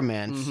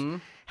experiments. Mm-hmm.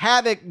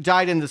 Havoc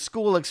died in the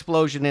school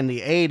explosion in the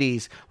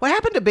 80s. What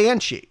happened to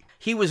Banshee?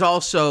 He was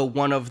also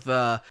one of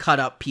the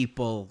cut-up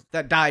people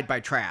that died by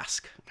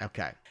Trask.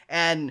 Okay.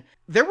 And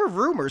there were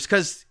rumors,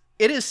 because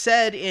it is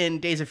said in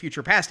Days of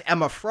Future Past,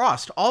 Emma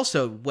Frost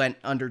also went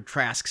under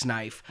Trask's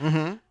knife.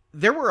 Mm-hmm.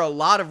 There were a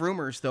lot of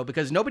rumors, though,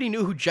 because nobody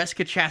knew who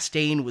Jessica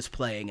Chastain was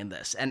playing in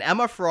this. And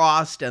Emma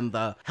Frost and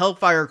the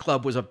Hellfire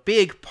Club was a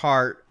big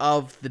part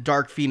of the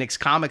Dark Phoenix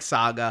comic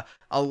saga.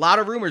 A lot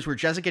of rumors where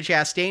Jessica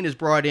Chastain is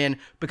brought in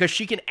because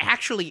she can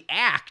actually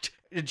act,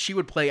 and she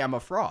would play Emma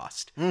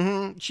Frost.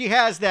 Mm-hmm. She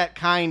has that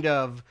kind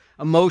of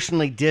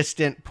emotionally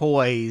distant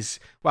poise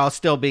while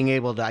still being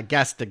able to, I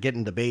guess, to get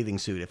in the bathing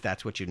suit if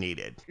that's what you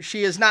needed.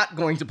 She is not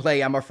going to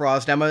play Emma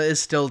Frost. Emma is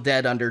still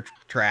dead under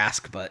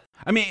Trask, but...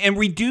 I mean, and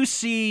we do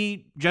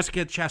see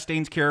Jessica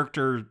Chastain's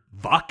character,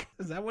 Vuk.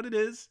 Is that what it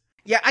is?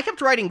 Yeah, I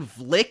kept writing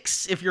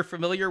Vlix, if you're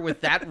familiar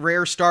with that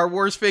rare Star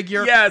Wars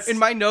figure. Yes. In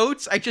my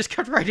notes, I just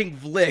kept writing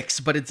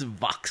Vlix, but it's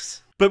Vux.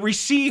 But we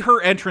see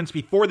her entrance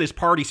before this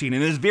party scene,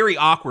 and it is very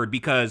awkward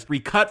because we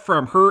cut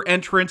from her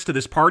entrance to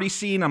this party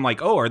scene. I'm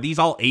like, oh, are these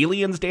all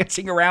aliens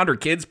dancing around or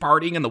kids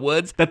partying in the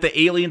woods that the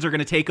aliens are going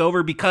to take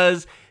over?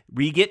 Because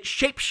we get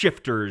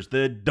shapeshifters,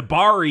 the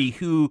Dabari,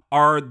 who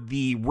are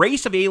the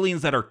race of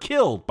aliens that are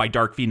killed by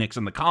Dark Phoenix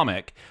in the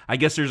comic. I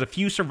guess there's a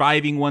few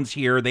surviving ones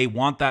here. They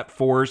want that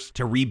force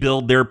to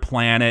rebuild their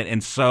planet,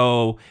 and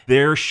so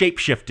they're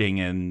shapeshifting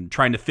and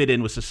trying to fit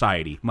in with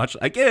society. Much,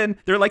 again,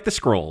 they're like the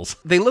Skrulls.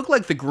 They look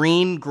like the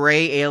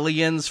green-gray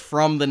aliens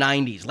from the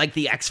 90s, like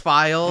the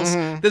X-Files.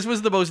 Mm-hmm. This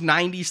was the most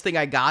 90s thing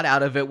I got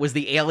out of it, was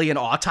the alien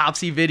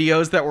autopsy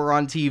videos that were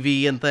on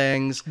TV and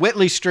things.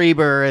 Whitley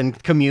Strieber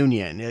and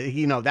Communion,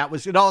 you know,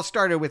 it all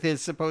started with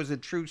his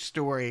supposed true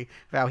story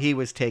of how he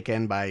was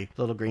taken by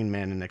little green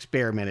men and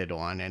experimented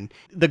on. And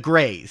the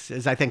Greys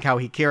is, I think, how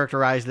he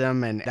characterized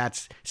them. And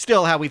that's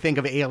still how we think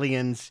of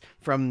aliens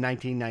from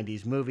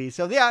 1990s movies.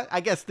 So yeah,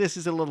 I guess this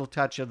is a little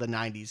touch of the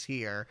 90s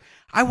here.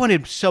 I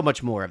wanted so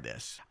much more of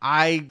this.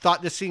 I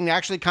thought this scene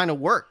actually kind of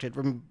worked. It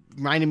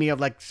reminded me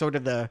of like sort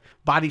of the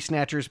Body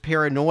Snatchers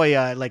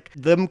paranoia, like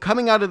them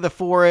coming out of the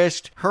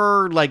forest,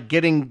 her like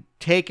getting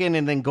taken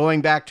and then going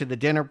back to the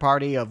dinner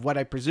party of what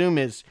I presume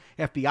is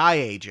FBI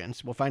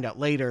agents. We'll find out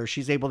later.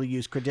 She's able to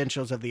use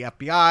credentials of the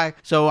FBI.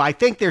 So I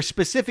think they're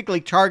specifically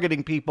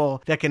targeting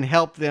people that can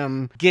help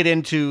them get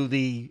into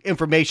the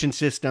information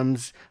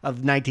systems of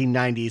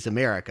 1990s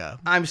America.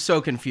 I'm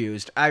so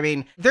confused. I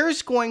mean,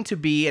 there's going to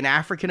be an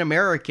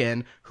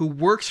African-American who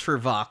works for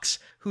Vux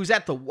who's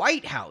at the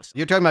White House.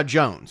 You're talking about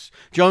Jones.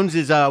 Jones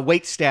is a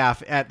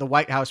waitstaff at the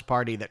White House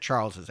party that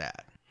Charles is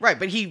at. Right,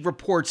 but he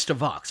reports to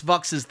Vux.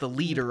 Vux is the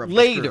leader of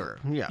this group.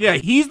 Yeah,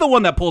 he's the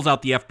one that pulls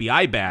out the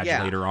FBI badge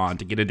later on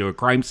to get into a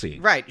crime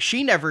scene. Right,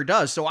 she never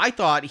does. So I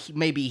thought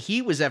maybe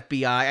he was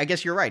FBI. I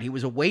guess you're right, he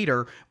was a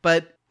waiter,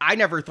 but I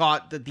never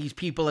thought that these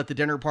people at the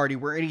dinner party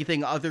were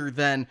anything other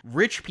than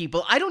rich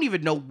people. I don't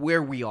even know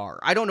where we are.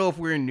 I don't know if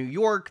we're in New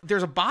York.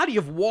 There's a body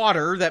of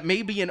water that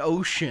may be an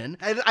ocean.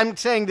 I'm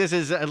saying this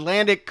is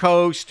Atlantic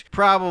coast,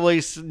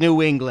 probably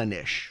New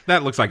England-ish.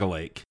 That looks like a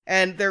lake.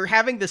 And they're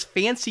having this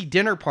fancy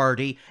dinner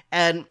party,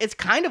 and it's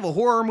kind of a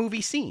horror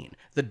movie scene.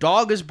 The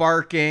dog is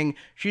barking.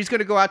 She's going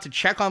to go out to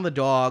check on the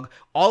dog.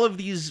 All of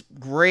these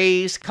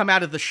grays come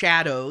out of the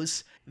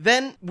shadows.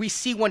 Then we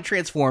see one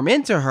transform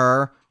into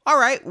her. All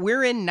right,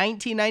 we're in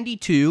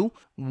 1992,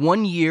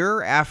 1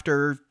 year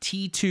after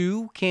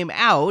T2 came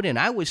out, and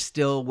I was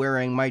still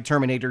wearing my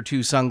Terminator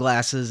 2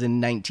 sunglasses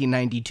in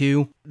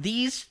 1992.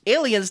 These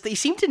aliens, they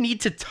seem to need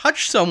to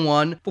touch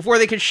someone before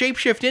they can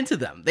shapeshift into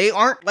them. They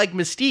aren't like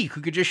Mystique,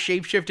 who could just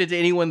shapeshift into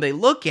anyone they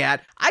look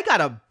at. I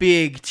got a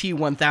big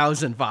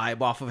T-1000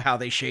 vibe off of how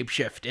they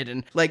shapeshifted,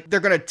 and like they're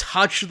gonna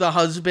touch the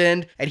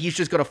husband, and he's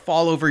just gonna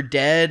fall over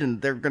dead,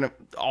 and they're gonna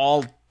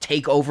all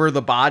take over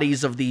the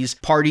bodies of these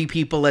party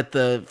people at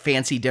the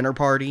fancy dinner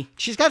party.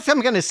 She's got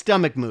some kind of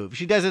stomach move.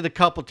 She does it a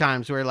couple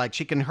times where like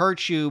she can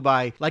hurt you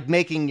by like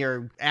making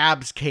your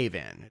abs cave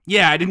in.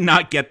 Yeah, I did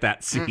not get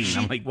that scene.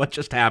 I'm like, what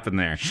just happened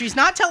there? She's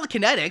not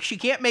telekinetic. She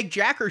can't make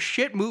jack or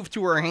shit move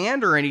to her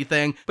hand or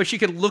anything, but she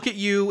can look at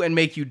you and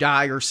make you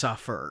die or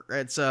suffer.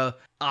 It's a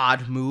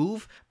odd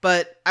move,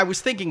 but I was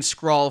thinking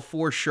Skrull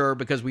for sure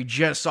because we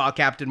just saw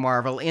Captain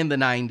Marvel in the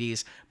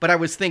 90s, but I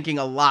was thinking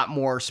a lot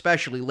more,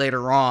 especially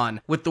later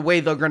on, with the way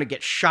they're going to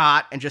get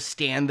shot and just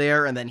stand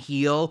there and then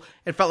heal.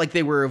 It felt like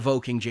they were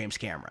evoking James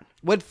Cameron.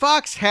 Would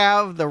Fox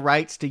have the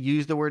rights to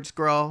use the word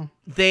Skrull?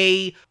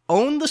 They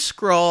own the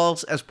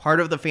Skrulls as part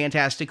of the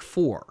Fantastic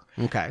Four.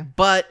 Okay.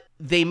 But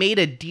they made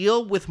a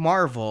deal with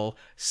Marvel,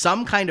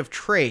 some kind of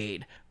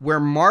trade,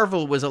 where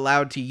Marvel was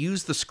allowed to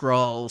use the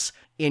Skrulls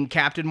in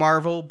Captain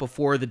Marvel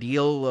before the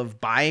deal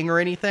of buying or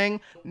anything.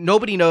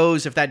 Nobody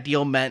knows if that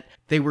deal meant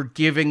they were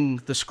giving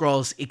the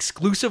Skrulls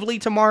exclusively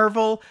to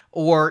Marvel,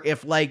 or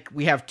if, like,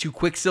 we have two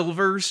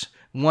Quicksilvers,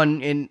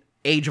 one in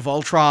Age of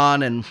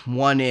Ultron and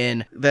one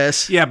in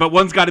this. Yeah, but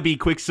one's got to be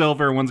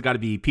Quicksilver and one's got to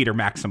be Peter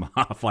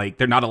Maximoff. Like,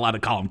 they're not allowed to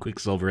call him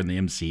Quicksilver in the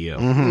MCU.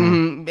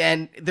 Mm-hmm.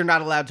 And they're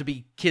not allowed to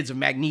be kids of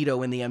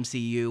Magneto in the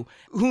MCU.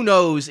 Who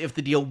knows if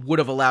the deal would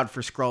have allowed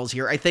for Skrulls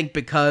here. I think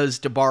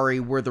because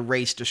Dabari were the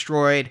race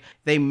destroyed,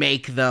 they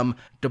make them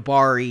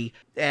Dabari.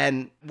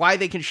 And why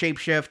they can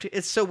shapeshift,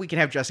 it's so we can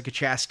have Jessica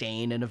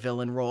Chastain in a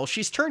villain role.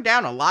 She's turned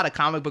down a lot of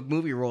comic book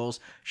movie roles.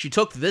 She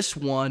took this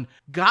one.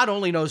 God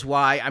only knows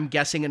why. I'm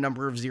guessing a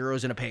number of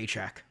zeros in a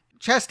paycheck.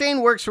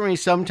 Chastain works for me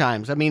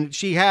sometimes. I mean,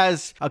 she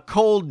has a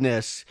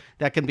coldness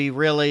that can be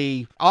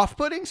really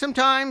off-putting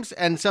sometimes,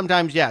 and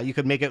sometimes, yeah, you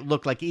could make it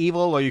look like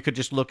evil, or you could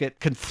just look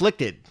at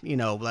conflicted,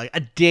 like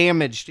a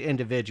damaged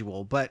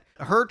individual. But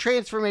her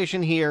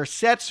transformation here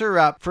sets her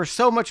up for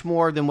so much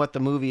more than what the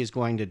movie is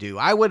going to do.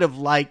 I would have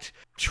liked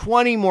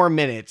 20 more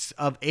minutes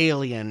of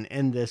Alien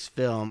in this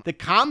film. The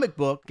comic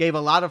book gave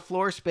a lot of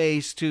floor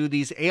space to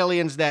these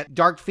aliens that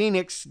Dark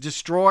Phoenix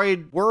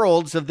destroyed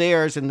worlds of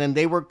theirs, and then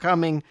they were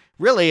coming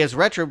really as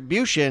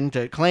retribution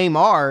to claim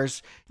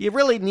ours. You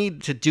really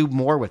need to do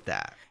more with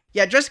that.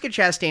 Yeah, Jessica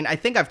Chastain, I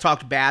think I've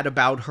talked bad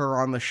about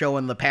her on the show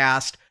in the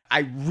past.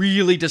 I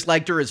really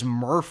disliked her as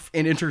Murph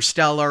in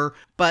Interstellar,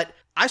 but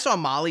I saw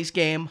Molly's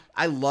Game.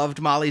 I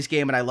loved Molly's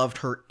Game, and I loved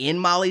her in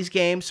Molly's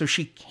Game, so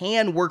she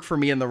can work for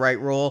me in the right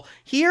role.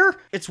 Here,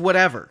 it's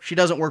whatever. She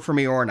doesn't work for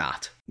me or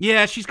not.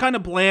 Yeah, she's kind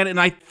of bland,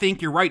 and I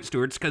think you're right,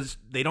 Stuart, because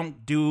they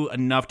don't do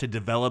enough to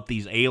develop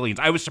these aliens.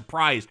 I was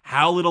surprised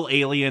how little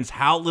aliens,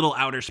 how little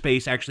outer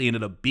space actually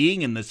ended up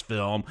being in this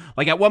film.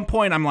 Like, at one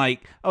point, I'm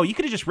like, oh, you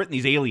could have just written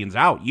these aliens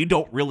out. You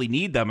don't really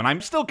need them, and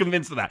I'm still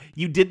convinced of that.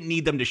 You didn't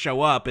need them to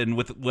show up, and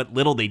with what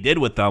little they did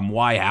with them,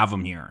 why have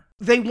them here?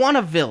 They want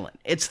a villain.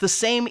 It's the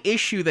same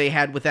issue they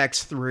had with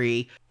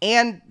X3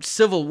 and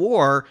Civil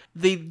War.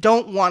 They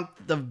don't want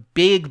the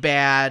big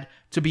bad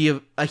to be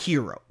a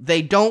hero.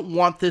 They don't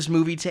want this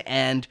movie to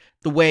end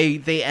the way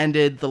they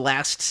ended The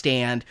Last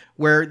Stand,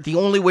 where the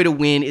only way to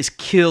win is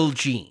kill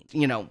Jean.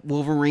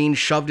 Wolverine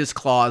shoved his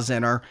claws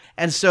in her.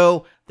 And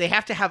so they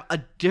have to have a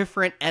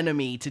different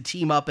enemy to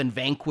team up and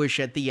vanquish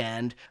at the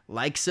end,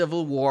 like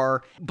Civil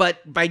War.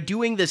 But by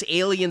doing this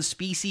alien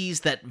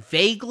species that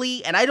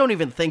vaguely, and I don't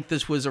even think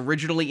this was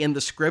originally in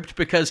the script,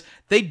 because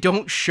they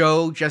don't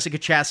show Jessica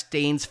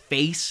Chastain's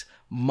face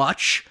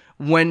much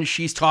when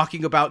she's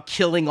talking about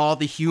killing all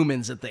the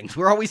humans and things.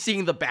 We're always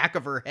seeing the back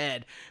of her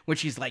head when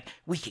she's like,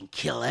 we can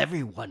kill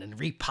everyone and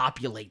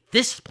repopulate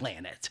this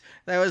planet.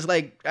 That was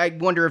like, I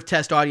wonder if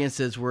test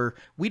audiences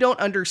we don't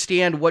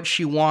understand what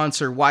she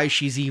wants or why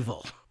she's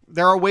evil.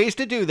 There are ways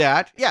to do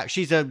that. Yeah,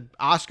 she's an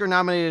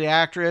Oscar-nominated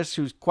actress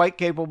who's quite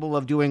capable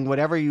of doing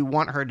whatever you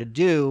want her to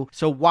do.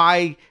 So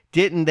why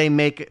didn't they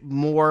make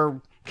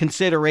more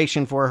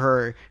consideration for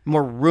her,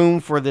 more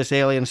room for this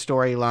alien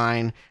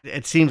storyline?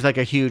 It seems like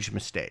a huge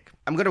mistake.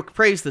 I'm going to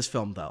praise this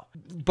film, though.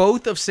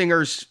 Both of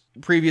Singer's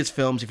previous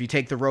films, if you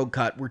take the road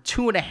cut, were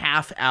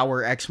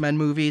 2.5-hour X-Men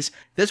movies.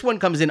 This one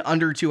comes in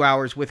under 2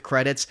 hours with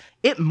credits.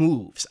 It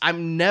moves.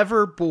 I'm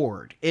never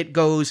bored. It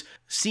goes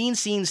scene,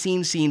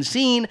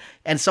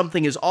 and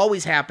something is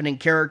always happening.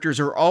 Characters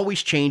are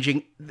always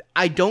changing.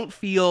 I don't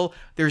feel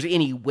there's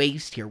any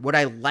waste here. Would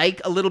I like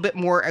a little bit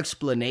more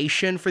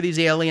explanation for these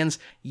aliens?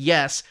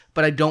 Yes,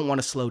 but I don't want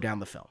to slow down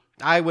the film.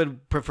 I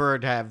would prefer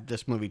to have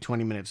this movie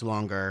 20 minutes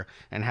longer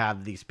and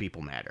have these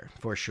people matter,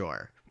 for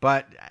sure.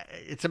 But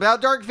it's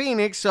about Dark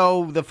Phoenix,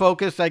 so the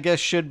focus, I guess,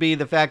 should be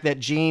the fact that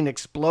Jean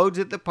explodes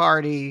at the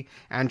party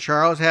and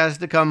Charles has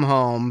to come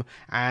home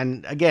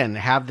and, again,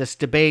 have this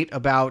debate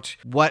about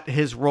what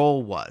his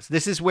role was.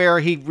 This is where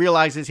he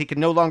realizes he can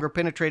no longer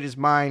penetrate his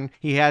mind.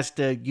 He has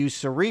to use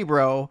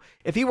Cerebro.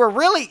 If he were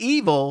really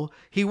evil,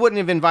 he wouldn't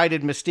have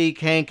invited Mystique,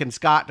 Hank, and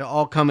Scott to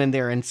all come in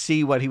there and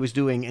see what he was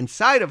doing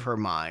inside of her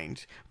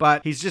mind.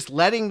 But he's just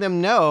letting them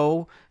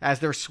know, as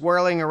they're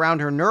swirling around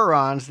her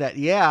neurons, that,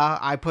 yeah,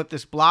 I put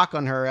this block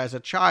on her as a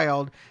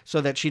child so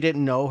that she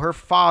didn't know her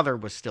father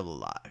was still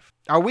alive.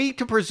 Are we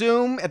to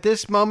presume at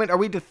this moment, are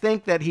we to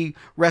think that he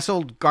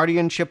wrestled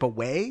guardianship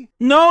away?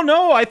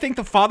 No, I think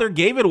the father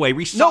gave it away.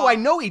 No, I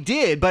know he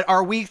did, but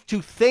are we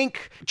to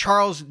think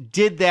Charles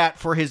did that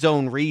for his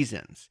own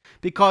reasons?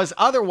 Because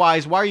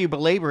otherwise, why are you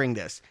belaboring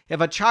this? If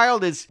a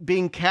child is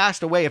being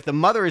cast away, if the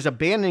mother is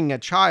abandoning a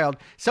child,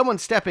 someone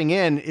stepping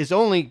in is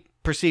only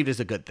perceived as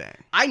a good thing.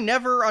 I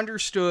never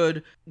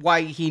understood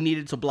why he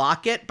needed to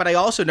block it, but I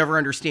also never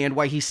understand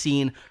why he's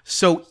seen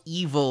so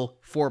evil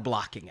for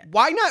blocking it.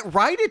 Why not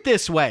write it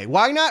this way?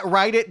 Why not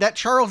write it that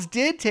Charles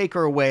did take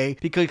her away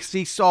because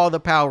he saw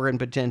the power and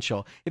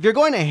potential? If you're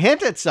going to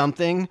hint at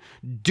something,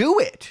 do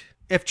it.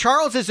 If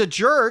Charles is a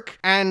jerk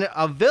and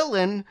a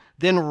villain,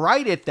 then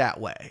write it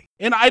that way.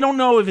 And I don't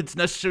know if it's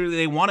necessarily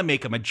they want to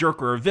make him a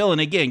jerk or a villain.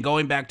 Again,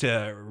 going back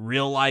to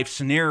real life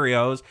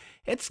scenarios,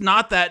 it's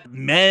not that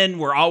men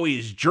were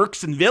always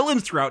jerks and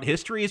villains throughout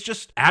history. It's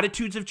just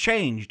attitudes have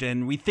changed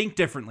and we think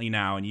differently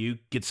now. And you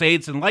could say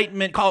it's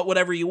enlightenment, call it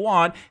whatever you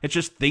want. It's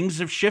just things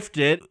have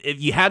shifted. If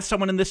you had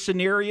someone in this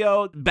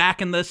scenario back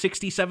in the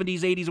 60s, 70s,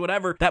 80s,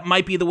 whatever, that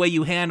might be the way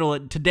you handle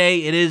it.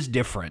 Today, it is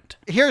different.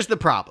 Here's the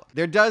problem.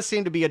 There does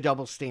seem to be a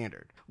double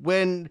standard.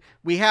 When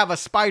we have a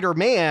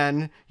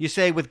Spider-Man, you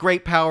say with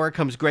great power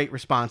comes great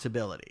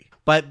responsibility.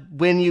 But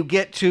when you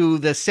get to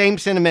the same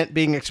sentiment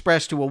being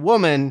expressed to a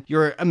woman,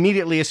 you're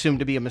immediately assumed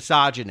to be a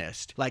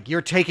misogynist. Like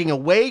you're taking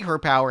away her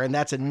power and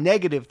that's a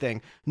negative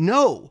thing.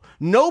 No,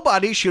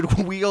 nobody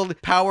should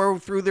wield power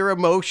through their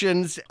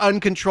emotions,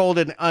 uncontrolled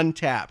and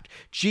untapped.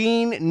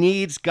 Jean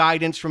needs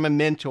guidance from a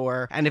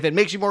mentor. And if it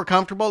makes you more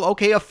comfortable,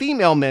 okay, a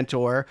female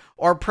mentor,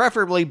 or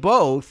preferably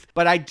both.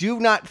 But I do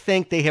not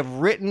think they have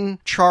written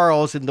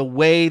Charles in the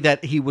way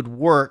that he would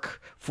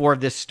work for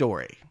this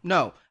story.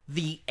 No,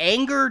 the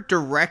anger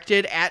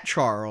directed at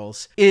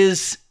Charles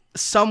is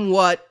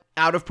somewhat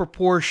out of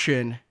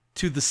proportion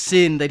to the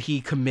sin that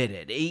he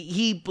committed.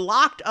 He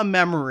blocked a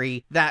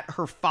memory that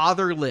her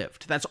father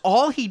lived. That's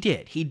all he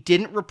did. He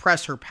didn't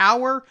repress her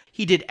power.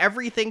 He did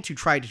everything to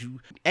try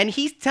to, and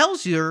he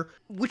tells her,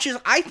 which is,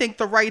 I think,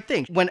 the right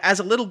thing. When,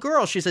 as a little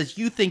girl, she says,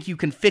 "You think you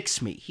can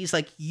fix me?" He's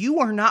like, "You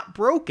are not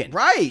broken."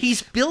 Right.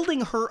 He's building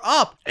her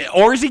up.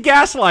 Or is he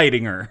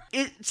gaslighting her?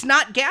 It's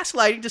not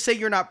gaslighting to say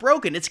you're not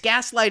broken. It's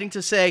gaslighting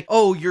to say,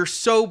 "Oh, you're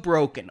so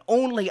broken.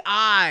 Only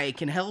I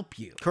can help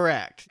you."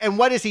 Correct. And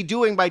what is he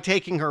doing by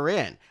taking her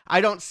in? I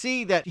don't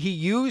see that he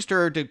used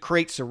her to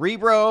create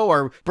Cerebro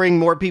or bring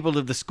more people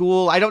to the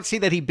school. I don't see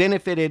that he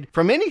benefited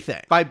from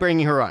anything by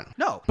bringing her on.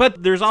 No.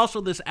 But there's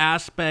also this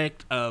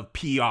aspect of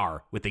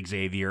PR with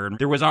Xavier.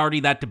 There was already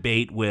that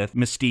debate with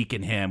Mystique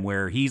and him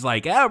where he's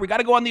like, we got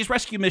to go on these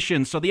rescue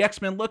missions so the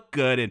X-Men look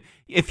good. And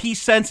if he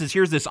senses,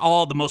 here's this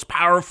the most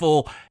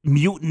powerful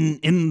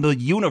mutant in the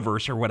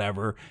universe or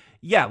whatever,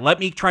 yeah, let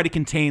me try to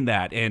contain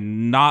that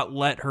and not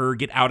let her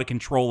get out of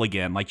control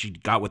again like she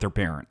got with her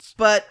parents.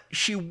 But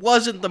she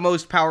wasn't the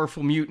most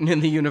powerful mutant in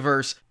the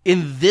universe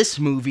in this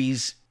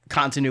movie's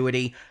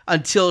continuity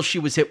until she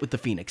was hit with the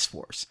Phoenix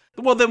Force.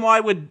 Well, then why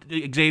would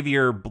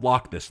Xavier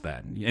block this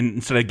then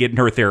instead of getting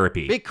her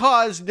therapy?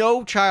 Because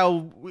no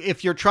child,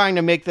 if you're trying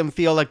to make them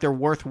feel like they're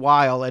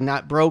worthwhile and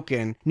not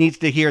broken, needs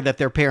to hear that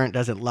their parent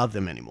doesn't love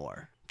them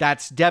anymore.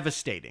 That's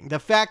devastating. The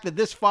fact that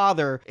this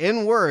father,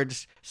 in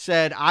words,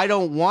 said, "I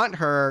don't want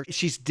her.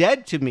 She's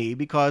dead to me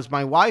because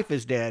my wife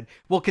is dead,"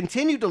 will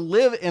continue to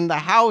live in the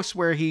house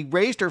where he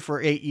raised her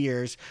for 8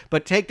 years,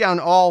 but take down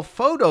all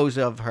photos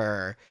of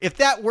her. If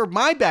that were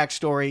my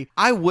backstory,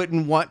 I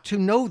wouldn't want to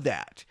know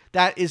that.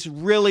 That is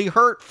really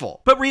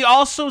hurtful. But we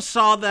also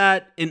saw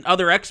that in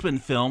other X-Men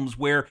films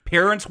where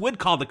parents would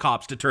call the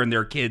cops to turn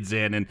their kids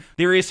in, and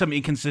there is some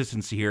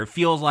inconsistency here. It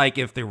feels like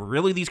if there were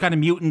really these kind of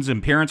mutants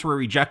and parents were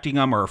rejecting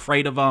them or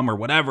afraid of them or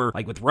whatever,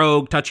 like with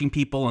Rogue touching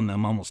people and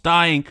them almost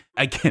dying,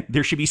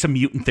 there should be some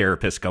mutant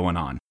therapists going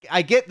on.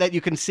 I get that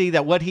you can see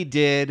that what he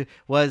did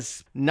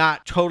was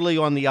not totally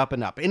on the up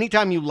and up.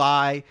 Anytime you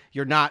lie,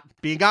 you're not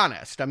being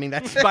honest. I mean,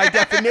 that's by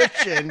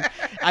definition.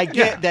 I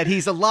get that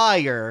he's a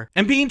liar.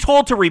 And being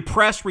told to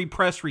repress,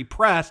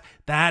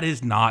 that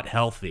is not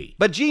healthy.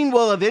 But Jean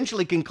will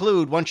eventually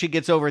conclude, once she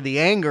gets over the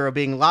anger of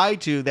being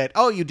lied to, that,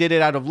 "Oh, you did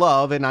it out of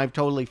love and I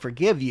totally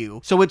forgive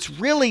you." So it's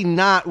really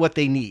not what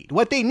they need.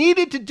 What they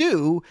needed to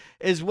do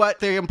is what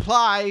they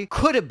imply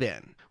could have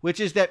been, which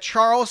is that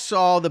Charles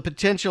saw the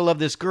potential of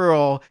this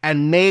girl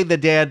and made the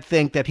dad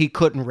think that he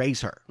couldn't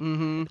raise her.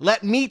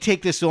 Let me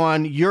take this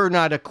on. You're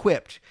not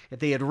equipped. If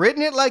they had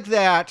written it like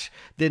that,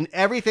 then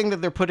everything that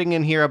they're putting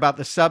in here about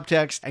the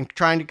subtext and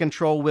trying to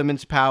control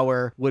women's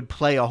power would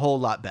play a whole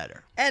lot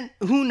better. And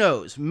who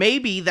knows,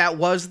 maybe that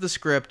was the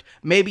script.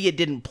 Maybe it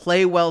didn't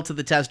play well to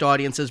the test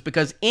audiences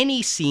because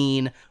any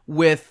scene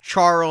with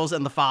Charles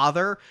and the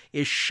father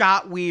is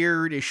shot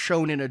weird, is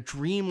shown in a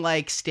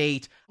dreamlike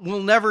state.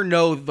 We'll never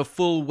know the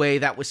full way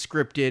that was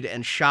scripted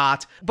and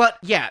shot. But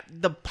yeah,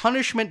 the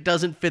punishment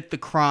doesn't fit the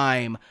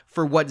crime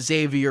for what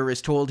Xavier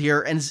is told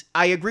here. And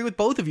I agree with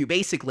both of you,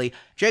 basically.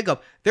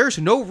 Jacob, there's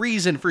no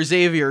reason for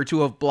Xavier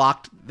to have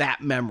blocked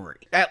that memory.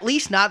 At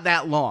least not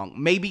that long.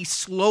 Maybe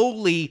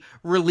slowly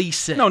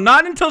release it. No,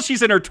 not until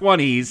she's in her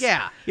 20s.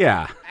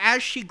 Yeah.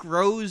 As she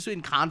grows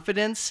in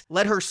confidence,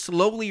 let her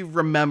slowly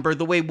remember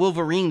the way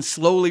Wolverine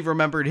slowly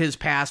remembered his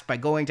past by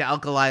going to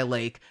Alkali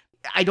Lake.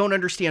 I don't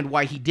understand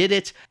why he did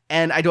it,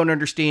 and I don't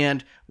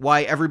understand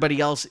why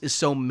everybody else is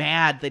so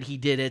mad that he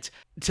did it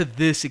to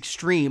this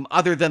extreme,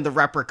 other than the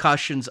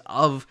repercussions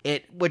of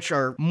it, which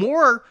are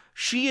more,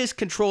 she is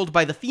controlled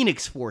by the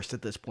Phoenix Force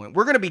at this point.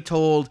 We're going to be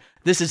told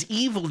this is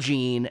evil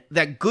Jean,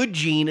 that good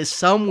Jean is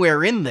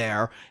somewhere in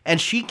there, and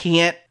she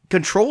can't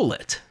control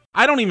it.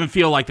 I don't even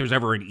feel like there's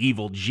ever an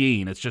evil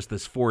Jean. It's just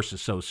this force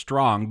is so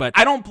strong. But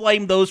I don't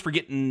blame those for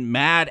getting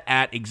mad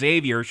at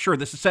Xavier. Sure,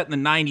 this is set in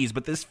the 90s,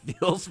 but this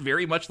feels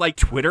very much like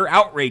Twitter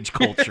outrage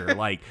culture.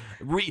 Like,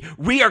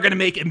 we are going to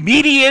make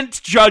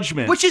immediate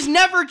judgment. Which is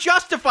never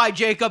justified,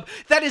 Jacob.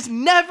 That is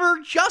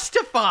never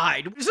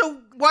justified.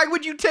 So why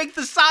would you take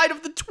the side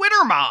of the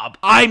Twitter mob?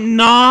 I'm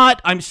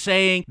not. I'm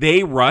saying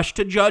they rush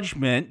to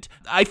judgment.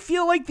 I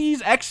feel like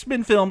these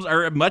X-Men films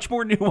are much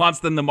more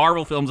nuanced than the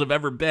Marvel films have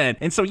ever been.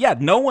 And so, yeah,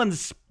 no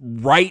one's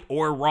right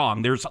or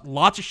wrong. There's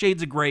lots of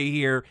shades of gray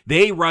here.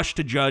 They rush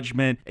to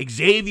judgment.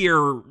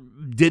 Xavier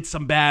did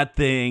some bad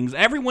things.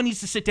 Everyone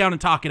needs to sit down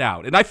and talk it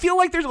out. And I feel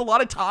like there's a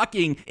lot of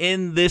talking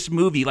in this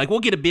movie. Like, we'll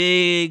get a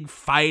big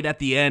fight at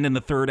the end in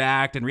the third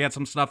act, and we had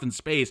some stuff in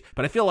space.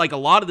 But I feel like a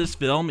lot of this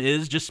film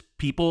is just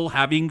people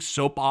having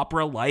soap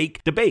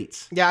opera-like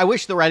debates. Yeah, I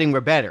wish the writing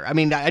were better. I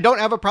mean, I don't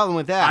have a problem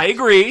with that. I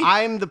agree.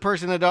 I'm the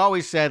person that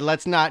always said,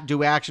 let's not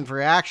do action for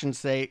action's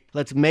sake.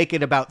 Let's make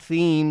it about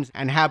themes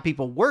and have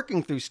people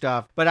working through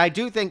stuff. But I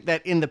do think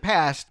that in the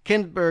past,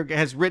 Kinberg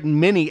has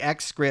written many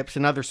X scripts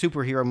and other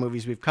superhero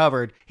movies we've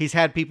covered. He's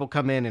had people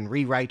come in and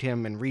rewrite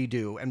him and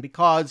redo. And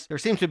because there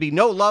seems to be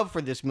no love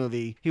for this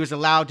movie, he was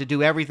allowed to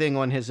do everything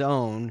on his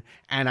own.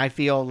 And I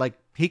feel like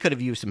he could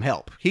have used some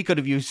help. He could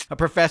have used a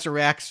Professor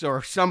X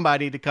or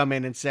somebody to come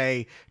in and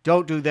say,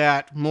 don't do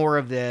that, more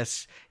of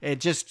this.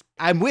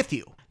 I'm with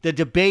you. The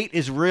debate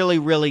is really,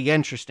 really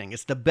interesting.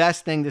 It's the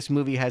best thing this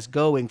movie has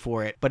going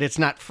for it, but it's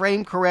not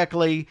framed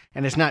correctly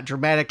and it's not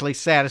dramatically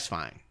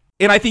satisfying.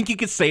 And I think you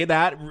could say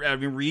that. I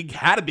mean, Reed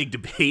had a big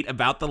debate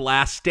about The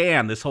Last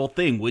Stand, this whole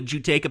thing. Would you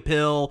take a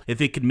pill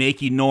if it could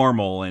make you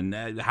normal?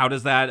 And how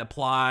does that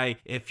apply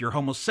if you're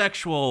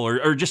homosexual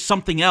or just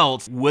something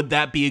else? Would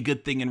that be a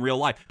good thing in real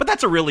life? But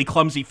that's a really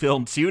clumsy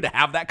film, too, to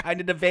have that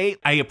kind of debate.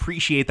 I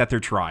appreciate that they're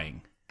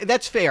trying.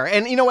 That's fair.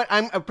 And you know what?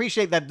 I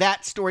appreciate that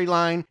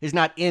storyline is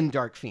not in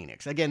Dark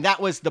Phoenix. Again,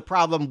 that was the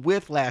problem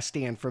with Last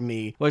Stand for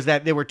me, was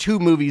that there were two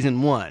movies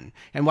in one.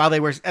 And while they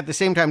were at the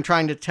same time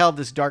trying to tell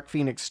this Dark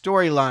Phoenix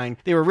storyline,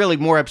 they were really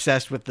more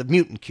obsessed with the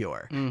mutant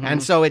cure. Mm-hmm.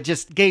 And so it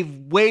just gave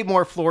way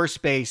more floor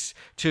space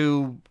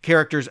to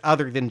characters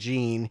other than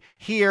Jean.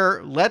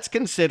 Here, let's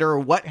consider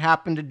what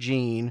happened to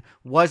Jean.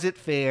 Was it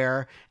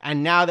fair?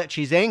 And now that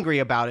she's angry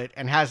about it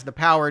and has the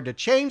power to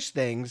change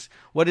things,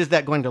 what is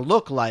that going to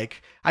look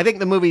like? I think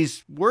the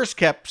movie's worst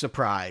kept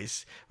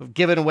surprise,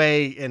 given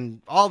away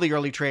in all the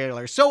early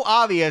trailers, so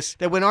obvious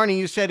that when Arnie,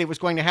 you said it was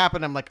going to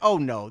happen, I'm like, oh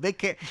no, they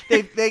can't.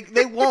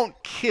 They won't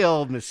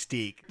kill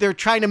Mystique. They're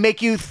trying to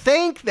make you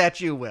think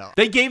that you will.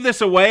 They gave this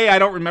away. I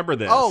don't remember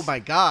this. Oh my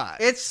God.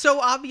 It's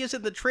so obvious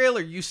in the trailer.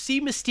 You see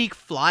Mystique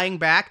flying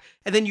back,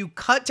 and then you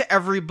cut to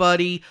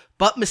everybody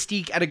but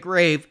Mystique at a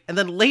grave, and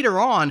then later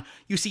on,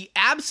 you see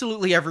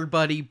absolutely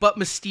everybody but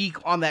Mystique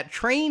on that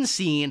train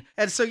scene.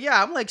 And so,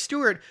 yeah, I'm like,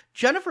 Stuart,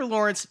 Jennifer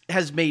Lawrence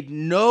has made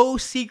no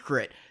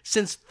secret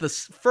since the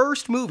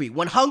first movie.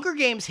 When Hunger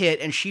Games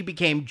hit and she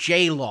became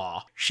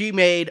J-Law, she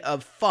made a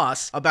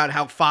fuss about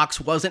how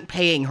Fox wasn't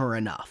paying her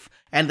enough,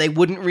 and they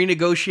wouldn't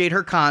renegotiate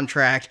her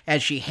contract,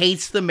 and she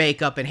hates the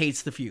makeup and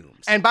hates the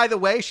fumes. And by the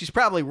way, she's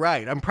probably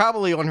right. I'm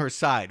probably on her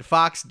side.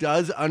 Fox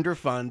does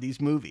underfund these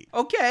movies.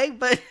 Okay,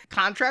 but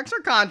contracts are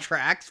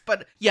contracts.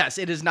 But yes,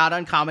 it is not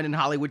uncommon in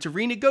Hollywood to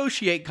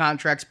renegotiate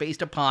contracts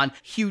based upon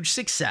huge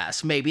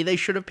success. Maybe they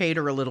should have paid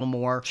her a little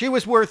more. She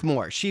was worth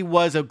more. She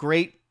was a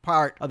great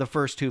part of the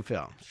first two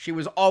films. She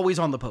was always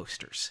on the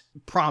posters,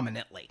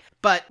 prominently.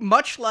 But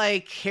much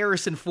like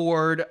Harrison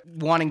Ford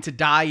wanting to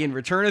die in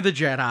Return of the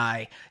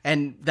Jedi,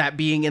 and that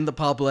being in the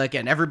public,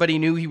 and everybody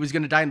knew he was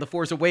going to die in The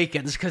Force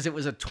Awakens because it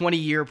was a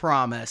 20-year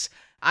promise,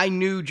 I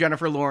knew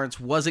Jennifer Lawrence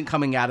wasn't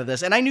coming out of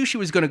this, and I knew she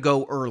was going to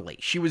go early.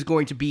 She was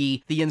going to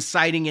be the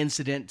inciting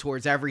incident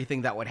towards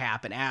everything that would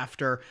happen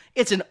after.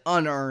 It's an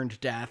unearned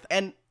death,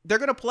 and they're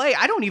going to play.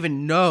 I don't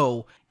even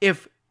know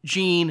if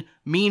Jean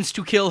means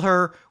to kill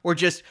her, or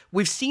just,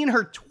 we've seen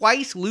her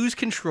twice lose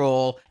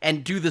control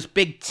and do this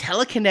big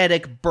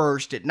telekinetic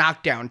burst. It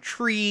knocked down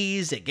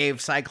trees, it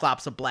gave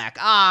Cyclops a black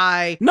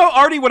eye. No,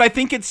 Artie, what I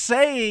think it's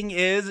saying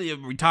is,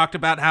 we talked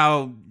about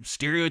how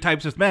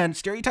stereotypes with men,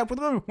 stereotype with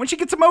women. When she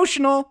gets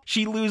emotional,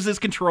 she loses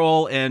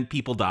control and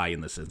people die in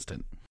this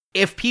instant.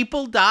 If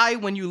people die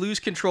when you lose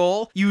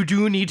control, you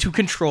do need to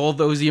control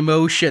those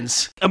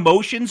emotions.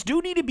 Emotions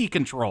do need to be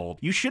controlled.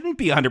 You shouldn't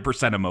be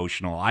 100%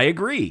 emotional. I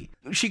agree.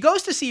 She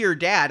goes to see her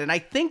dad, and I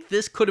think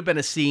this could have been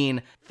a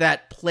scene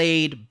that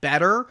played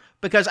better,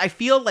 because I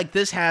feel like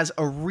this has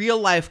a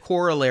real-life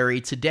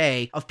corollary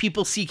today of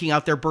people seeking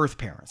out their birth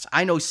parents.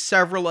 I know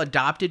several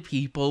adopted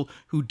people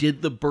who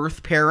did the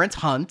birth parent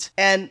hunt,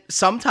 and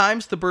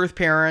sometimes the birth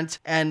parent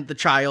and the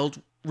child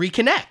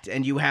reconnect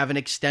and you have an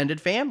extended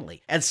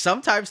family. And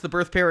sometimes the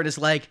birth parent is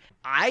like,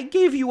 I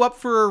gave you up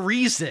for a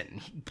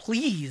reason.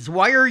 Please,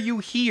 why are you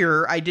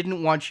here? I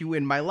didn't want you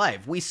in my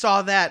life. We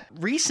saw that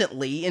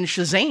recently in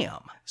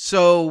Shazam.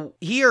 So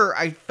here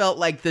I felt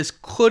like this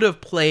could have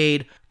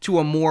played to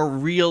a more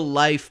real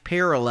life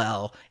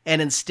parallel,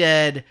 and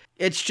instead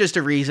it's just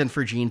a reason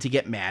for Jean to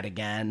get mad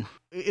again.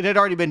 It had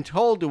already been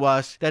told to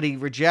us that he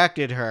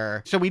rejected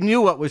her, so we knew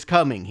what was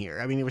coming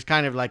here. I mean, it was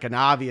kind of like an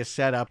obvious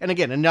setup. And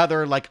again,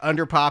 another like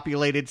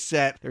underpopulated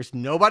set. There's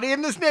nobody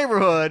in this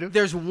neighborhood.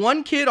 There's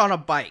one kid on a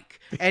bike,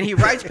 and he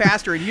rides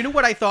past her, and you know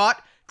what I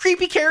thought?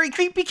 Creepy Carrie,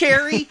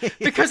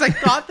 because I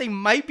thought they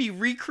might be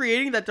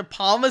recreating that De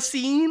Palma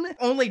scene,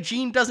 only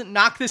Jean doesn't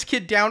knock this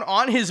kid down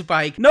on his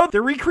bike. No,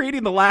 they're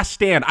recreating The Last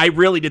Stand. I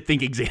really did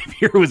think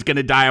Xavier was going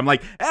to die. I'm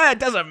like, it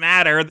doesn't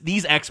matter.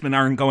 These X-Men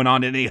aren't going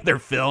on in any other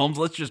films.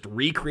 Let's just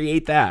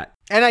recreate that.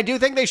 And I do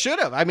think they should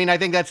have. I mean, I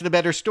think that's the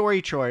better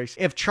story choice.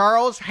 If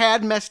Charles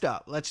had messed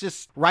up, let's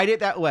just write it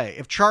that way.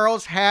 If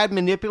Charles had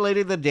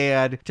manipulated the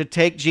dad to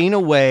take Jean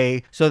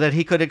away so that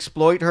he could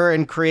exploit her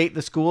and create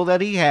the school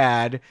that he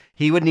had,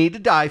 he would need to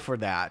die for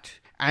that.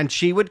 And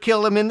she would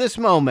kill him in this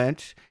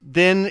moment.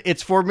 Then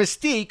it's for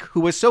Mystique,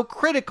 who was so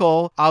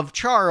critical of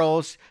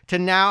Charles, to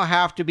now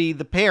have to be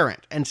the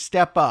parent and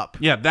step up.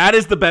 Yeah, that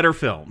is the better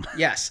film.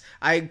 Yes,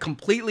 I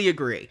completely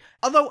agree.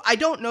 Although I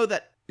don't know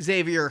that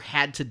Xavier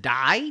had to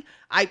die.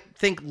 I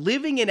think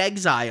living in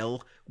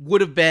exile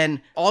would have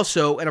been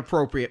also an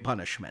appropriate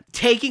punishment.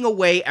 Taking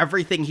away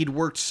everything he'd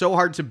worked so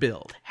hard to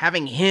build,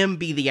 having him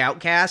be the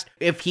outcast,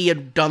 if he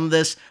had done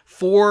this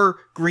for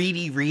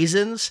greedy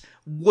reasons,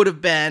 would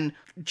have been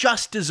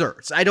just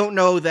desserts. I don't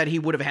know that he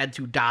would have had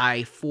to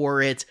die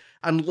for it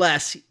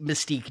unless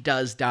Mystique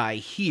does die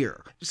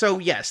here. So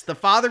yes, the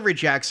father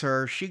rejects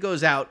her. She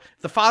goes out.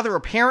 The father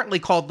apparently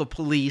called the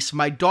police.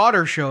 My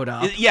daughter showed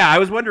up. Yeah, I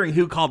was wondering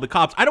who called the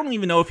cops. I don't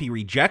even know if he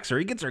rejects her.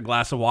 He gets her a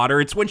glass of water.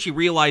 It's when she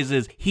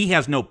realizes he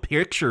has no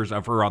pictures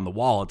of her on the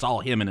wall. It's all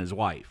him and his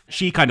wife.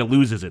 She kind of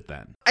loses it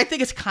then. I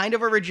think it's kind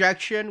of a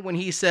rejection when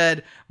he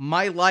said,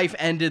 my life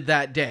ended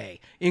that day,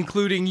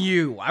 including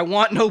you. I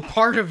want no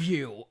part of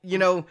you. You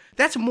know,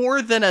 that's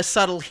more than a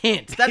subtle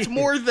hint. That's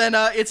more than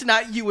it's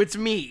not you, it's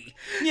me.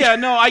 Yeah,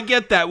 no, I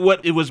get that.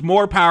 What it was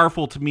more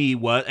powerful to me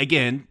was,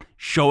 again,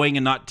 showing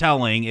and not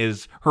telling,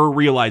 is her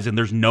realizing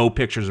there's no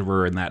pictures of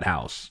her in that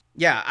house.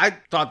 Yeah, I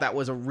thought that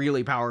was a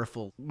really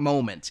powerful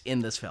moment in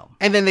this film.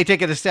 And then they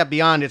take it a step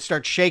beyond. It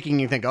starts shaking.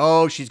 You think,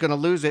 oh, she's going to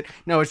lose it.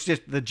 No, it's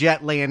just the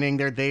jet landing.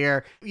 They're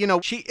there. You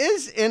know, she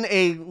is in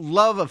a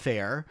love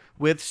affair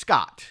with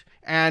Scott.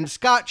 And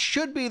Scott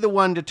should be the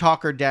one to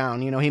talk her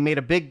down. You know, he made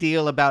a big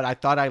deal about, I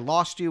thought I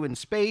lost you in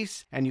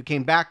space, and you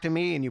came back to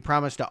me, and you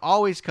promised to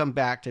always come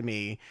back to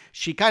me.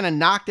 She kind of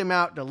knocked him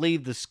out to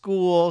leave the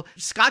school.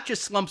 Scott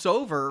just slumps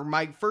over.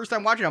 My first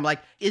time watching, I'm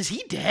like, is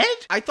he dead?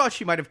 I thought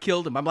she might have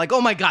killed him. I'm like,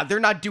 oh my God, they're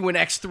not doing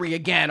X3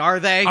 again, are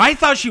they? I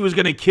thought she was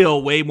going to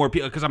kill way more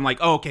people, because I'm like,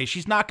 oh, okay,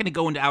 she's not going to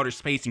go into outer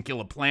space and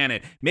kill a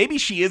planet. Maybe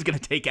she is going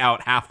to take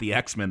out half the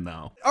X-Men,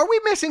 though. Are we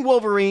missing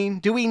Wolverine?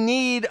 Do we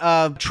need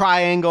a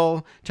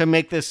triangle to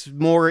make this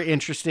more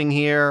interesting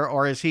here,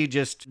 or is he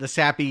just the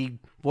sappy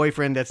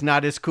boyfriend that's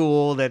not as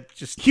cool, that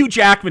just... Hugh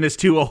Jackman is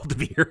too old to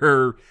be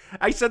her.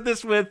 I said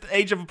this with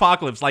Age of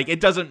Apocalypse, like, it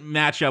doesn't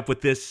match up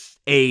with this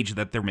age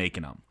that they're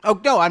making him. Oh,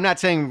 no, I'm not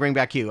saying bring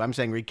back Hugh. I'm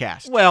saying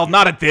recast. Well,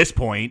 not at this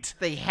point.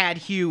 They had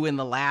Hugh in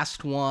the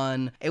last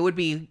one. It would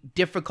be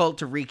difficult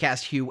to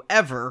recast Hugh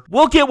ever.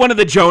 We'll get one of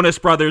the Jonas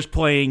Brothers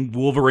playing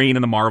Wolverine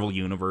in the Marvel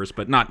Universe,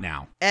 but not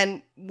now.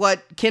 And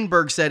what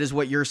Kinberg said is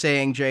what you're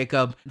saying,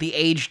 Jacob. The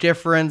age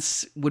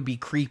difference would be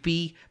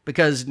creepy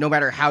because no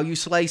matter how you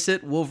slice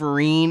it,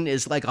 Wolverine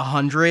is like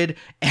 100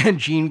 and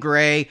Jean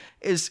Grey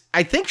is,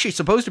 I think she's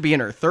supposed to be in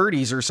her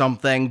 30s or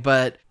something,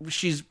 but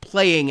she's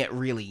playing it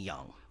really young.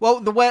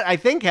 Well, what I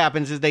think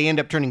happens is they end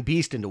up turning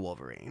Beast into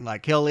Wolverine.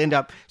 Like, he'll end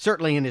up,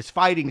 certainly in his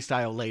fighting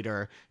style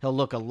later, he'll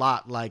look a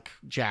lot like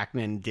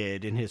Jackman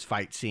did in his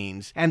fight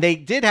scenes. And they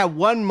did have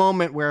one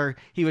moment where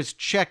he was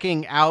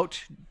checking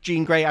out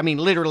Jean Grey. I mean,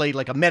 literally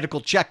like a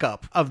medical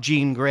checkup of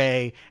Jean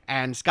Grey,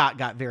 and Scott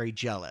got very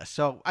jealous.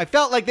 So I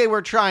felt like they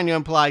were trying to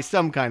imply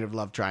some kind of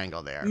love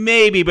triangle there.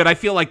 Maybe, but I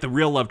feel like the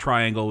real love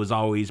triangle was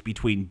always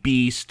between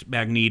Beast,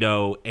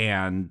 Magneto,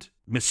 and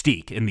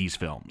Mystique in these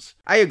films.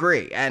 I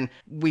agree. And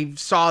we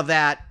saw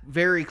that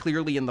very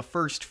clearly in the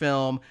first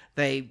film.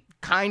 They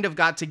kind of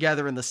got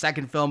together in the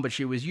second film, but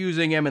she was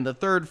using him in the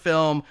third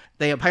film.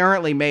 They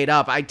apparently made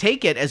up. I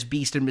take it as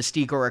Beast and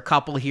Mystique are a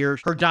couple here.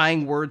 Her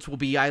dying words will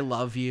be, I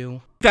love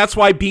you. That's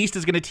why Beast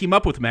is going to team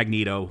up with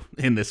Magneto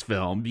in this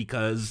film,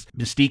 because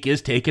Mystique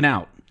is taken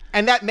out.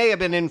 And that may have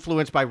been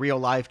influenced by real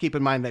life. Keep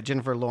in mind that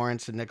Jennifer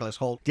Lawrence and Nicholas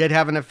Hoult did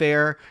have an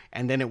affair,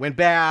 and then it went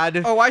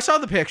bad. Oh, I saw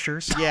the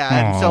pictures.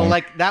 Yeah, and so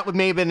like that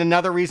may have been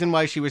another reason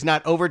why she was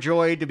not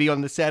overjoyed to be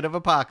on the set of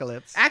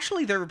Apocalypse.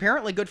 Actually, they're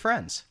apparently good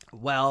friends.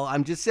 Well,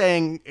 I'm just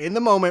saying, in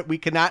the moment, we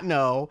cannot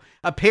know.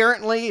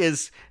 Apparently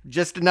is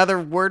just another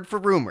word for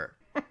rumor.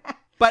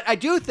 But I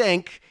do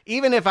think,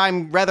 even if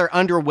I'm rather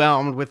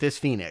underwhelmed with this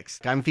Phoenix,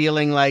 I'm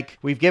feeling like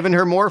we've given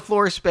her more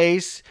floor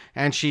space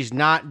and she's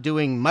not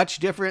doing much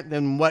different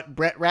than what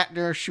Brett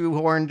Ratner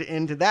shoehorned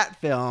into that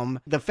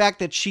film. The fact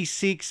that she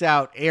seeks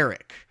out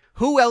Eric.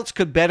 Who else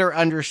could better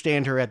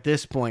understand her at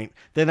this point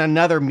than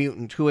another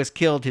mutant who has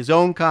killed his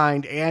own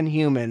kind and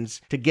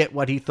humans to get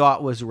what he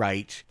thought was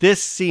right?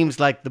 This seems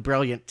like the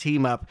brilliant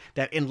team-up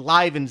that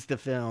enlivens the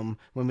film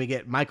when we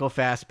get Michael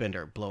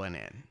Fassbender blowing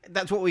in.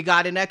 That's what we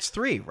got in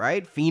X3,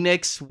 right?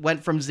 Phoenix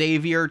went from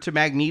Xavier to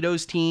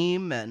Magneto's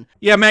team, and...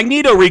 Yeah,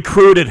 Magneto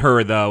recruited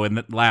her, though, in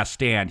The Last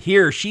Stand.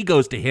 Here, she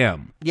goes to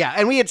him. Yeah,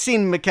 and we had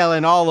seen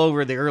McKellen all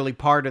over the early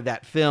part of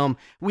that film.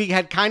 We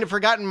had kind of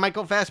forgotten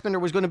Michael Fassbender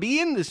was going to be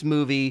in this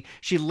movie.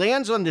 She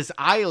lands on this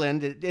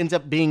island. It ends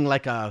up being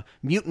like a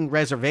mutant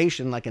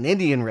reservation, like an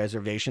Indian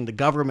reservation. The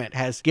government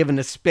has given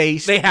a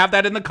space. They have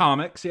that in the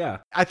comics, yeah.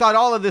 I thought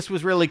all of this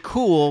was really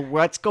cool.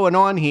 What's going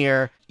on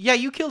here? yeah,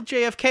 you killed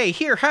JFK.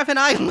 Here, have an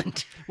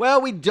island.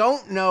 Well, we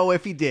don't know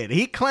if he did.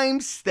 He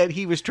claims that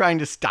he was trying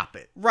to stop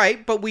it.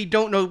 Right, but we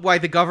don't know why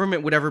the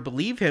government would ever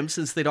believe him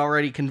since they'd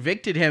already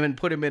convicted him and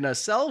put him in a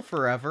cell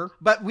forever.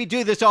 But we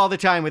do this all the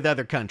time with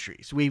other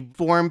countries. We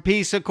form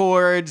peace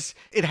accords.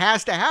 It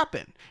has to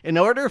happen. In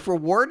order for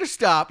war to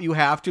stop, you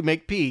have to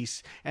make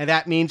peace. And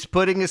that means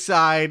putting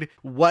aside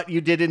what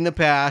you did in the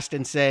past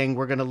and saying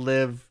we're going to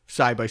live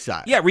side by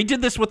side. Yeah, we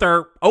did this with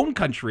our own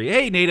country.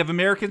 Hey, Native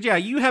Americans, yeah,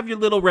 you have your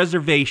little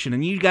reservation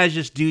and you guys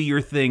just do your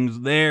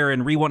things there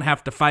and we won't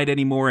have to fight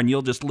anymore and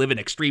you'll just live in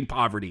extreme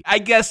poverty. I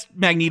guess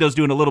Magneto's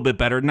doing a little bit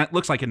better and that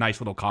looks like a nice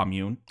little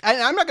commune.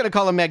 And I'm not going to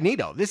call him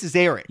Magneto. This is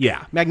Eric.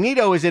 Yeah.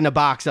 Magneto is in a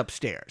box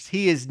upstairs.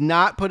 He is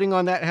not putting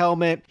on that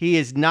helmet. He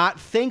is not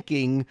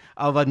thinking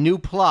of a new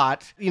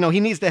plot. You know, he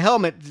needs the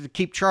helmet to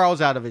keep Charles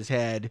out of his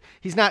head.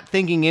 He's not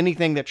thinking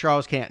anything that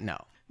Charles can't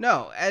know.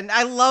 No, and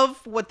I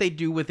love what they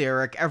do with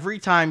Eric every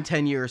time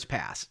 10 years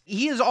pass.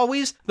 He is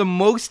always the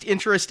most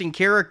interesting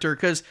character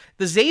because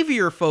the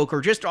Xavier folk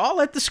are just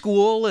all at the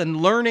school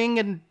and learning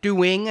and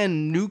doing,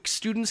 and new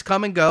students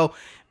come and go.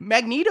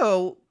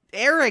 Magneto,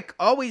 Eric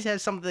always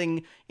has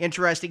something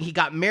interesting. He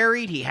got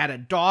married. He had a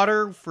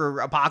daughter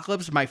for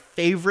Apocalypse, my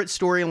favorite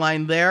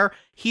storyline there.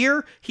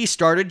 Here, he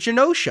started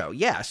Genosha.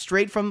 Yeah,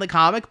 straight from the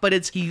comic, but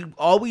he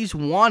always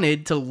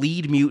wanted to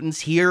lead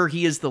mutants. Here,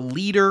 he is the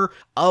leader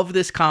of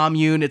this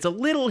commune. It's a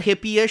little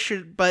hippie-ish,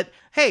 but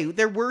hey,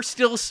 there were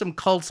still some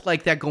cults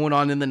like that going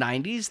on in the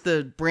 90s,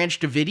 the Branch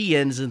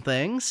Davidians and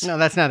things. No,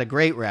 that's not a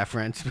great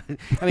reference.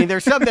 I mean,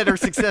 there's some that are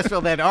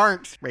successful that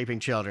aren't raping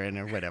children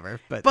or whatever.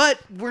 But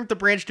weren't the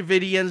Branch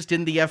Davidians,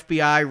 didn't the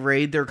FBI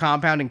raid their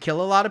compound and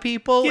kill a lot of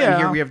people? Yeah. And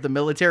here we have the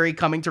military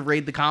coming to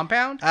raid the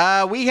compound?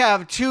 We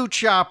have 2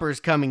 choppers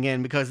coming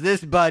in because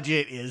this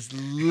budget is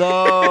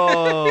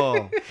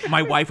low.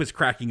 My wife was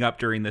cracking up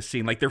during this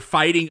scene. Like, they're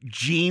fighting.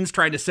 Jean's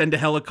trying to send a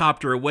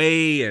helicopter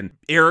away, and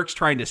Eric's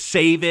trying to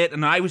save it.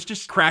 And I was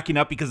just cracking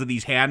up because of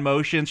these hand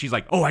motions. She's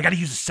like, oh, I got to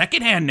use a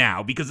second hand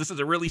now because this is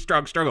a really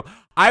strong struggle.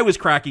 I was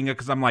cracking up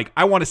because I'm like,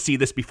 I want to see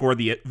this before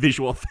the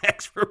visual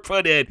effects were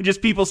put in.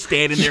 Just people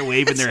standing there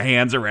waving their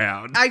hands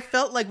around. I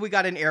felt like we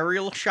got an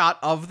aerial shot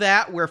of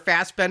that where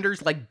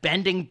Fassbender's like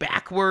bending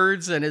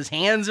backwards and his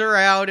hands are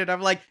out. And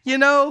I'm like,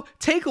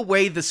 take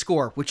away the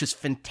score, which is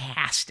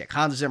fantastic.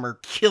 Hans Zimmer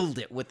killed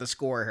it with the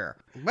score here.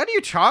 What are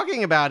you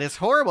talking about? It's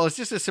horrible. It's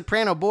just a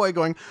soprano boy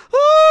going,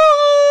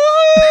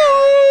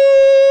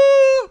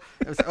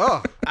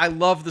 I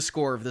love the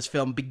score of this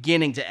film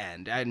beginning to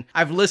end, and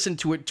I've listened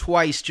to it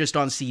twice just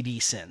on CD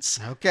since.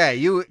 Okay,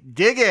 you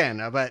dig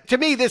in, but to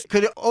me this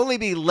could only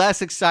be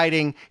less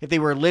exciting if they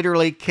were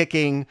literally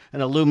kicking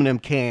an aluminum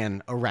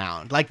can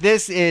around. Like,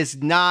 this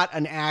is not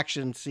an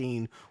action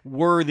scene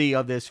worthy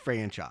of this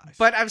franchise.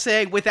 But I'm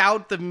saying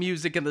without the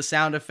music and the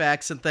sound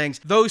effects and things,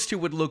 those two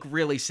would look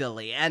really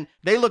silly, and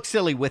they look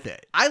silly with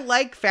it. I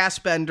like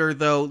Fassbender,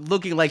 though,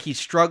 looking like he's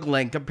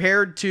struggling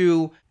compared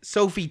to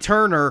Sophie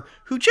Turner,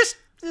 who just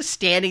is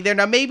standing there.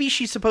 Now, maybe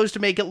she's supposed to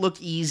make it look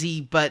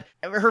easy, but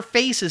her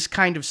face is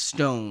kind of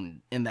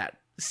stone in that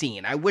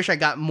scene. I wish I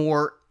got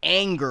more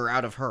anger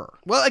out of her.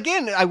 Well,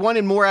 again, I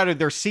wanted more out of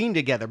their scene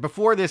together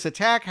before this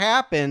attack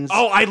happens.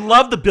 Oh, I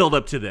love the build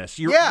up to this.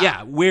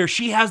 Yeah, where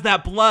she has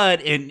that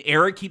blood and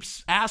Eric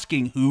keeps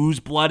asking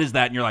whose blood is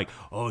that, and you're like,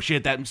 oh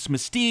shit, that's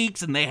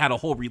Mystique's, and they had a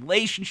whole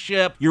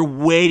relationship. You're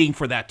waiting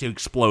for that to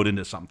explode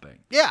into something.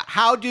 Yeah,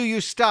 how do you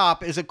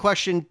stop is a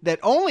question that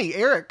only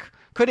Eric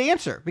could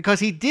answer, because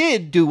he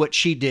did do what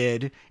she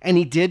did and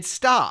he did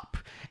stop,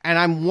 and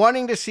I'm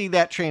wanting to see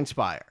that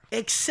transpire.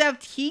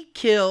 Except he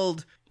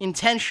killed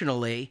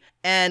intentionally,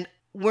 and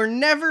we're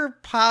never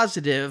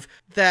positive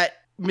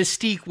that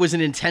Mystique was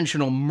an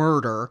intentional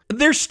murder.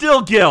 There's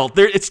still guilt.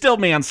 It's still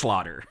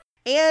manslaughter.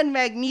 And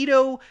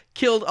Magneto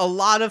killed a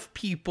lot of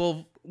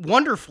people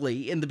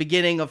wonderfully in the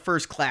beginning of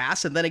First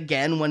Class, and then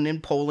again when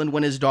in Poland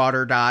when his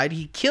daughter died.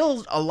 He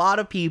killed a lot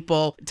of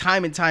people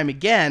time and time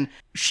again.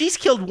 She's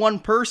killed one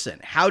person.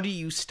 How do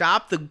you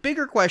stop? The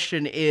bigger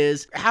question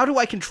is, how do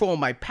I control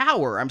my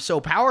power? I'm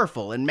so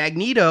powerful. And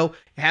Magneto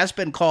has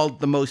been called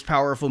the most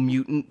powerful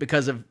mutant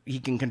because of he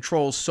can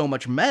control so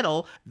much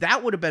metal.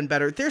 That would have been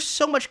better. There's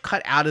so much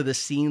cut out of the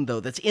scene, though,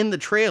 that's in the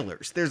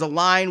trailers. There's a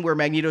line where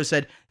Magneto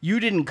said,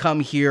 you didn't come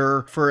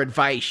here for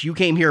advice. You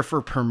came here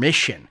for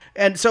permission.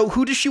 And so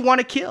who does she want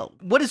to kill?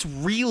 What is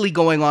really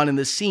going on in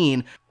this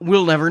scene?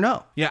 We'll never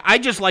know. Yeah, I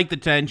just like the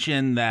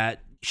tension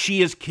that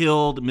she has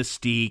killed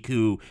Mystique,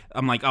 who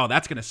I'm like, oh,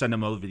 that's going to send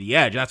him over the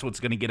edge. That's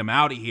what's going to get him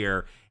out of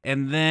here.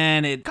 And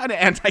then it kind of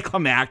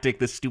anticlimactic,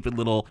 this stupid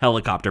little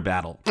helicopter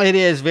battle. It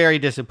is very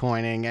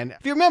disappointing. And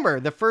if you remember,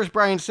 the first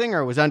Bryan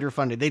Singer was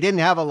underfunded. They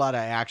didn't have a lot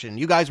of action.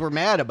 You guys were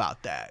mad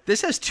about that.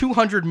 This has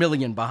 $200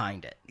 million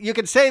behind it. You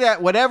could say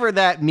that whatever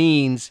that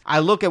means, I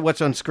look at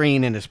what's on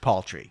screen and it's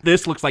paltry.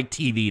 This looks like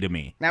TV to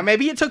me. Now,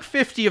 maybe it took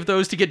 50 of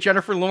those to get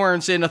Jennifer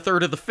Lawrence in a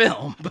third of the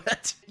film.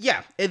 But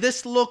yeah,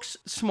 this looks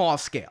small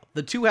scale.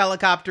 The 2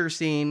 helicopter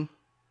scene,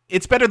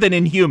 It's better than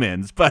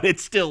Inhumans, but it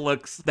still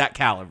looks that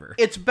caliber.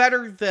 It's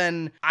better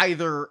than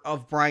either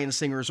of Bryan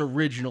Singer's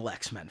original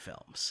X-Men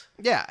films.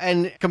 Yeah,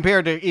 and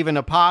compared to even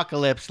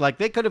Apocalypse, like,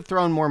 they could have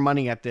thrown more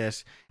money at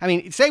this. I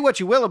mean, say what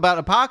you will about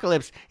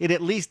Apocalypse, it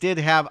at least did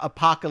have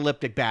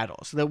apocalyptic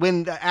battles. That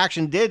when the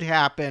action did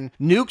happen,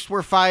 nukes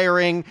were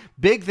firing,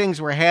 big things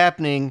were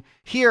happening.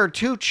 Here,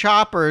 2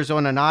 choppers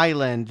on an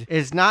island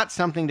is not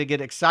something to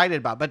get excited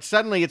about, but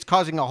suddenly it's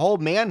causing a whole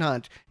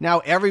manhunt. Now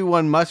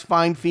everyone must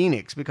find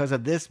Phoenix because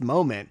of this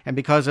moment and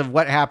because of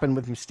what happened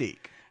with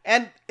Mystique.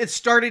 And it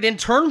started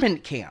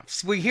internment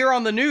camps. We hear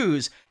on the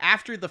news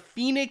after the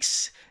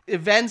Phoenix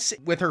events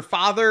with her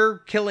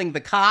father killing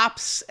the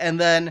cops, and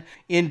then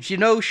in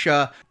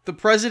Genosha, the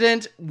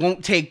president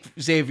won't take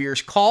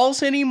Xavier's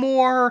calls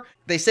anymore.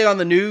 They say on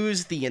the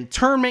news, the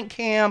internment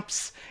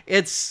camps.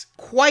 It's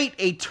quite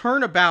a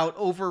turnabout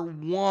over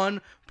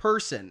one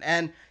person.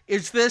 And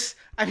is this,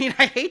 I mean,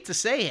 I hate to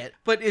say it,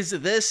 but is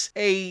this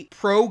a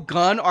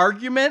pro-gun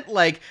argument?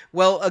 Like,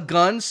 well, a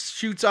gun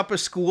shoots up a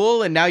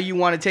school and now you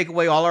want to take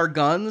away all our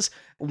guns?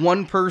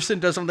 One person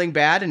does something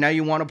bad and now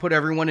you want to put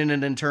everyone in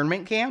an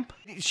internment camp?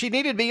 She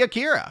needed to be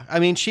Akira. I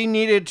mean, she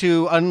needed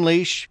to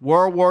unleash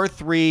World War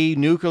III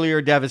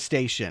nuclear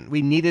devastation.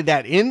 We needed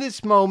that in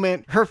this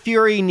moment. Her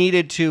fury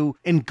needed to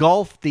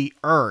engulf the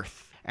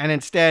earth. And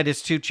instead,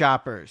 it's 2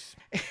 choppers.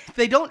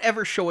 They don't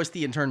ever show us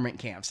the internment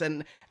camps.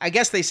 And I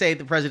guess they say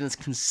the president's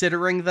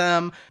considering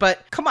them.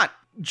 But come on,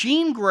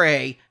 Jean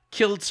Grey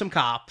killed some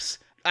cops.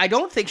 I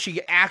don't think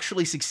she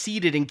actually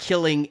succeeded in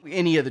killing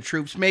any of the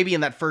troops, maybe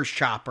in that first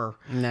chopper.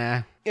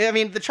 Nah. I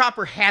mean, the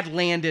chopper had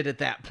landed at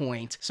that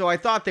point, so I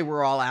thought they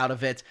were all out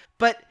of it.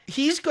 But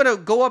he's going to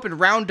go up and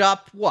round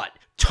up, what,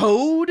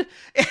 Toad?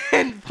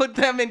 And put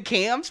them in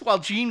camps while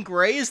Jean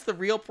Grey is the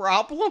real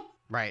problem?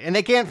 Right, and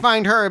they can't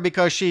find her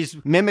because she's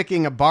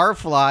mimicking a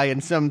barfly in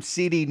some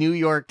seedy New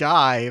York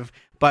dive,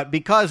 but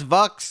because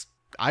Vux,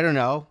 I don't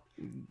know.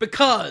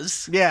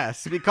 Because?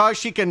 Yes, because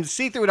she can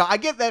see through it all. I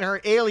get that her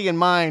alien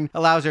mind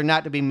allows her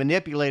not to be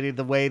manipulated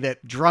the way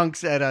that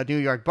drunks at a New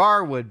York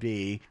bar would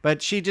be,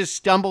 but she just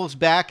stumbles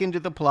back into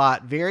the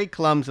plot very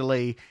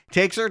clumsily,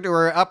 takes her to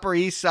her Upper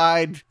East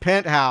Side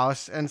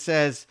penthouse and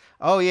says,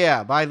 oh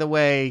yeah, by the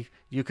way,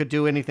 you could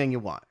do anything you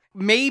want.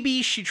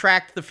 Maybe she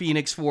tracked the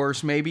Phoenix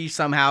Force. Maybe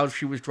somehow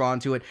she was drawn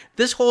to it.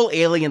 This whole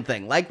alien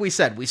thing, like we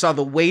said, we saw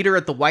the waiter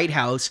at the White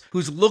House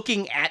who's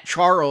looking at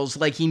Charles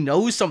like he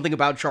knows something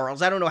about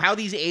Charles. I don't know how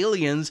these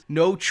aliens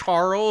know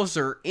Charles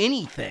or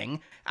anything.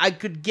 I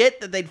could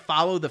get that they'd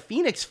follow the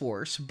Phoenix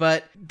Force,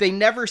 but they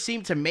never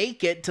seem to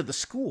make it to the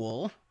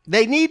school.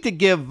 They need to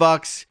give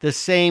Vux the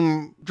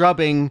same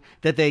drubbing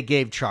that they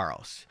gave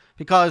Charles,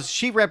 because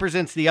she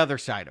represents the other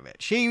side of it.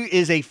 She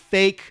is a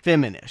fake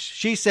feminist.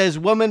 She says,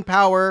 woman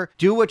power,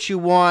 do what you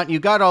want, you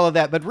got all of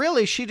that. But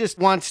really, she just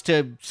wants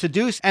to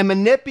seduce and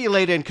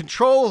manipulate and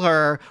control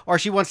her, or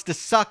she wants to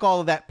suck all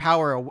of that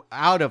power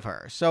out of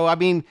her. So, I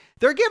mean,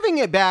 they're giving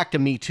it back to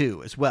Me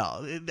Too as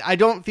well. I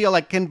don't feel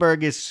like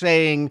Kinberg is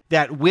saying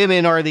that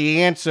women are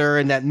the answer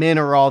and that men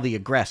are all the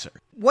aggressor.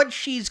 What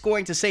she's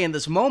going to say in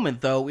this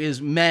moment, though,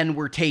 is men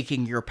were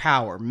taking your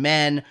power.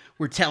 Men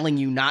were telling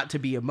you not to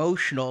be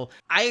emotional.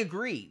 I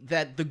agree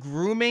that the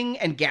grooming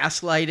and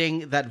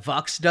gaslighting that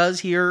Vux does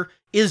here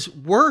is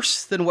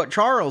worse than what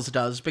Charles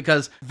does,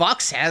 because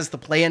Vux has the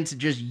plan to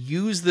just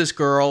use this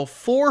girl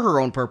for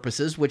her own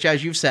purposes, which,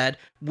 as you've said,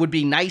 would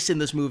be nice in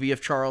this movie if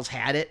Charles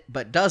had it,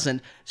 but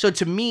doesn't. So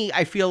to me,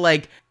 I feel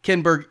like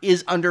Kinberg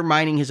is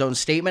undermining his own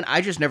statement.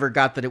 I just never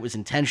got that it was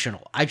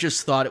intentional. I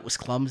just thought it was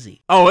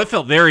clumsy. Oh, it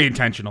felt very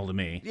intentional to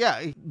me.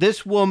 Yeah,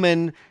 this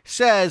woman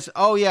says,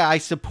 oh yeah, I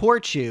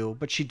support you,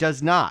 but she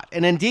does not.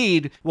 And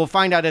indeed, we'll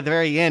find out at the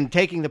very end,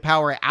 taking the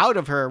power out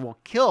of her will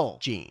kill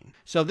Jean.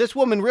 So this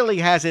woman really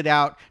has it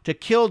out to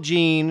kill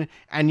Jean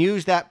and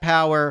use that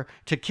power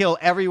to kill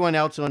everyone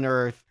else on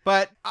Earth.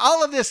 But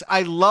all of this,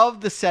 I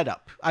love the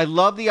setup. I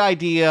love the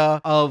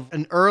idea of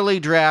an early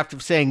draft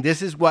of saying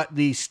this is what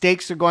the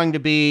stakes are going to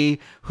be,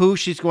 who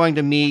she's going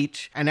to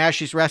meet, and as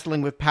she's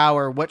wrestling with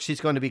power, what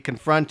she's going to be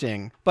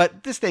confronting.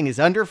 But this thing is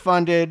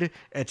underfunded,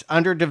 it's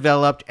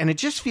underdeveloped, and it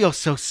just feels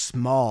so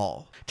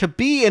small. To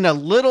be in a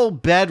little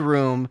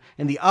bedroom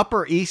in the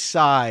Upper East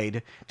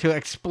Side to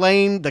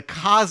explain the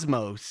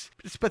cosmos,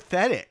 it's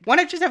pathetic. Why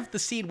not just have the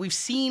scene? We've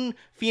seen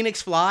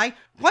Phoenix fly.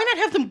 Why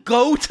not have them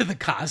go to the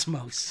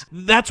cosmos?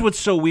 That's what's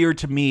so weird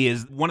to me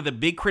is one of the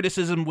big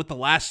criticism with The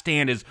Last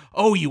Stand is,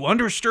 oh, you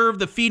underserved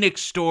the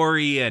Phoenix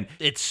story and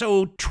it's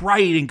so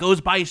trite and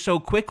goes by so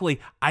quickly.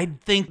 I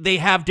think they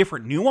have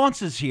different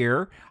nuances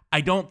here. I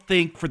don't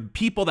think for the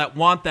people that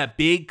want that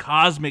big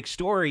cosmic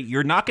story,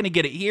 you're not going to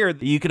get it here.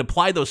 You could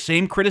apply those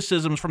same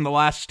criticisms from The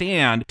Last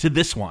Stand to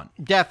this one.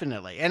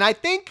 Definitely. And I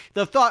think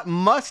the thought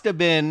must have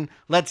been,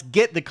 let's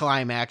get the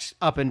climax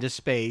up into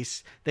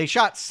space. They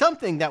shot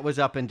something that was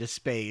up into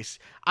space.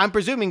 I'm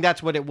presuming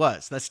that's what it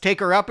was. Let's take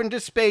her up into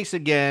space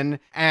again.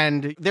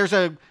 And there's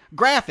a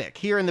graphic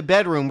here in the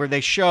bedroom where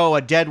they show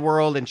a dead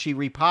world and she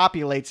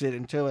repopulates it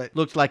until it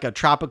looks like a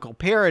tropical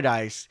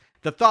paradise.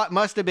 The thought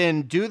must have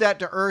been, do that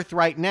to Earth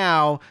right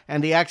now,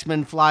 and the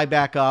X-Men fly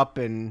back up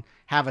and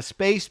have a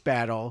space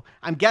battle.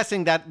 I'm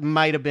guessing that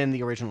might have been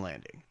the original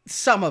ending.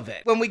 Some of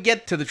it. When we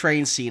get to the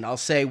train scene, I'll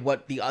say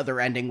what the other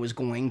ending was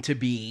going to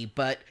be,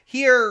 but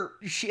here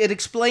it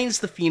explains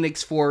the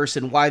Phoenix Force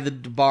and why the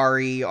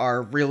Dabari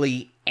are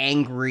really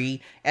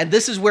angry, and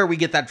this is where we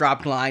get that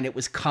dropped line, "It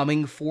was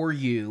coming for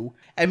you."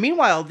 And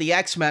meanwhile, the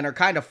X-Men are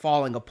kind of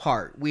falling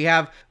apart. We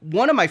have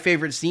one of my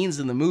favorite scenes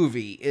in the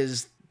movie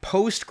is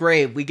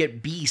post-grave, we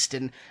get Beast,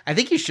 and I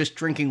think he's just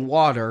drinking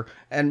water,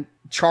 and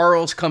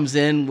Charles comes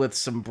in with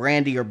some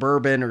brandy or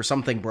bourbon or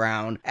something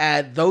brown,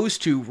 and those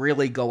two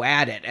really go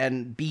at it,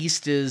 and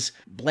Beast is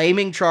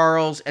blaming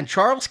Charles, and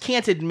Charles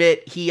can't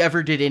admit he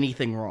ever did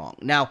anything wrong.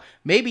 Now,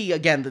 maybe,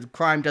 again, the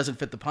crime doesn't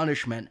fit the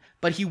punishment,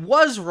 but he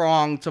was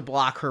wrong to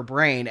block her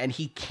brain, and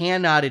he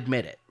cannot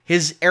admit it.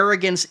 His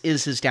arrogance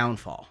is his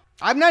downfall.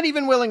 I'm not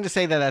even willing to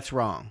say that that's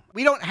wrong.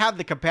 We don't have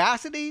the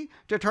capacity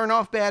to turn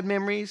off bad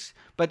memories,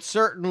 but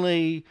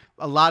certainly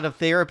a lot of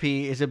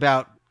therapy is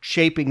about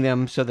shaping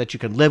them so that you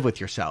can live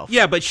with yourself.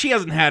 Yeah, but she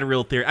hasn't had a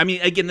real theory. I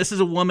mean, again, this is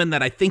a woman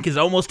that I think is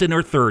almost in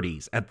her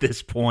 30s at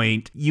this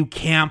point. You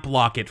can't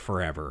block it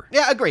forever.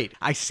 Yeah, agreed.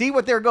 I see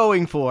what they're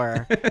going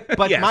for,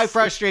 but Yes. My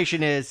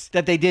frustration is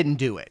that they didn't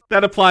do it.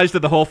 That applies to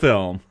the whole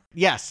film.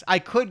 Yes, I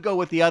could go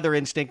with the other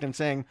instinct and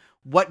saying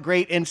what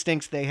great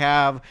instincts they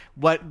have,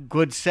 what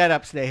good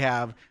setups they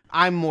have.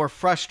 I'm more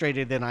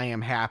frustrated than I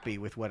am happy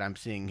with what I'm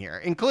seeing here,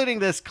 including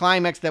this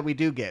climax that we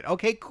do get.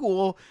 Okay,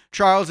 cool.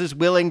 Charles is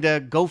willing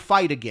to go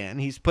fight again.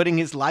 He's putting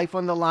his life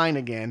on the line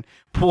again.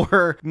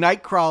 Poor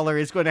Nightcrawler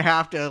is going to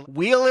have to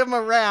wheel him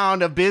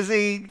around a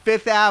busy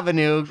Fifth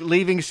Avenue,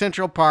 leaving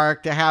Central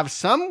Park to have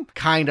some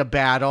kind of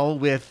battle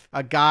with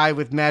a guy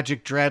with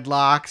magic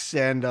dreadlocks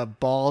and a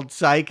bald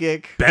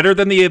psychic. Better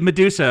than the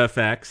Medusa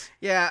effects.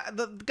 Yeah,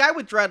 the guy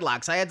with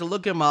dreadlocks, I had to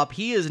look him up.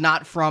 He is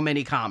not from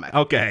any comic.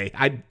 Okay,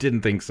 I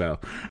didn't think so.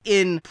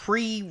 In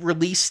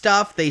pre-release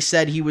stuff, they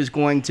said he was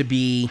going to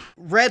be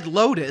Red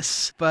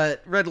Lotus,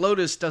 but Red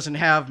Lotus doesn't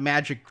have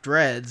magic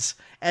dreads.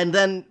 And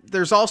then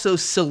there's also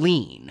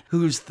Selene,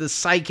 who's the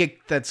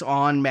psychic that's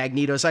on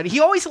Magneto's side. He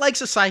always likes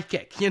a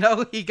psychic, you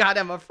know? He got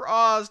Emma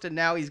Frost, and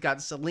now he's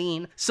got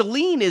Selene.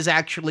 Selene is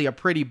actually a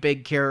pretty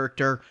big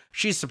character.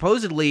 She's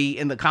supposedly,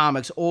 in the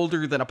comics,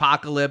 older than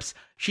Apocalypse.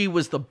 She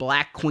was the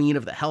Black Queen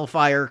of the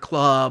Hellfire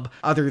Club,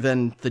 other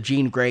than the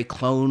Jean Grey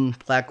clone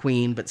Black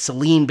Queen, but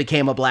Selene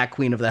became a Black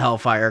Queen of the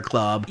Hellfire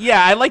Club.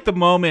 Yeah, I like the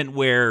moment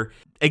where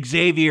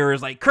Xavier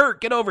is like,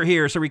 "Kurt, get over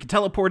here so we can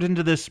teleport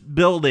into this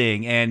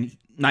building," and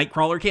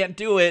Nightcrawler can't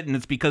do it, and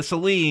it's because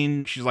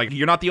Selene, she's like,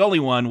 "You're not the only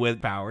one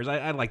with powers."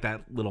 I like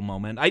that little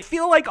moment. I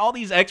feel like all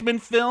these X-Men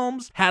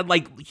films had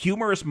like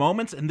humorous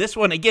moments, and this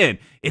one, again,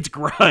 it's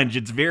grunge.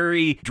 It's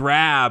very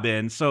drab,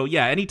 and so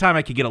yeah, anytime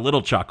I could get a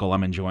little chuckle,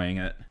 I'm enjoying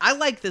it. I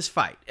like this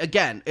fight.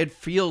 Again, it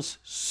feels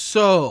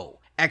so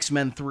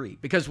X-Men 3,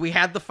 because we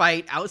had the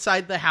fight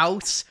outside the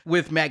house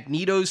with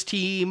Magneto's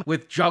team,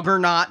 with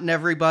Juggernaut and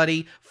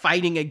everybody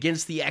fighting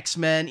against the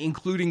X-Men,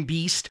 including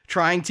Beast,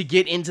 trying to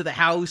get into the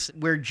house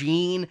where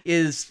Jean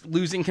is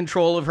losing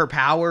control of her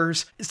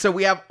powers. So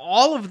we have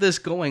all of this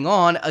going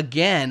on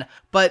again,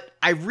 but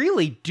I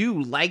really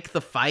do like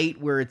the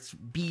fight where it's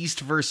Beast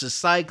versus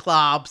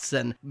Cyclops,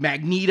 and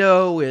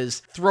Magneto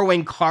is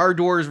throwing car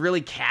doors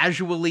really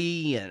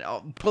casually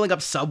and pulling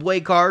up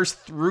subway cars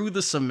through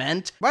the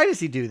cement. Why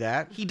does he do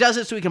that? He does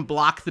it so he can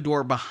block the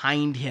door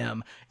behind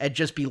him and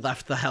just be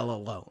left the hell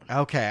alone.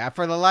 Okay,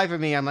 for the life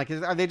of me, I'm like,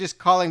 are they just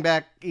calling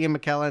back Ian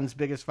McKellen's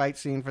biggest fight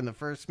scene from the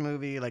first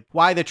movie? Like,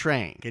 why the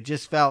train? It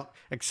just felt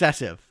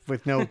excessive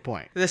with no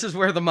point. This is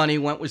where the money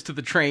went, was to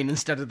the train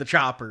instead of the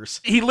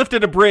choppers. He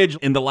lifted a bridge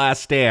in The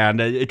Last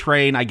Stand. A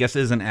train, I guess,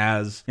 isn't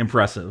as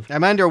impressive.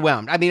 I'm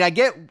underwhelmed. I mean, I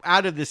get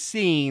out of the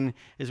scene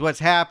is what's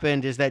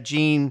happened is that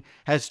Jean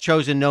has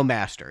chosen no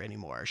master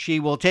anymore. She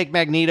will take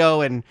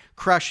Magneto and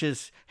crush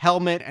his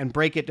helmet and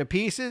break it to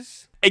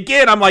pieces.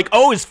 Again, I'm like,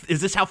 oh, is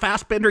this how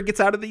Fassbender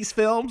gets out of these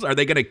films? Are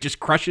they going to just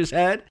crush his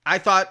head? I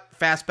thought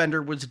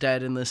Fassbender was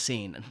dead in this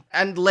scene.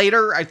 And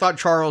later, I thought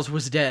Charles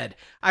was dead.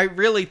 I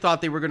really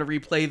thought they were going to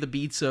replay the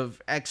beats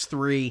of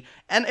X3,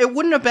 and it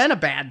wouldn't have been a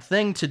bad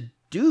thing to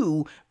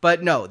do,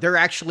 but no, they're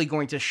actually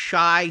going to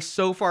shy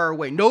so far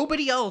away.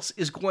 Nobody else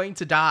is going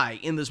to die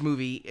in this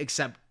movie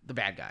except the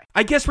bad guy.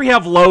 I guess we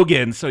have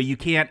Logan, so you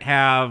can't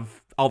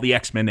have all the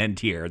X-Men end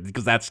here,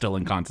 because that's still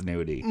in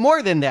continuity.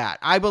 More than that,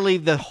 I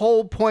believe the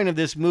whole point of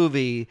this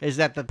movie is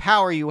that the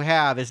power you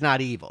have is not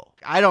evil.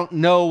 I don't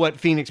know what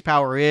Phoenix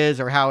power is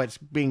or how it's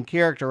being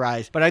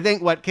characterized, but I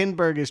think what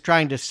Kinberg is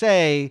trying to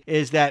say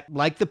is that,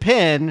 like the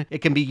pin, it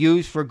can be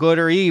used for good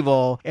or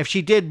evil. If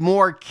she did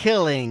more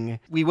killing,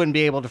 we wouldn't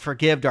be able to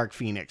forgive Dark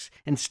Phoenix.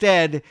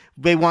 Instead,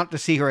 they want to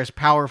see her as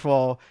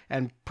powerful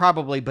and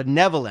probably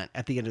benevolent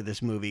at the end of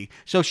this movie.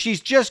 So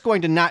she's just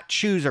going to not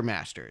choose her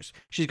masters.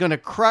 She's going to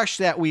crush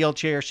that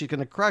wheelchair. She's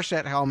going to crush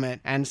that helmet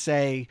and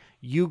say,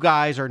 "You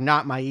guys are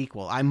not my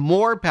equal. I'm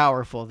more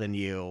powerful than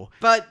you."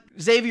 But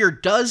Xavier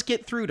does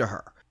get through to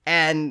her,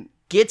 and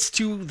gets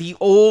to the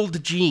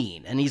old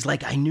Jean, and he's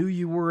like, I knew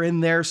you were in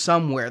there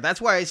somewhere.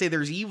 That's why I say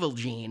there's evil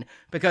Jean,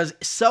 because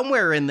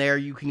somewhere in there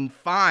you can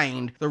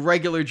find the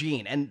regular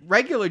Jean. And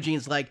regular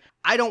Jean's like,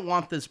 I don't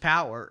want this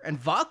power.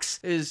 And Vux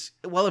is,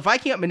 well, if I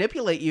can't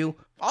manipulate you,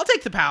 I'll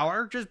take the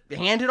power. Just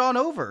hand it on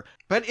over.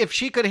 But if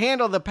she could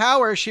handle the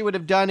power, she would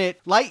have done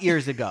it light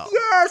years ago.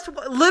 Yes,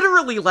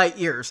 literally light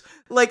years.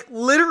 Like,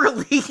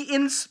 literally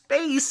in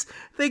space,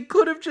 they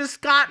could have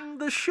just gotten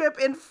the ship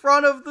in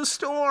front of the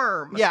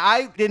storm. Yeah,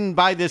 I didn't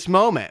buy this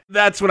moment.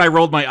 That's when I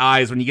rolled my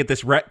eyes when you get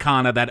this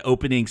retcon of that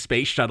opening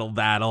space shuttle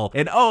battle.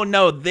 And oh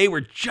no, they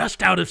were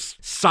just out of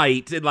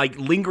sight and like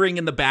lingering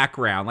in the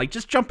background. Like,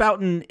 just jump out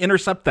and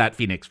intercept that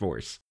Phoenix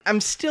Force.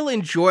 I'm still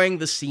enjoying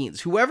the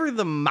scenes. Whoever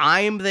the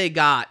mime they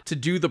got to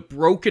do the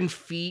broken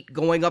feet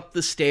going up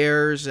the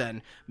stairs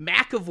and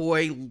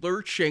McAvoy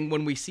lurching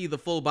when we see the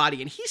full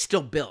body, and he's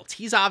still built.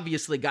 He's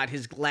obviously got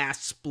his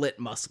glass split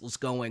muscles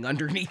going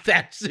underneath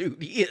that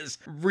suit. He is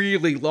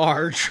really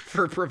large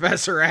for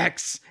Professor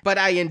X. But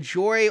I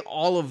enjoy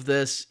all of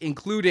this,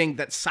 including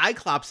that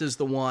Cyclops is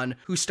the one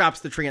who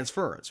stops the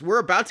transference. We're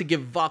about to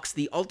give Vux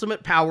the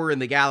ultimate power in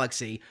the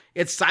galaxy.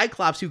 It's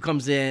Cyclops who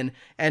comes in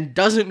and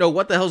doesn't know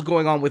what the hell's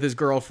going on with his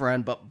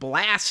girlfriend, but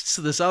blasts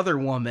this other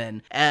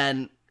woman,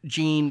 and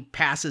Jean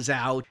passes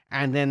out.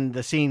 And then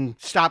the scene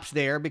stops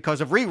there because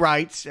of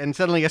rewrites, and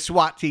suddenly a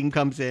SWAT team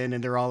comes in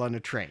and they're all on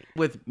a train.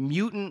 With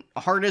mutant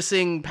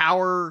harnessing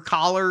power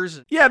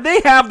collars. Yeah,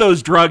 they have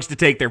those drugs to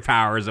take their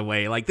powers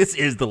away. Like, this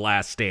is the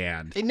last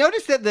stand. I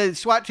noticed that the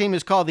SWAT team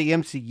is called the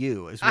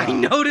MCU as well. I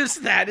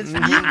noticed that. It's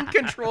Mutant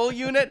Control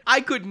Unit. I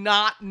could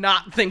not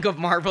think of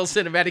Marvel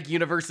Cinematic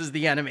Universe as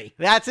the enemy.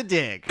 That's a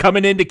dig.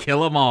 Coming in to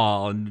kill them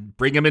all and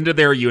bring them into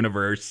their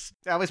universe.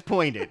 That was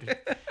pointed.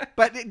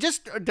 But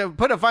just to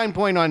put a fine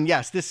point on,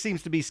 yes, this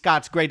seems to be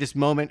Scott's greatest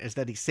moment, is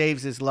that he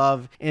saves his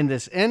love in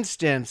this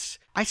instance.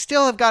 I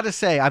still have got to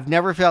say, I've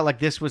never felt like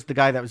this was the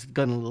guy that was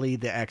going to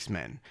lead the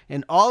X-Men.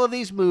 In all of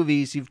these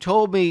movies, you've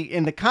told me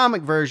in the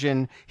comic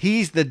version,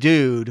 he's the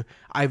dude.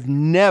 I've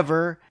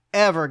never,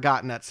 ever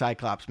gotten that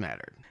Cyclops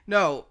mattered.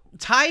 No,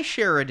 Ty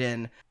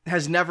Sheridan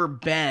has never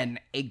been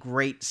a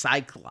great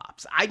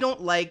Cyclops. I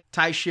don't like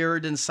Ty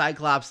Sheridan's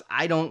Cyclops.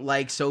 I don't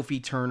like Sophie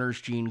Turner's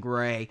Jean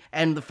Grey.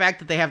 And the fact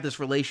that they have this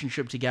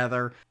relationship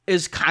together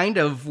is kind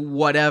of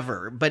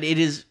whatever. But it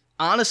is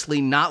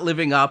honestly not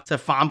living up to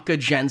Famke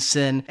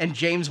Janssen and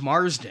James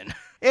Marsden.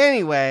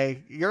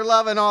 Anyway, you're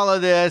loving all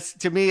of this.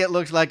 To me, it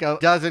looks like a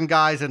dozen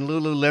guys in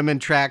Lululemon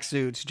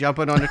tracksuits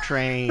jumping on a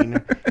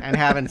train and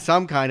having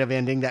some kind of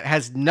ending that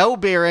has no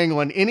bearing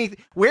on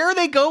anything. Where are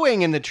they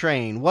going in the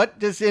train? What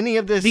does any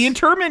of this... The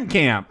internment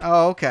camp.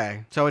 Oh,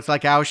 okay. So it's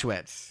like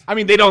Auschwitz. I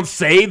mean, they don't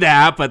say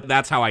that, but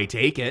that's how I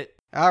take it.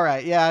 All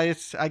right. Yeah,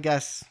 it's, I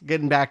guess,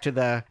 getting back to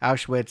the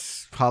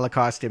Auschwitz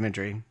Holocaust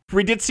imagery.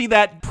 We did see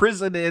that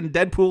prison in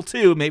Deadpool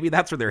 2. Maybe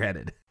that's where they're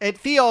headed. It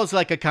feels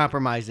like a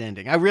compromise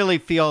ending. I really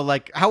feel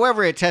like,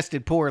 however it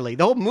tested poorly,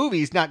 the whole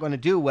movie's not going to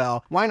do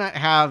well. Why not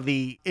have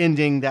the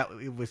ending that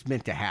it was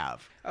meant to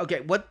have?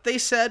 Okay, what they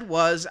said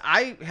was,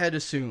 I had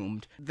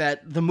assumed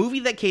that the movie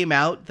that came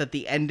out, that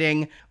the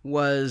ending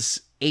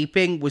was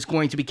aping, was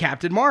going to be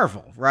Captain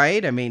Marvel,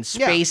 right? I mean,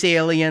 space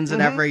aliens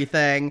and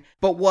everything.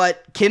 But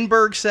what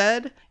Kinberg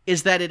said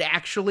is that it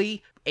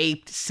actually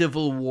aped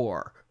Civil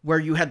War, where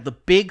you had the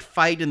big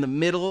fight in the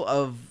middle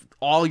of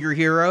all your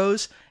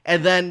heroes,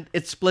 and then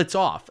it splits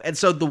off. And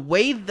so the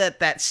way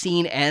that that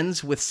scene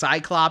ends with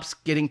Cyclops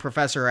getting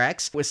Professor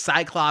X, with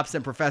Cyclops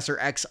and Professor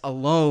X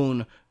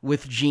alone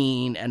with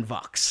Jean and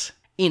Vux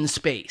in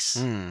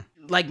space.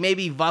 Like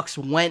maybe Vux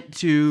went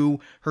to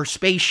her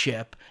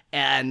spaceship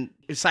and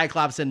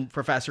Cyclops and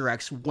Professor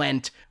X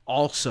went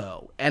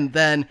also. And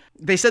then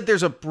they said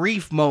there's a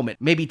brief moment,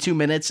 maybe 2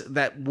 minutes,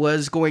 that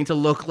was going to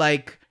look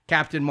like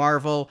Captain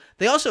Marvel.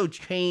 They also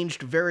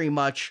changed very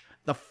much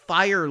the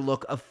fire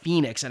look of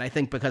Phoenix, and I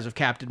think because of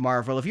Captain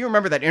Marvel. If you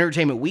remember that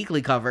Entertainment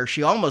Weekly cover,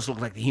 she almost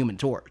looked like the Human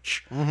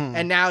Torch.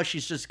 And now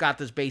she's just got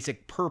this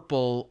basic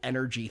purple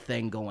energy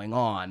thing going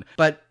on.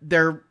 But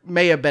there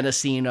may have been a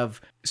scene of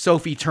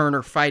Sophie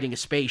Turner fighting a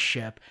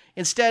spaceship.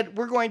 Instead,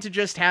 we're going to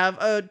just have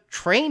a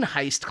train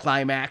heist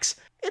climax.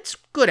 It's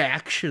good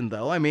action,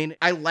 though. I mean,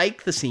 I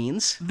like the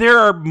scenes. There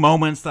are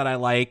moments that I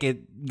like.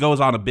 It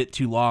goes on a bit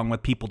too long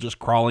with people just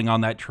crawling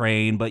on that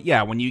train. But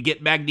yeah, when you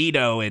get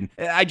Magneto, and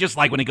I just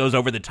like when it goes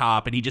over the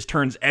top and he just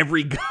turns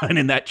every gun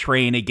in that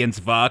train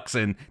against Vux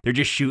and they're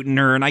just shooting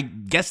her. And I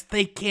guess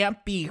they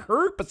can't be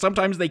hurt, but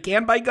sometimes they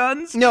can by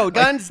guns. No,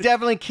 guns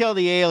definitely kill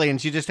the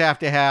aliens. You just have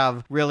to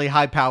have really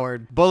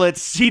high-powered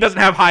bullets. He doesn't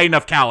have high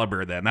enough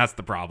caliber then. That's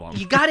the problem.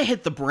 You got to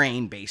hit the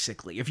brain,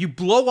 basically. If you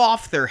blow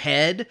off their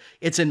head,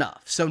 it's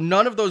enough. So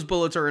none of those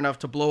bullets are enough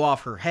to blow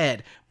off her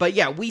head. But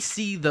yeah, we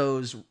see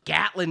those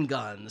Gatling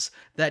guns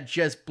that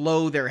just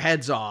blow their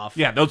heads off.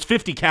 Yeah, those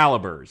 50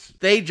 calibers.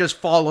 They just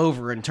fall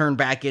over and turn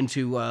back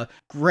into a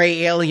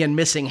gray alien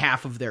missing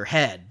half of their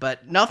head.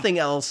 But nothing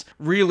else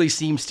really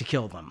seems to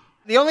kill them.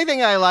 The only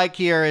thing I like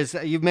here is,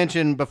 you've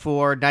mentioned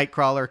before,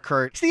 Nightcrawler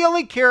Kurt. It's the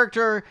only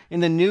character in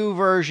the new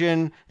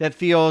version that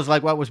feels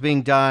like what was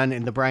being done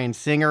in the Bryan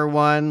Singer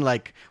one.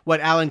 Like,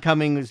 what Alan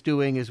Cumming is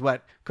doing is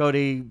what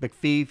Cody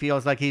McPhee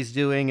feels like he's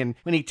doing. And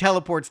when he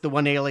teleports the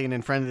one alien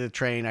in front of the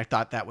train, I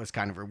thought that was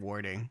kind of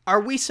rewarding.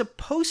 Are we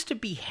supposed to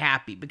be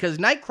happy? Because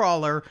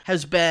Nightcrawler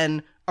has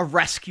been a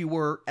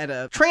rescuer and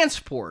a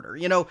transporter.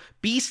 You know,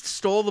 Beast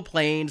stole the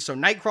plane, so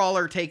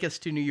Nightcrawler, take us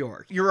to New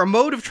York. You're a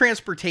mode of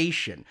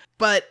transportation.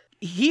 But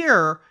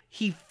here,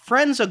 he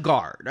friends a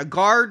guard. A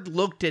guard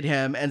looked at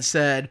him and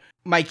said,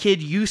 my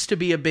kid used to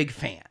be a big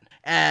fan.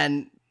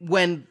 And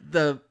when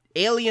the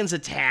aliens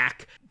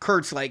attack,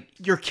 Kurt's like,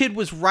 your kid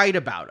was right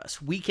about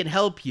us. We can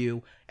help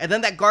you. And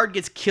then that guard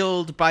gets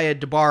killed by a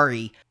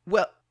Dabari.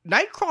 Well,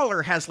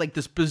 Nightcrawler has like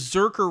this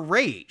berserker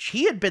rage.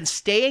 He had been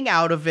staying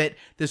out of it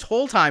this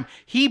whole time.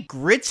 He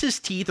grits his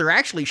teeth, or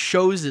actually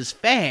shows his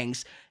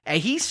fangs,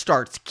 and he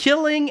starts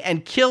killing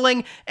and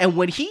killing. And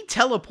when he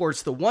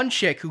teleports the one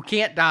chick who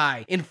can't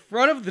die in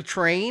front of the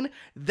train,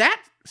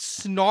 that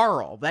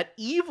snarl, that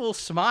evil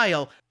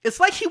smile,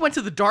 it's like he went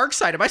to the dark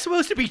side. Am I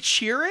supposed to be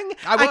cheering?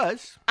 I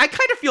was. I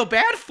kind of feel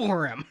bad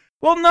for him.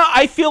 Well, no,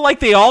 I feel like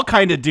they all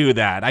kind of do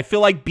that. I feel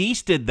like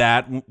Beast did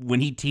that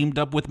when he teamed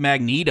up with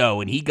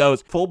Magneto, and he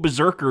goes full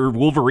berserker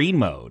Wolverine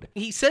mode.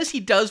 He says he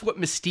does what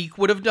Mystique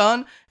would have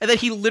done, and that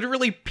he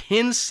literally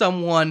pins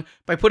someone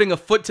by putting a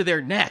foot to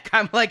their neck.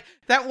 I'm like,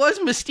 that was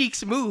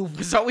Mystique's move,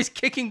 was always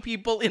kicking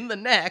people in the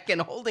neck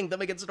and holding them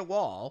against a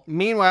wall.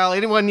 Meanwhile,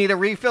 anyone need a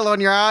refill on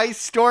your eyes?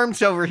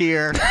 Storm's over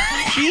here.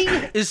 She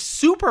is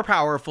super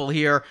powerful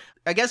here.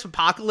 I guess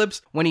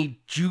Apocalypse, when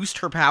he juiced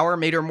her power,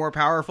 made her more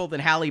powerful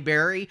than Halle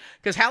Berry,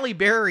 because Halle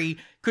Berry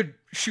could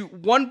shoot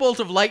one bolt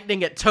of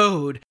lightning at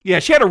Toad. Yeah,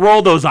 she had to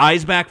roll those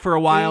eyes back for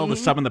a while to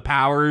summon the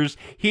powers.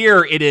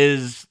 Here it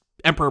is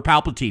Emperor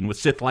Palpatine with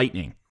Sith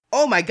lightning.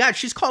 Oh my god,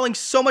 she's calling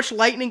so much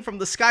lightning from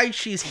the sky,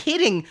 she's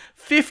hitting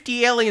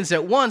 50 aliens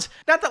at once.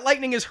 Not that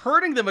lightning is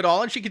hurting them at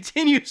all, and she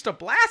continues to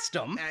blast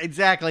them.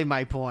 Exactly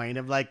my point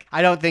of like,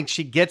 I don't think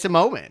she gets a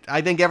moment. I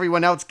think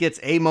everyone else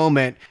gets a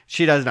moment.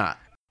 She does not.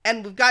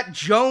 And we've got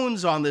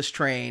Jones on this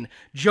train,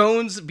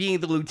 Jones being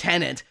the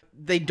lieutenant.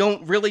 They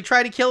don't really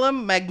try to kill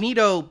him.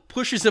 Magneto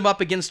pushes him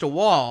up against a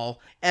wall.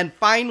 And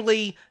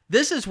finally,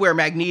 this is where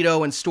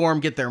Magneto and Storm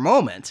get their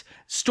moment.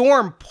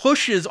 Storm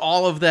pushes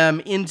all of them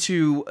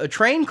into a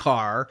train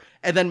car,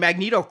 and then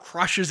Magneto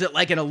crushes it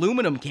like an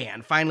aluminum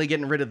can, finally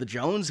getting rid of the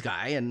Jones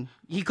guy. And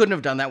he couldn't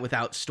have done that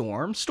without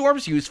Storm.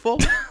 Storm's useful.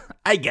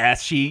 I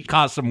guess she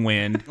caused some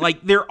wind.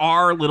 Like, there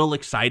are little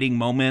exciting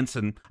moments,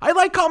 and I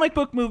like comic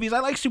book movies. I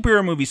like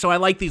superhero movies, so I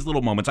like these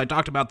little moments. I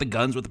talked about the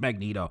guns with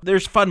Magneto.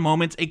 There's fun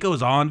moments. It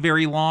goes on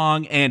very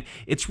long, and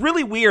it's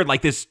really weird.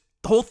 Like, this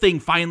whole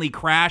thing finally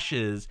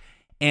crashes,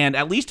 and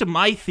at least in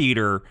my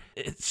theater,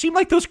 it seemed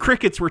like those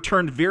crickets were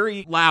turned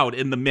very loud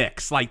in the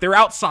mix. Like, they're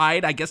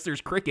outside, I guess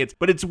there's crickets,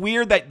 but it's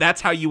weird that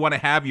that's how you want to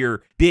have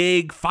your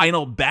big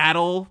final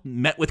battle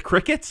met with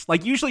crickets.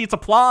 Like, usually it's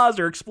applause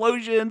or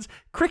explosions.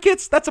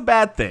 Crickets, that's a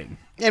bad thing.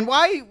 And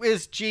why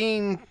is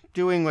Jean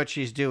doing what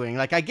she's doing?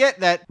 Like, I get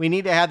that we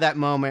need to have that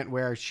moment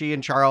where she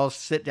and Charles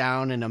sit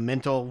down in a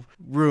mental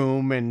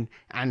room and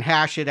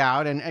hash it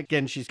out. And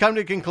again, she's come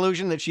to the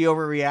conclusion that she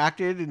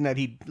overreacted and that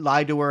he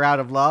lied to her out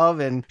of love,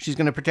 and she's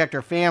going to protect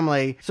her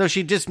family. So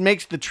she just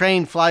makes the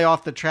train fly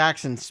off the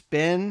tracks and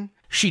spin.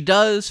 She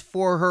does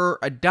for her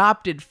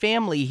adopted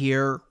family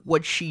here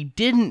what she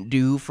didn't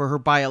do for her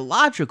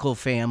biological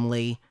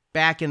family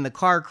back in the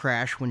car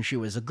crash when she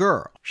was a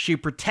girl. She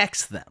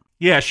protects them.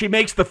 Yeah, she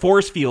makes the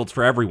force fields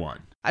for everyone.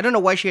 I don't know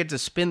why she had to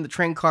spin the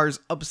train cars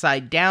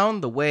upside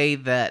down the way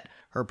that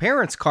her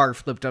parents' car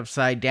flipped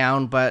upside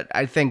down, but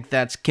I think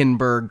that's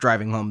Kinberg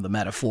driving home the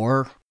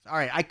metaphor. All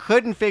right, I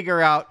couldn't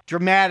figure out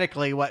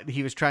dramatically what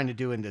he was trying to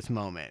do in this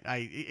moment.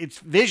 It's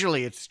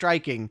visually, it's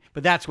striking,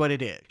 but that's what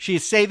it is.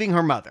 She's saving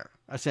her mother,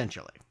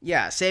 essentially.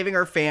 Yeah, saving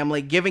her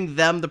family, giving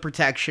them the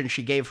protection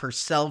she gave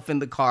herself in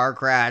the car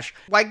crash.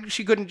 Why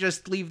she couldn't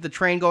just leave the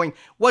train going.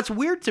 What's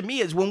weird to me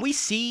is when we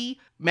see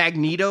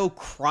Magneto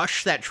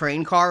crush that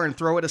train car and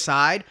throw it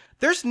aside,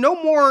 there's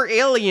no more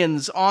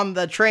aliens on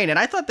the train. And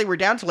I thought they were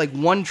down to like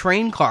one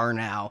train car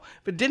now,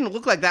 but it didn't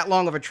look like that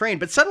long of a train.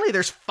 But suddenly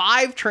there's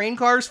 5 train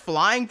cars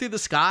flying through the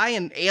sky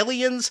and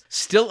aliens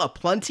still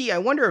aplenty. I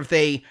wonder if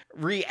they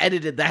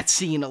re-edited that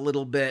scene a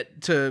little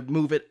bit to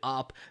move it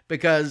up,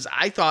 because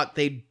I thought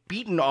they'd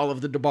beaten all of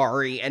the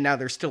Dabari and now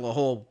there's still a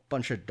whole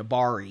bunch of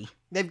Dabari.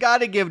 They've got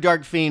to give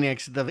Dark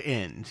Phoenix the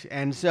end.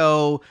 And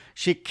so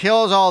she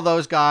kills all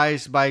those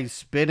guys by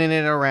spinning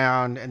it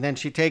around, and then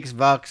she takes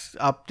Vux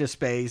up to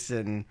space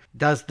and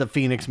does the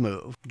Phoenix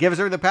move. Gives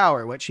her the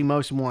power, what she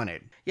most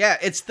wanted. Yeah,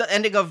 it's the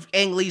ending of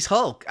Ang Lee's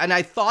Hulk. And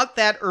I thought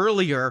that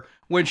earlier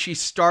when she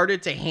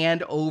started to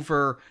hand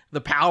over the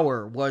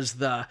power was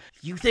the,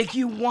 you think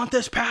you want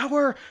this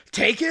power?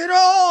 Take it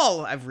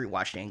all! I've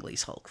rewatched Ang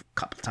Lee's Hulk a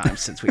couple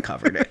times since we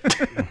covered it.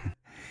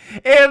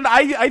 And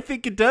I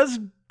think it does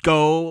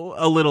go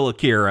a little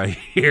Akira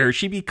here.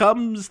 She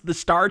becomes the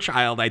star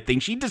child, I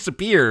think. She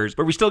disappears,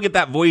 but we still get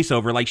that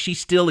voiceover, like she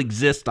still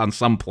exists on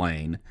some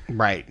plane.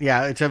 Right.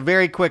 Yeah, it's a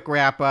very quick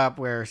wrap up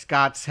where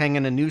Scott's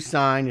hanging a new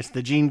sign. It's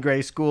the Jean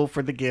Grey School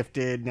for the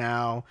Gifted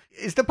now.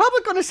 Is the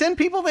public going to send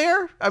people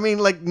there? I mean,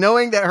 like,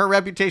 knowing that her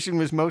reputation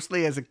was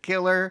mostly as a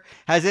killer,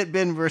 has it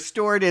been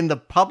restored in the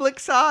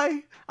public's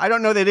eye? I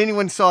don't know that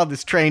anyone saw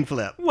this train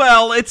flip.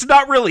 Well, it's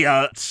not really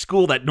a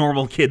school that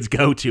normal kids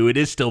go to. It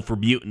is still for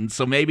mutants,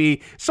 so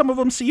maybe some of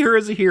them see her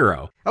as a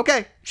hero.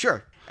 Okay,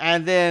 sure.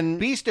 And then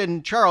Beast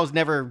and Charles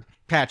never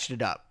patched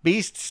it up.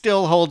 Beast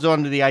still holds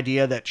on to the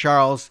idea that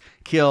Charles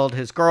killed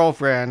his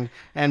girlfriend,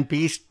 and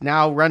Beast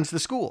now runs the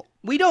school.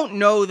 We don't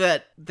know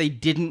that they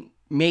didn't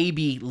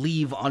maybe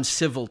leave on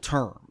civil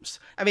terms.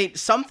 I mean,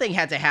 something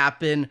had to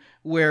happen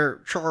where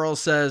Charles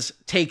says,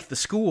 take the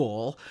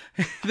school.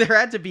 There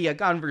had to be a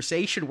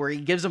conversation where he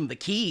gives them the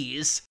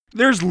keys.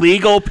 There's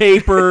legal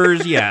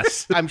papers,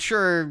 yes. I'm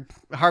sure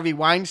Harvey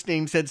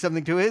Weinstein said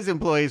something to his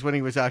employees when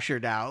he was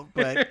ushered out,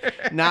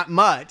 but not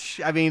much.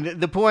 I mean,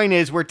 the point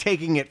is we're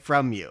taking it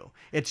from you.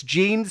 It's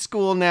Jean's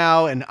school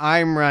now, and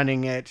I'm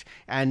running it,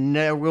 and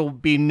there will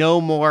be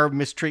no more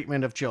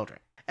mistreatment of children.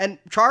 And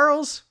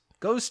Charles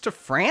goes to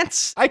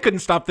France? I couldn't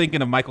stop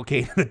thinking of Michael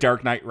Caine in The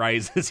Dark Knight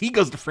Rises. He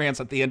goes to France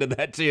at the end of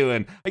that too,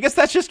 and I guess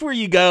that's just where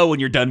you go when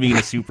you're done being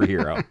a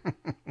superhero.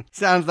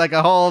 Sounds like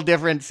a whole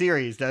different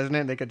series, doesn't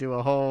it? They could do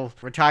a whole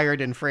retired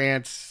in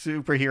France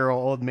superhero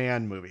old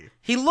man movie.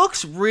 He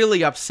looks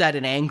really upset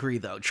and angry,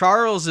 though.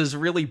 Charles is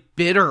really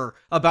bitter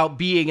about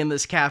being in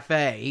this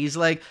cafe. He's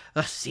like,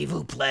 s'il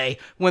vous plaît,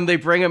 when they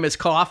bring him his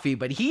coffee,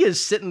 but he is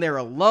sitting there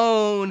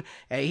alone,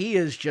 and he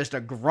is just a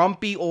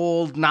grumpy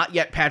old, not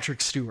yet Patrick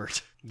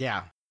Stewart.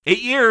 Yeah.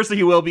 8 years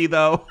he will be,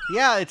 though.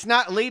 Yeah, it's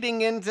not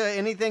leading into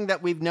anything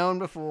that we've known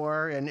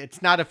before, and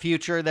it's not a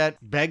future that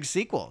begs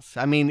sequels.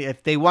 I mean,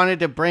 if they wanted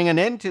to bring an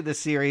end to the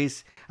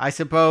series, I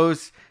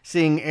suppose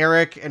seeing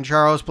Eric and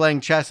Charles playing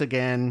chess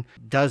again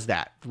does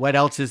that. What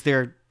else is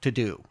there to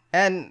do?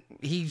 And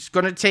he's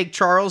going to take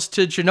Charles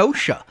to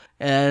Genosha,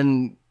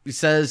 and he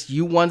says,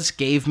 you once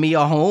gave me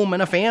a home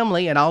and a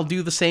family, and I'll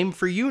do the same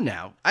for you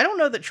now. I don't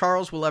know that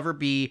Charles will ever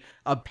be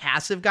a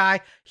passive guy.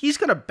 He's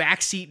going to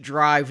backseat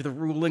drive the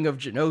ruling of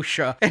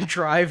Genosha and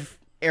drive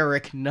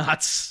Eric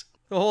nuts.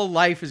 The whole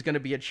life is going to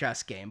be a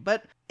chess game.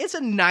 But it's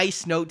a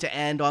nice note to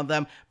end on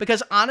them,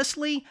 because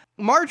honestly,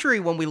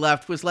 Marjorie, when we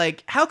left, was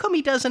like, how come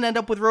he doesn't end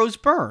up with Rose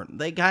Byrne?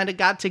 They kind of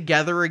got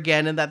together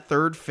again in that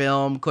third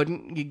film.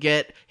 Couldn't you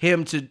get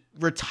him to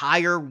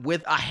retire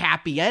with a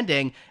happy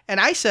ending?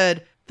 And I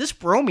said, this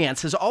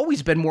bromance has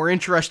always been more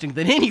interesting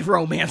than any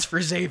romance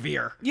for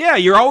Xavier. Yeah,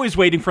 you're always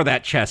waiting for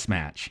that chess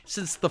match.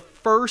 Since the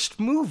first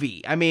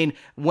movie. I mean,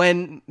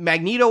 when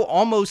Magneto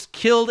almost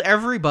killed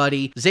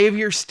everybody,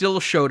 Xavier still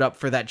showed up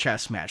for that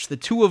chess match. The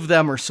two of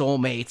them are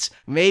soulmates.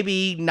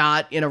 Maybe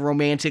not in a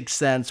romantic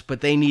sense, but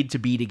they need to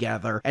be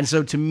together. And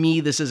so to me,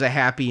 this is a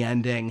happy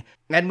ending.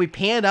 And we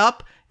pan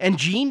up, and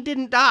Jean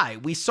didn't die.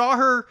 We saw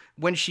her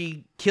when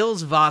she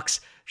kills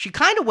Vox. She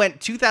kind of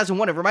went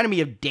 2001. It reminded me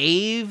of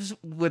Dave's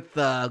with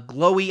the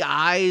glowy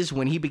eyes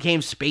when he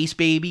became Space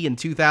Baby in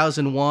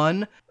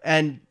 2001.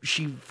 And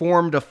she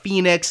formed a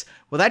phoenix.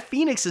 Well, that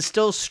phoenix is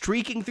still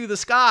streaking through the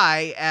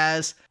sky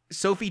as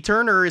Sophie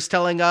Turner is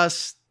telling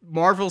us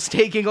Marvel's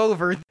taking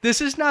over.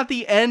 This is not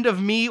the end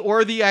of me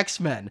or the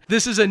X-Men.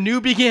 This is a new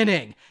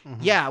beginning.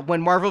 Mm-hmm. Yeah,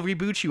 when Marvel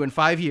reboots you in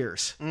 5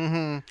 years.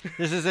 Mm-hmm.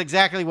 This is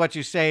exactly what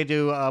you say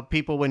to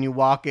people when you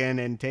walk in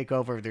and take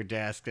over their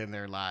desk and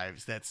their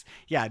lives. That's,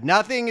 yeah,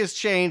 nothing is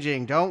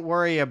changing. Don't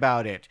worry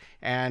about it.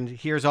 And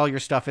here's all your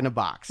stuff in a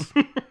box.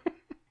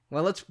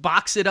 Well, let's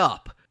box it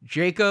up.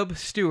 Jacob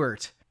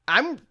Stewart.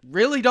 I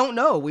really don't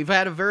know. We've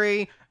had a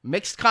very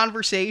mixed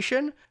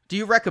conversation. Do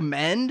you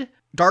recommend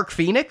Dark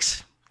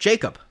Phoenix?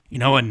 Jacob. You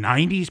know, a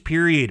 90s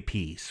period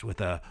piece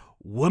with a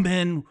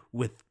woman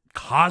with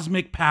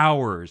cosmic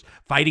powers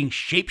fighting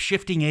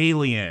shape-shifting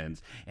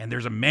aliens, and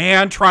there's a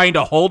man trying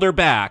to hold her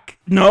back.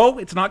 No,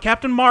 it's not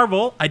Captain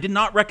Marvel. I did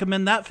not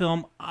recommend that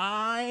film.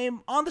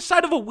 I'm on the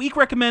side of a weak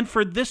recommend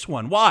for this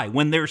one. Why?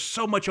 When there's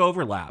so much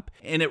overlap.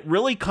 And it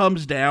really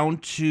comes down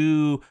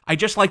to, I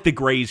just like the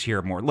grays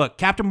here more. Look,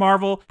 Captain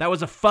Marvel, that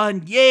was a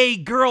fun, yay,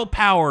 girl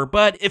power,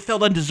 but it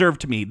felt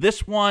undeserved to me.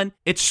 This one,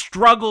 it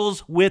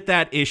struggles with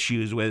that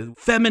issues, with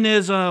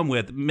feminism,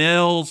 with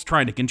males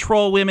trying to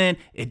control women.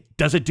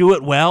 Does it do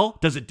it well?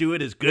 Does it do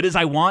it as good as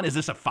I want? Is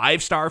this a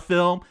 5-star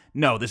film?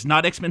 No, this is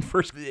not X-Men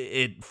First.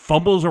 It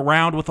fumbles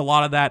around with a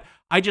lot of that.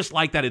 I just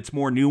like that it's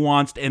more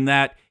nuanced and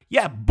that,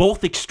 yeah,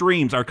 both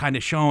extremes are kind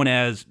of shown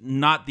as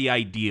not the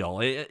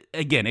ideal.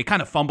 Again, it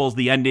kind of fumbles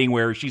the ending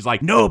where she's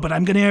like, no, but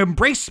I'm going to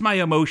embrace my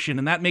emotion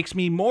and that makes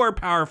me more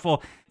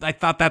powerful. I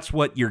thought that's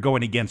what you're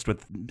going against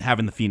with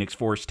having the Phoenix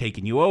Force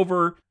taking you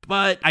over.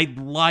 But I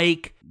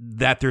like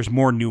that there's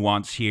more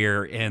nuance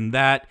here and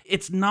that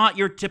it's not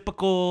your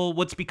typical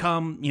what's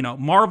become,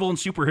 Marvel and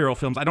superhero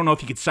films. I don't know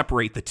if you could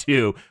separate the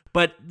two,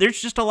 but there's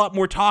just a lot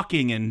more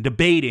talking and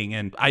debating.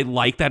 And I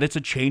like that it's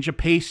a change of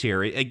pace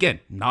here.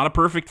 Again, not a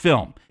perfect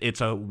film. It's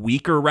a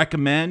weaker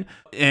recommend.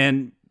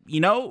 And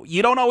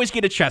you don't always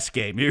get a chess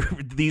game.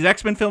 These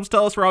X-Men films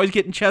tell us we're always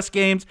getting chess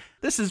games.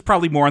 This is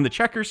probably more on the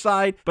checker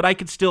side, but I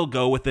could still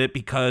go with it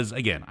because,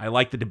 again, I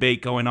like the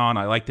debate going on.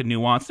 I like the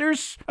nuance.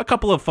 There's a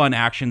couple of fun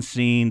action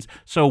scenes,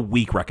 so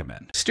weak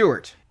recommend.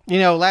 Stuart.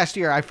 Last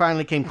year I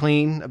finally came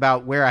clean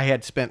about where I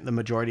had spent the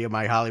majority of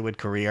my Hollywood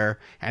career,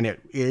 and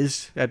it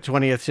is at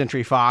 20th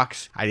Century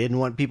Fox. I didn't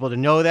want people to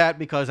know that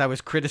because I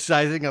was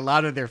criticizing a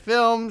lot of their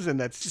films, and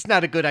that's just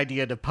not a good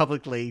idea to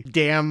publicly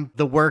damn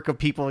the work of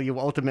people you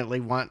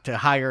ultimately want to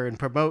hire and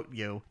promote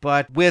you.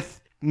 But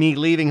with me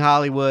leaving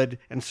Hollywood,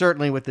 and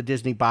certainly with the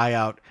Disney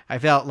buyout, I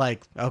felt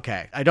like,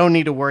 okay, I don't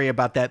need to worry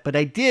about that. But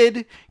I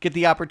did get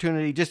the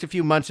opportunity just a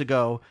few months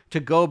ago to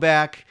go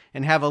back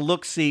and have a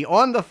look-see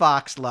on the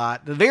Fox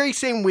lot, the very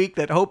same week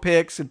that Hope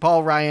Hicks and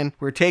Paul Ryan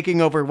were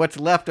taking over what's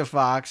left of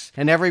Fox,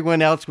 and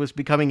everyone else was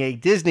becoming a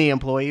Disney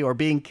employee or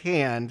being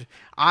canned.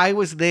 I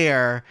was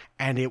there,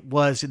 and it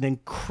was an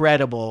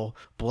incredible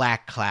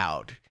black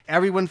cloud.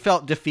 Everyone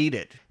felt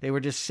defeated. They were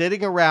just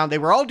sitting around. They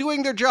were all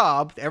doing their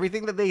job,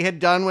 everything that they had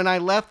done when I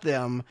left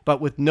them, but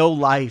with no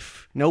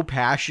life, no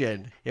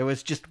passion. It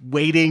was just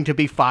waiting to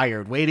be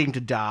fired, waiting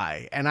to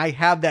die. And I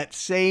have that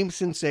same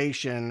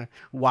sensation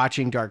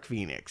watching Dark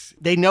Phoenix.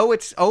 They know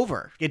it's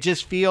over. It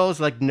just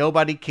feels like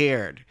nobody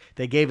cared.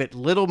 They gave it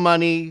little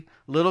money,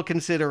 little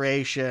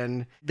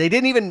consideration. They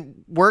didn't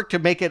even work to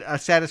make it a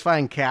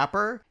satisfying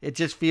capper. It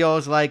just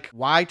feels like,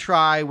 why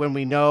try when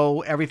we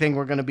know everything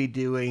we're going to be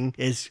doing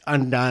is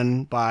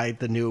undone by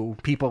the new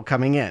people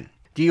coming in?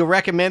 Do you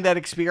recommend that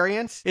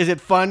experience? Is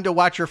it fun to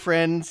watch your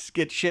friends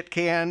get shit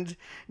canned?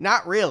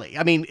 Not really.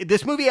 I mean,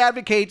 this movie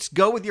advocates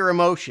go with your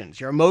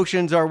emotions. Your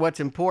emotions are what's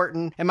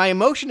important. And my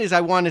emotion is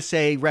I want to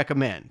say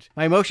recommend.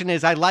 My emotion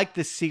is I like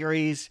this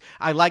series.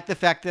 I like the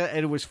fact that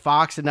it was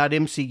Fox and not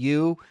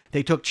MCU.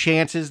 They took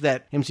chances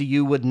that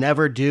MCU would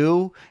never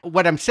do.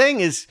 What I'm saying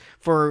is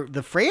for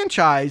the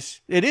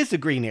franchise, it is the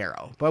Green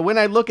Arrow. But when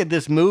I look at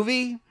this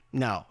movie,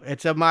 no,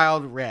 it's a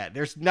mild red.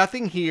 There's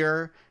nothing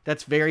here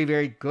that's very,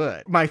 very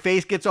good. My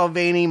face gets all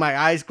veiny. My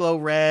eyes glow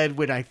red.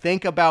 When I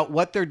think about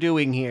what they're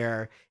doing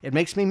here, it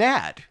makes me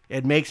mad.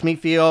 It makes me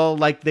feel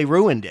like they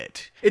ruined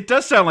it. It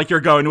does sound like you're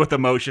going with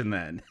emotion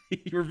then.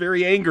 You're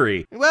very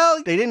angry.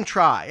 Well, they didn't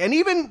try. And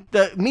even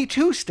the Me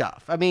Too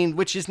stuff,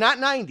 which is not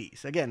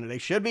 90s. Again, they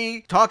should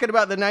be talking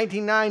about the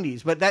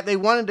 1990s, but that they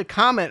wanted to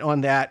comment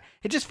on that,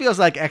 it just feels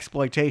like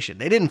exploitation.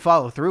 They didn't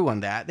follow through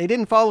on that. They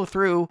didn't follow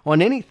through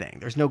on anything.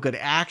 There's no good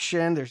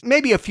action. There's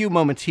maybe a few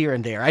moments here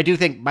and there. I do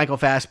think Michael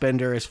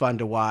Fassbender is fun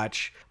to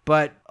watch,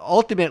 but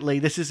ultimately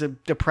this is a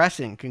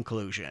depressing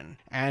conclusion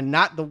and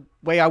not the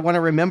way I want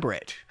to remember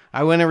it.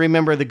 I want to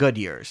remember the good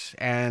years,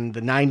 and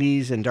the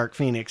 90s and Dark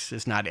Phoenix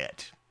is not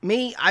it.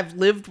 Me, I've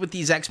lived with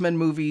these X-Men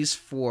movies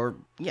for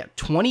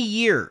 20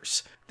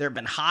 years. There have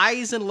been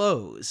highs and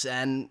lows,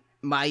 and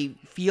my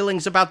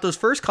feelings about those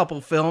first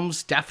couple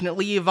films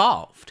definitely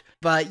evolved.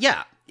 But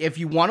yeah, if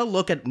you want to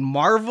look at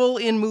Marvel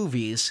in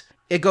movies,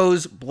 it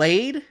goes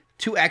Blade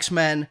to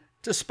X-Men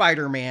to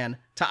Spider-Man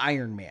to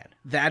Iron Man.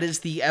 That is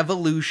the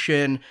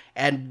evolution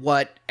and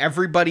what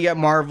everybody at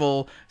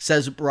Marvel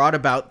says brought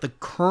about the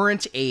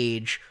current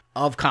age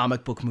of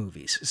comic book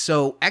movies.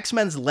 So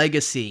X-Men's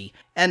legacy,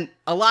 and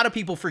a lot of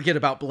people forget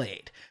about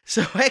Blade,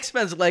 so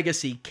X-Men's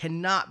legacy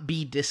cannot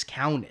be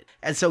discounted.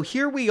 And so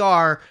here we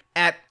are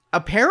at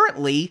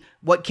apparently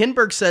what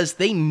Kinberg says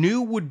they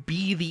knew would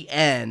be the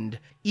end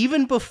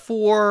even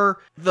before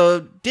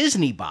the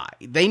Disney buy.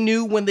 They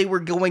knew when they were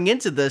going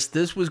into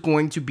this was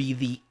going to be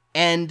the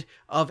end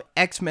of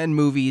X-Men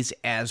movies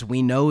as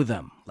we know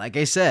them. Like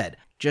I said,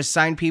 just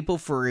signed people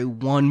for a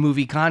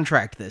 1-movie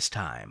contract this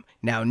time.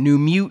 Now, New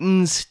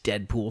Mutants,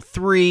 Deadpool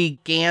 3,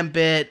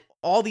 Gambit,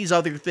 all these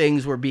other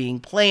things were being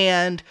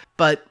planned,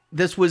 but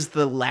this was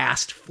the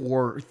last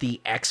for the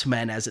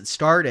X-Men as it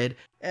started.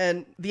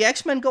 And the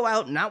X-Men go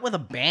out not with a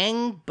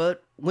bang,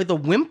 but with a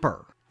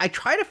whimper. I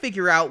try to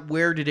figure out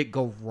where did it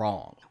go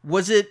wrong.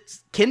 Was it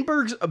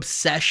Kinberg's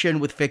obsession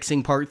with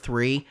fixing Part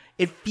 3?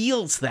 It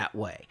feels that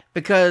way.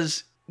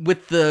 Because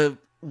with the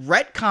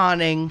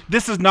retconning...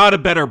 This is not a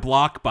better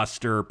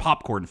blockbuster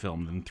popcorn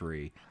film than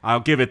 3. I'll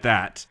give it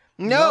that.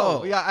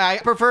 No, yeah, I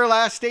prefer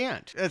Last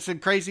Stand. It's a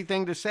crazy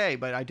thing to say,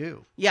 but I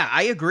do. Yeah,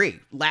 I agree.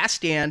 Last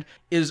Stand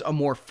is a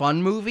more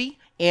fun movie,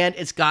 and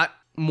it's got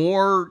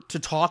more to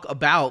talk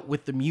about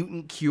with the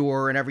mutant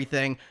cure and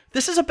everything.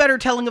 This is a better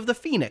telling of the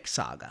Phoenix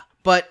Saga,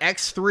 but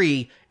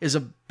X3 is a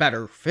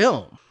better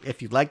film.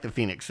 If you like the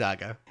Phoenix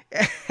Saga.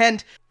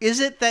 And is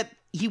it that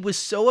he was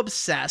so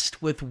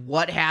obsessed with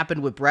what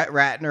happened with Brett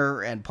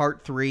Ratner and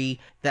Part 3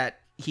 that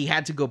he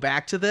had to go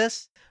back to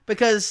this?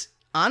 Because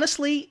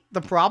honestly,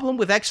 the problem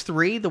with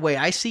X3, the way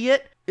I see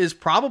it, is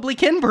probably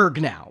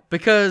Kinberg now.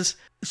 Because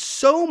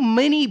so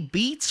many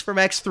beats from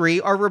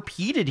X3 are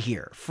repeated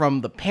here.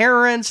 From the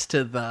parents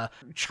to the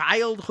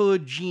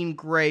childhood Jean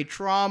Grey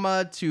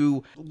trauma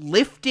to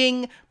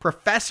lifting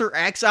Professor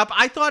X up.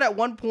 I thought at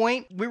one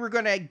point we were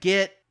going to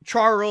get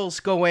Charles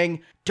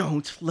going,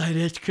 Don't let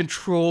it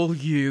control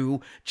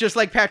you. Just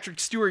like Patrick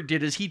Stewart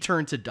did as he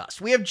turned to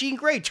dust. We have Jean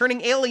Grey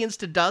turning aliens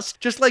to dust,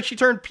 just like she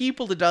turned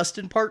people to dust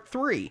in part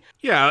 3.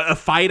 Yeah, a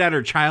fight at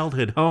her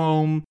childhood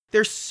home.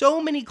 There's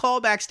so many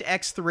callbacks to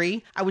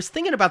X3. I was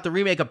thinking about the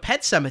remake of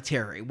Pet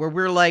Sematary, where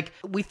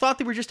we thought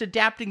they were just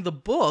adapting the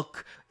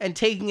book and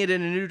taking it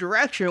in a new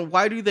direction.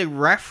 Why do they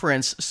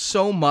reference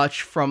so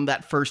much from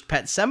that first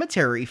Pet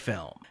Sematary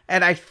film?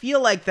 And I feel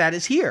like that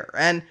is here.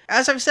 And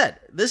as I've said,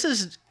 this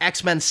is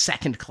X-Men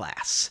second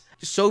class.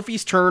 Sophie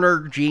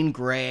Turner, Jean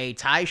Grey,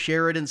 Ty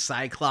Sheridan,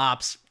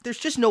 Cyclops. There's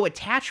just no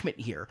attachment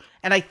here.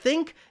 And I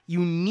think you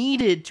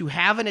needed to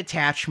have an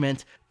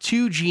attachment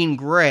to Jean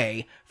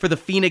Grey for the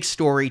Phoenix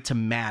story to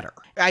matter.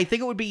 I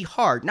think it would be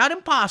hard, not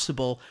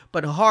impossible,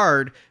 but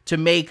hard to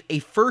make a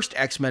first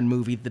X-Men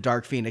movie, The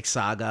Dark Phoenix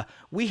Saga.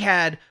 We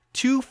had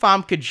 2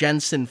 Famke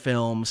Janssen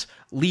films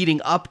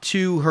leading up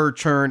to her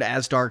turn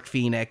as Dark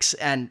Phoenix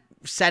and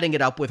setting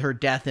it up with her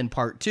death in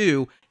part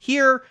 2.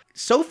 Here,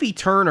 Sophie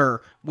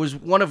Turner was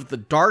one of the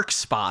dark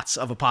spots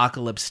of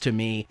Apocalypse to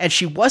me, and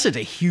she wasn't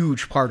a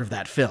huge part of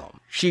that film.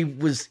 She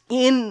was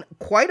in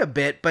quite a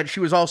bit, but she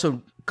was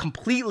also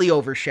completely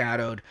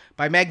overshadowed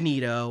by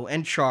Magneto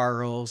and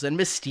Charles and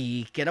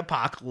Mystique and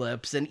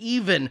Apocalypse, and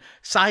even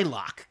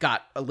Psylocke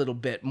got a little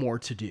bit more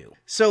to do.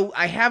 So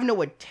I have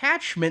no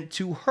attachment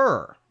to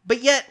her.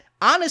 But yet,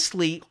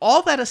 honestly,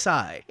 all that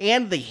aside,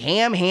 and the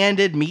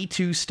ham-handed Me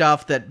Too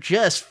stuff that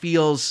just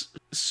feels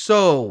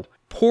so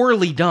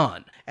poorly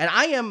done, and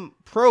I am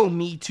pro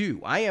Me Too,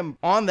 I am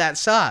on that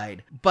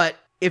side, but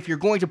if you're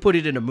going to put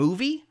it in a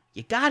movie,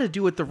 you gotta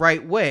do it the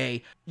right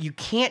way. You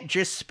can't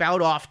just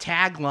spout off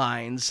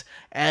taglines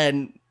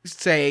and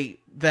say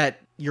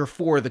that you're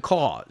for the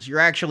cause. You're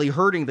actually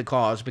hurting the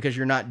cause because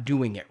you're not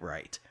doing it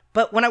right.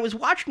 But when I was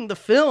watching the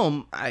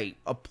film, I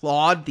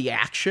applaud the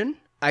action.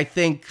 I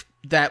think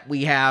that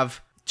we have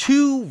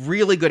 2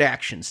 really good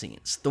action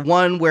scenes. The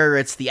one where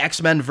it's the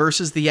X-Men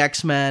versus the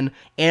X-Men,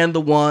 and the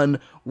one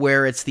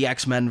where it's the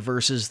X-Men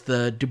versus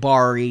the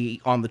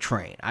D'Bari on the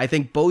train. I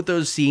think both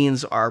those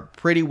scenes are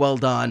pretty well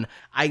done.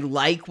 I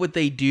like what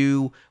they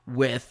do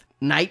with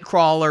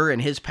Nightcrawler and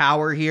his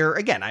power here.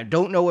 Again, I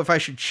don't know if I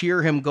should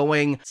cheer him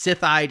going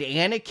Sith-eyed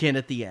Anakin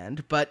at the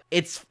end, but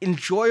it's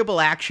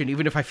enjoyable action,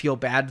 even if I feel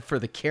bad for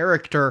the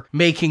character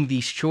making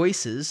these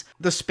choices.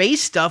 The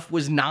space stuff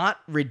was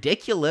not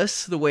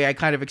ridiculous the way I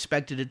kind of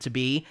expected it to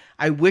be.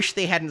 I wish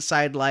they hadn't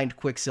sidelined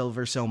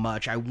Quicksilver so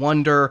much. I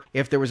wonder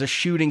if there was a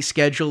shooting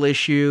schedule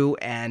issue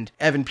and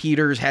Evan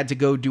Peters had to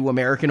go do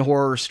American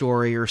Horror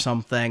Story or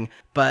something.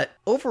 But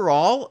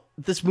overall,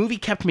 this movie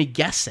kept me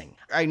guessing.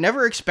 I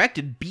never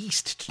expected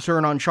Beast to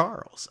turn on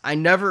Charles. I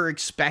never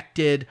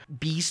expected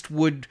Beast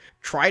would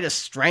try to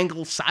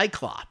strangle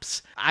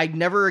Cyclops. I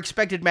never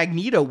expected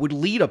Magneto would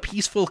lead a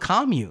peaceful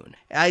commune.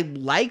 I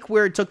like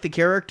where it took the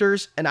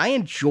characters, and I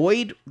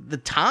enjoyed the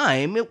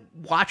time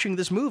watching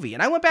this movie.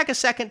 And I went back a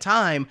second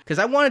time because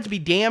I wanted to be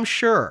damn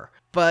sure.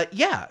 But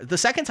yeah, the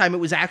second time it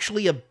was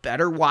actually a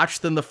better watch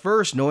than the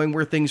first, knowing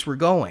where things were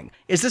going.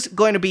 Is this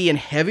going to be in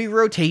heavy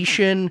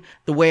rotation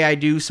the way I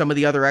do some of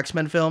the other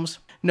X-Men films?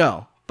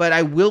 No. But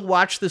I will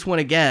watch this one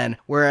again,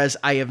 whereas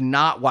I have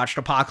not watched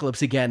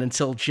Apocalypse again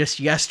until just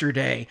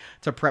yesterday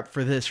to prep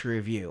for this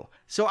review.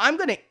 So I'm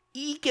going to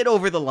eke it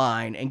over the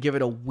line and give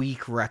it a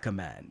weak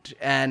recommend.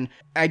 And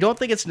I don't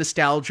think it's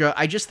nostalgia.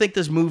 I just think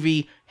this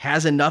movie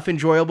has enough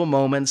enjoyable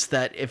moments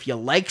that if you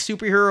like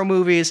superhero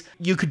movies,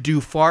 you could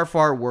do far,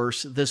 far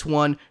worse. This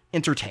one,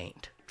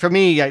 entertained. For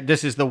me,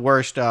 this is the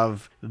worst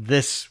of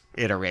this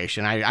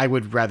iteration. I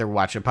would rather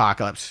watch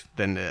Apocalypse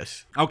than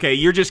this. Okay,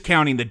 you're just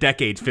counting the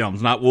Decades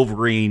films, not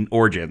Wolverine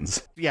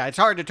Origins. Yeah, it's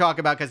hard to talk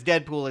about because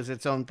Deadpool is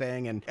its own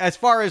thing. And as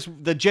far as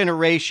the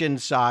Generation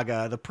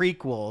Saga, the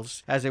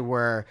prequels, as it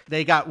were,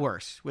 they got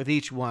worse with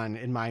each one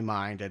in my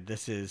mind. And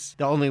this is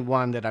the only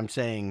one that I'm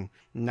saying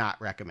not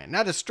recommend.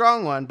 Not a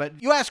strong one,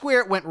 but you ask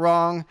where it went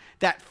wrong.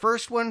 That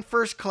first one,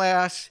 First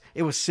Class,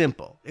 it was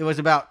simple. It was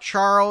about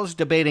Charles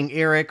debating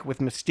Eric with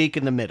Mystique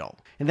in the middle.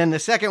 And then the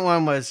second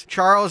one was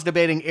Charles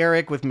debating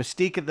Eric with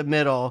Mystique in the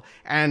middle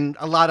and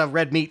a lot of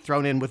red meat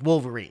thrown in with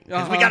Wolverine.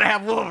 Because we got to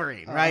have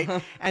Wolverine,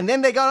 right? And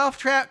then they got off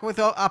track with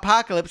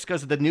Apocalypse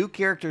because the new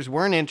characters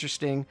weren't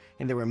interesting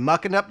and they were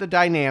mucking up the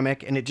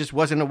dynamic and it just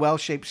wasn't a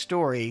well-shaped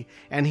story.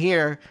 And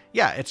here,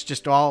 yeah, it's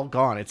just all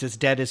gone. It's as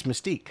dead as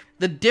Mystique.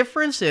 The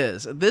difference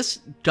is this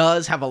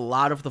does have a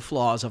lot of the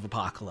flaws of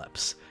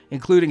Apocalypse,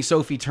 including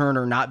Sophie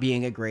Turner not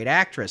being a great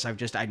actress.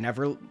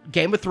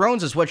 Game of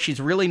Thrones is what she's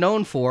really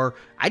known for.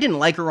 I didn't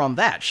like her on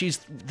that. She's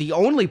the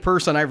only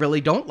person I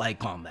really don't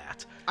like on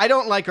that. I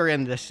don't like her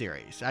in this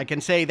series. I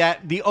can say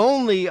that the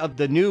only of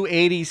the new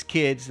 80s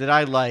kids that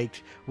I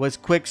liked was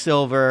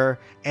Quicksilver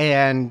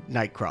and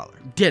Nightcrawler.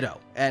 Ditto.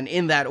 And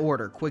in that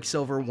order,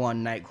 Quicksilver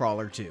 1,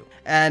 Nightcrawler 2.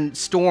 And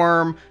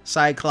Storm,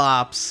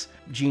 Cyclops,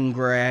 Jean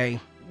Grey.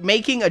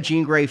 Making a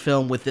Jean Grey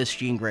film with this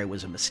Jean Grey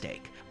was a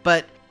mistake.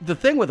 But the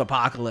thing with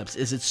Apocalypse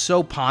is it's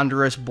so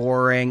ponderous,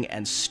 boring,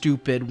 and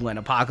stupid when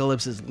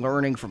Apocalypse is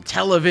learning from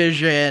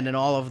television and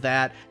all of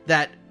that,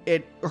 that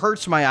It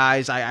hurts my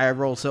eyes. I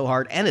roll so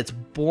hard, and it's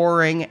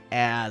boring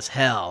as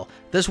hell.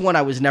 This one,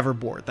 I was never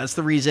bored. That's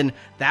the reason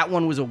that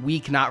one was a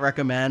weak not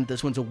recommend.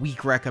 This one's a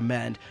weak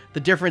recommend. The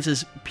difference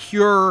is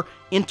pure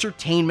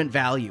entertainment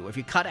value. If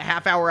you cut a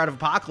half hour out of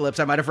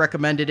Apocalypse, I might have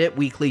recommended it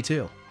weekly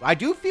too. I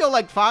do feel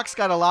like Fox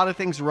got a lot of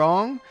things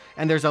wrong,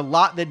 and there's a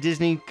lot that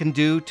Disney can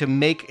do to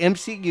make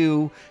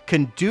MCU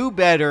can do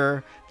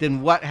better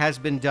than what has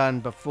been done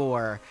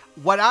before.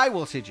 What I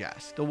will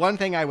suggest, the one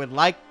thing I would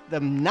like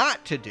them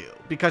not to do,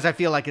 because I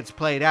feel like it's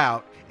played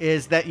out,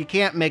 is that you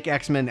can't make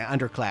X-Men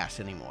underclass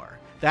anymore.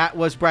 That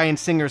was Bryan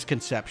Singer's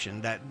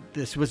conception, that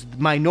this was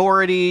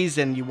minorities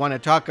and you want to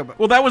talk about...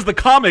 Well, that was the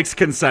comics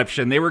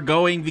conception. They were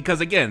going, because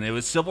again, it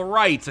was civil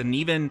rights, and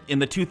even in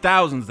the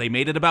 2000s, they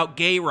made it about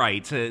gay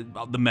rights,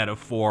 the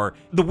metaphor.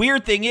 The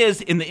weird thing is,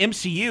 in the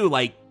MCU,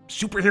 like,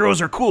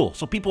 superheroes are cool,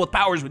 so people with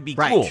powers would be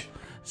cool.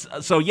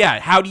 So yeah,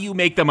 how do you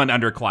make them an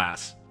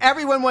underclass?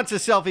 Everyone wants a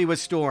selfie with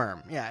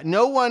Storm. Yeah,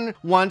 no one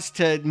wants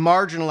to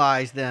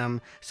marginalize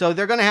them, so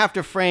they're going to have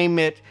to frame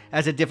it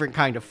as a different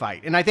kind of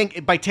fight. And I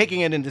think by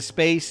taking it into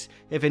space,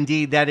 if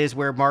indeed that is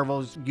where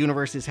Marvel's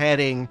universe is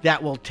heading,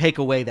 that will take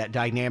away that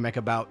dynamic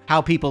about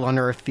how people on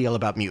Earth feel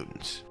about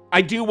mutants.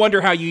 I do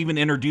wonder how you even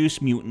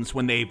introduce mutants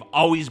when they've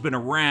always been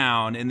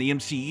around in the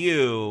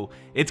MCU.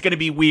 It's going to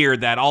be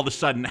weird that all of a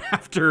sudden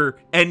after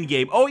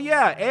Endgame, oh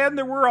yeah, and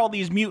there were all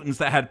these mutants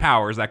that had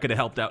powers that could have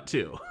helped out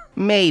too.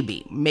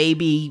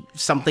 Maybe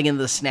something in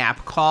the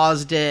snap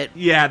caused it.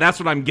 Yeah, that's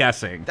what I'm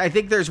guessing. I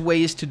think there's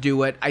ways to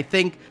do it. I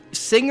think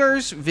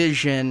Singer's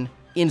vision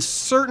in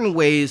certain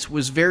ways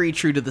was very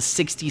true to the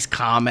 60s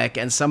comic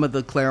and some of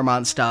the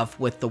Claremont stuff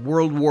with the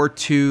World War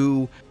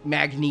II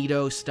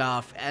Magneto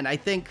stuff. And I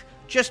think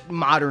just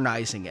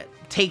modernizing it,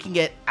 taking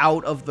it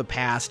out of the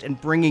past and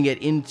bringing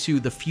it into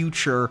the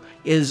future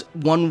is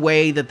one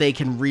way that they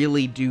can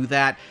really do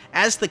that.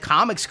 As the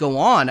comics go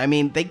on, I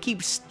mean, they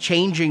keep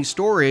changing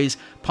stories.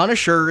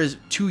 Punisher is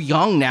too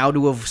young now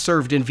to have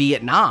served in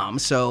Vietnam,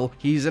 so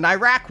he's an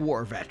Iraq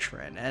War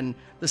veteran. And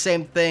the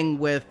same thing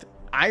with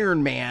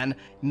Iron Man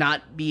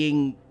not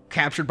being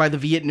captured by the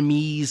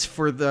Vietnamese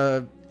for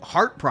the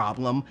heart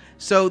problem.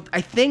 So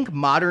I think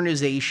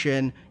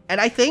modernization,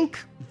 and I think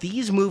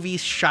these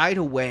movies shied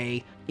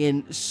away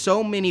in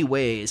so many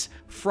ways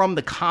from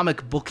the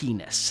comic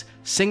bookiness.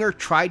 Singer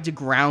tried to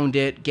ground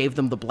it, gave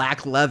them the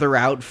black leather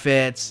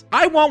outfits.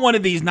 I want one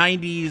of these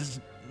 90s,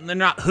 they're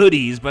not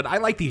hoodies, but I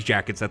like these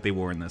jackets that they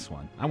wore in this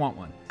one. I want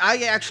one. I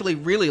actually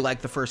really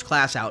like the First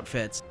Class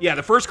outfits. Yeah,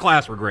 the First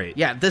Class were great.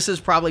 Yeah, this is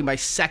probably my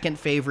second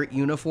favorite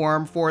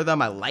uniform for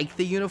them. I like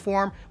the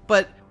uniform,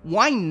 but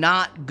why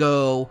not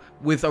go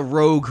with a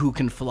rogue who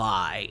can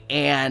fly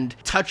and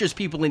touches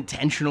people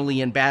intentionally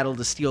in battle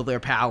to steal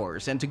their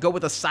powers, and to go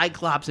with a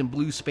Cyclops in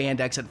blue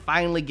spandex and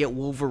finally get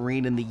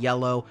Wolverine in the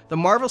yellow? The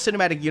Marvel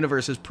Cinematic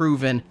Universe has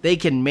proven they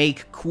can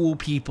make cool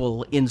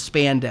people in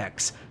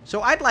spandex.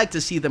 So I'd like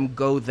to see them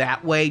go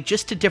that way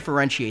just to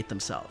differentiate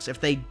themselves. If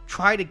they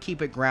try to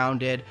keep it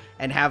grounded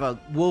and have a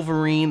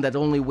Wolverine that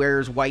only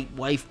wears white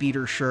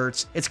wife-beater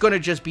shirts, it's going to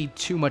just be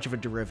too much of a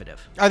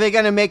derivative. Are they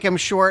going to make him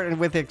short and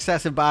with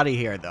excessive body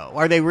hair, though?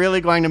 Are they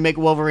really going to make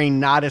Wolverine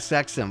not a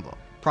sex symbol?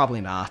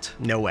 Probably not.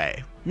 No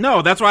way.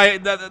 No, that's why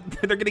they're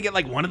going to get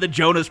like one of the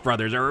Jonas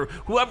Brothers or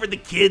whoever the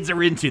kids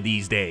are into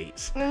these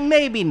days.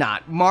 Maybe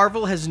not.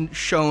 Marvel has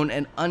shown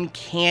an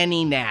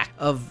uncanny knack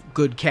of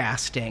good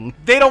casting.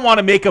 They don't want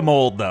to make him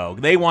old, though.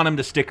 They want him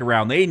to stick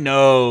around. They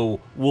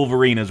know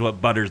Wolverine is what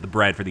butters the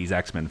bread for these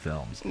X-Men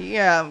films.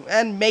 Yeah,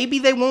 and maybe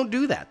they won't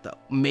do that, though.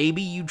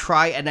 Maybe you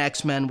try an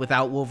X-Men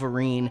without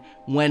Wolverine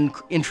when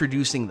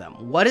introducing them.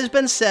 What has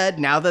been said,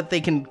 now that they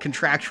can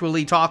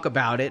contractually talk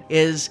about it,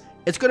 is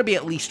it's going to be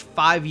at least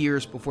 5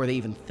 years before they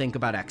even think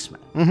about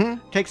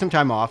X-Men. Take some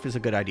time off is a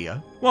good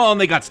idea. Well,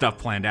 and they got stuff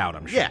planned out,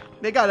 I'm sure. Yeah,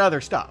 they got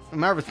other stuff.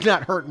 Marvel's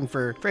not hurting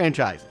for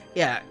franchise.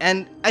 Yeah,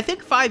 and I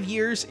think 5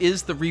 years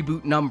is the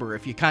reboot number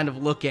if you kind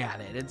of look at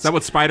it. Is that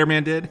what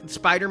Spider-Man did?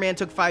 Spider-Man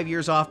took 5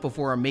 years off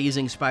before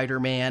Amazing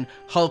Spider-Man.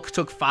 Hulk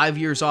took 5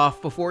 years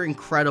off before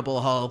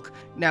Incredible Hulk.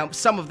 Now,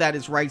 some of that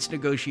is rights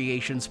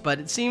negotiations, but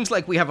it seems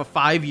like we have a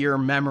 5-year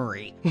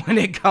memory when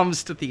it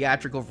comes to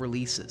theatrical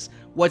releases.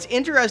 What's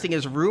interesting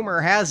is, rumor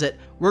has it,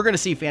 we're going to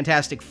see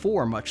Fantastic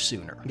Four much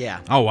sooner.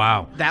 Yeah. Oh,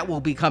 wow. That will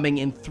be coming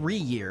in 3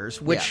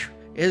 years, which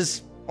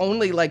is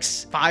only like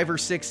 5 or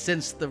 6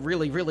 since the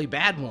really, really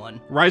bad one.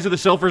 Rise of the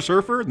Silver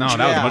Surfer? No,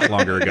 that was much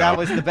longer ago. That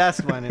was the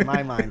best one in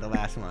my mind, the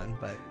last one.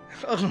 But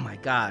oh my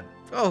god.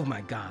 Oh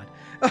my god.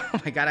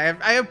 Oh my god.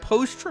 I have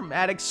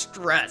post-traumatic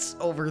stress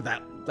over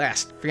that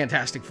last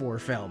Fantastic Four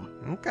film.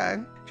 Okay.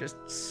 Just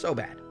so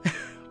bad.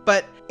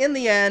 But in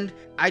the end,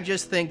 I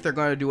just think they're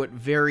going to do it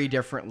very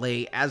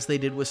differently, as they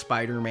did with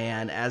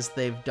Spider-Man, as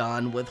they've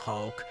done with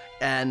Hulk.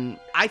 And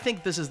I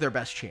think this is their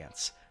best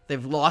chance.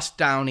 They've lost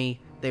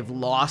Downey. They've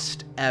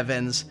lost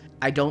Evans.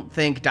 I don't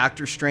think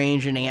Doctor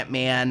Strange and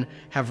Ant-Man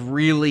have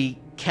really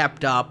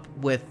kept up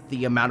with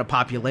the amount of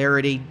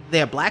popularity. They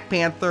have Black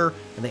Panther,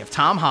 and they have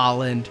Tom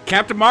Holland.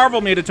 Captain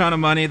Marvel made a ton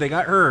of money. They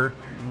got her.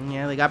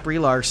 Yeah, they got Brie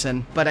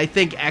Larson. But I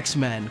think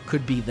X-Men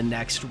could be the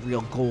next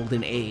real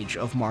golden age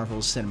of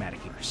Marvel's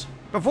cinematic universe.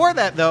 Before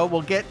that, though,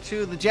 we'll get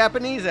to the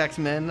Japanese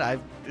X-Men.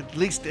 At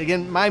least,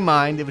 again, in my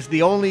mind, it was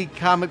the only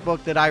comic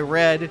book that I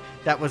read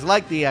that was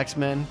like the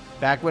X-Men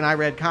back when I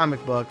read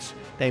comic books.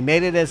 They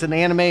made it as an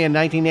anime in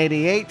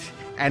 1988,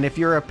 and if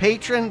you're a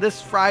patron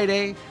this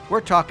Friday, we're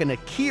talking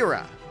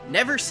Akira.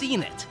 Never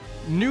seen it.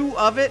 Knew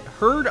of it,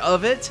 heard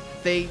of it.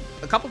 They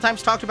a couple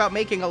times talked about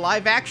making a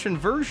live-action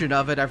version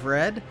of it, I've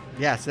read.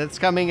 Yes, that's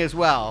coming as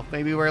well.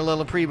 Maybe we're a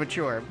little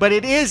premature. But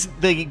it is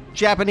the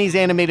Japanese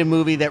animated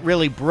movie that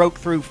really broke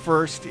through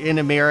first in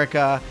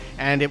America,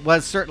 and it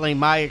was certainly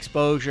my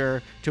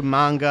exposure to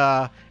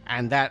manga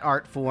and that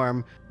art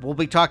form. We'll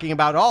be talking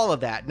about all of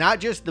that, not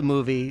just the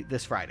movie,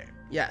 this Friday.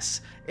 Yes.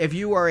 If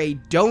you are a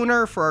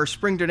donor for our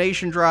spring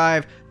donation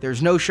drive,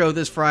 there's no show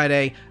this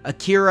Friday.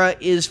 Akira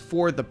is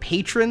for the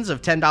patrons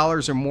of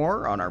 $10 or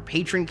more on our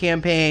patron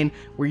campaign,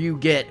 where you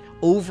get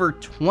over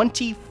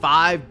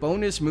 25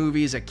 bonus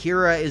movies.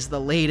 Akira is the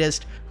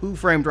latest. Who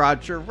Framed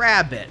Roger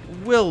Rabbit,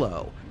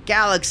 Willow,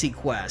 Galaxy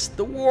Quest,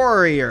 The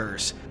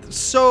Warriors.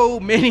 So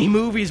many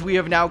movies we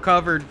have now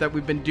covered that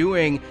we've been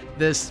doing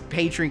this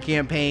patron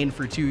campaign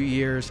for 2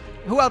 years.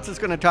 Who else is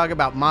going to talk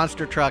about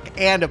Monster Truck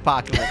and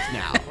Apocalypse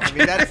Now? I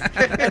mean,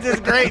 that's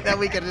just great that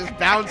we can just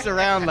bounce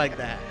around like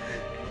that.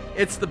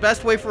 It's the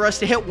best way for us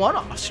to hit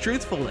one-offs,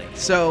 truthfully.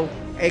 So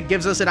it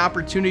gives us an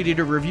opportunity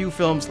to review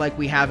films like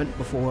we haven't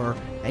before,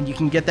 and you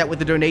can get that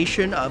with a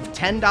donation of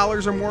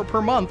 $10 or more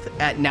per month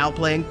at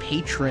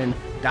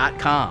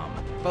nowplayingpatron.com.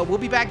 But we'll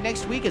be back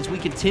next week as we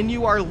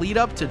continue our lead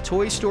up to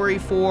Toy Story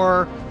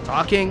 4,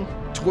 talking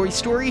Toy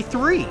Story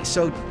 3.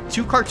 So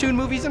 2 cartoon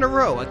movies in a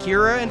row,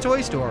 Akira and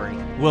Toy Story.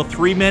 Will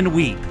 3 men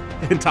weep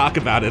and talk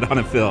about it on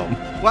a film?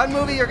 One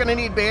movie you're going to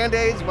need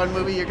Band-Aids, one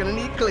movie you're going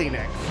to need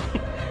Kleenex.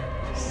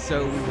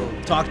 So we will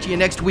talk to you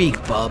next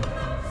week, bub.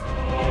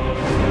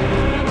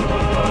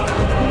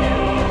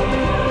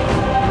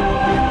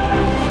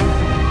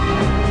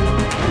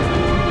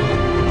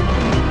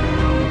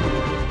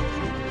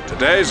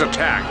 Today's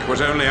attack was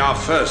only our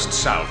first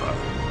salvo.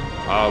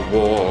 Our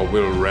war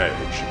will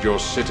rage. Your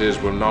cities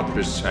will not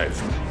be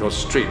safe. Your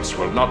streets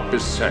will not be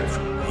safe.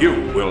 You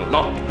will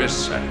not be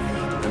safe.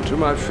 And to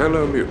my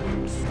fellow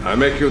mutants, I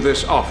make you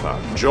this offer.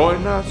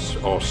 Join us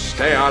or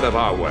stay out of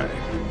our way.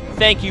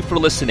 Thank you for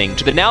listening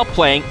to the Now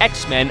Playing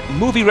X-Men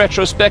Movie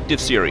Retrospective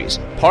Series,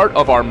 part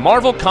of our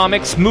Marvel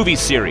Comics movie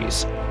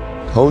series.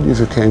 Told you if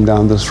you came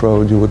down this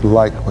road, you would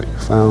like what you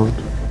found.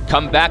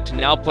 Come back to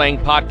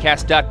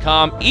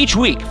NowPlayingPodcast.com each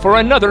week for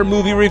another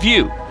movie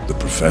review. The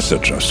professor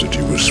trusted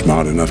you were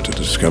smart enough to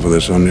discover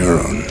this on your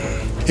own.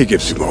 He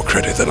gives you more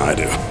credit than I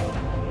do.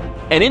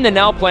 And in the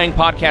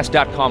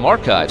NowPlayingPodcast.com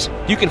archives,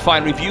 you can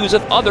find reviews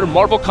of other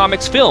Marvel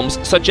Comics films,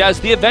 such as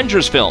the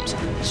Avengers films,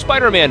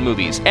 Spider-Man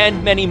movies,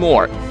 and many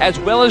more, as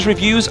well as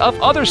reviews of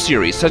other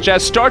series such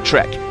as Star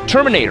Trek,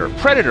 Terminator,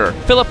 Predator,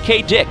 Philip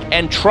K. Dick,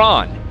 and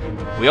Tron.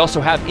 We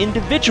also have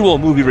individual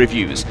movie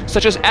reviews,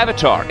 such as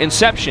Avatar,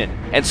 Inception,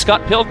 and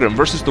Scott Pilgrim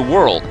vs. the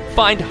World.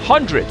 Find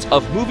hundreds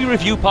of movie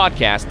review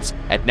podcasts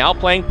at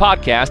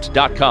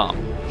NowPlayingPodcast.com.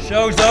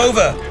 Show's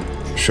over.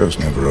 Show's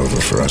never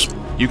over for us.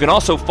 You can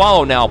also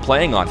follow Now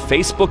Playing on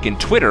Facebook and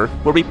Twitter,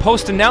 where we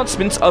post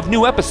announcements of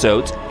new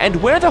episodes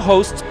and where the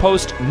hosts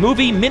post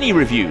movie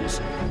mini-reviews.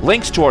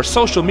 Links to our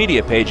social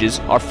media pages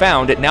are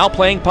found at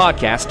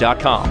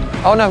NowPlayingPodcast.com.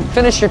 Oh no,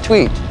 finish your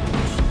tweet.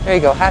 There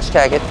you go,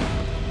 hashtag it.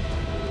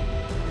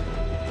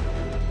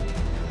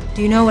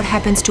 Do you know what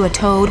happens to a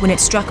toad when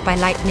it's struck by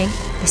lightning?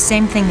 The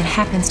same thing that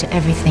happens to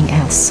everything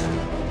else.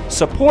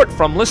 Support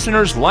from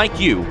listeners like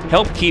you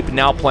help keep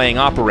Now Playing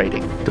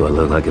operating. Do I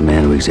look like a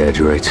man who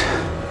exaggerates?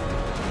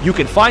 You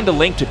can find a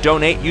link to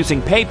donate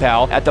using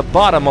PayPal at the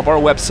bottom of our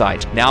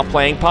website,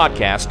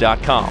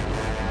 NowPlayingPodcast.com.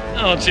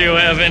 Don't you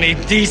have any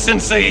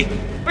decency?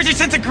 Where's your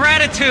sense of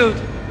gratitude? Do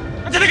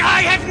you think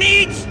I have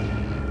needs?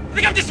 You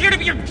think I'm just here to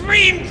be your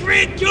dream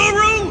grid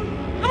guru?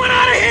 I want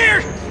out of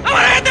here! I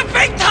want to hit the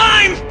big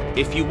time!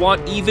 If you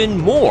want even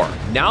more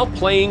Now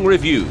Playing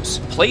reviews,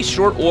 place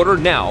your order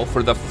now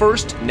for the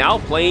first Now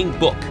Playing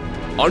book,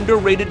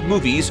 Underrated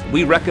Movies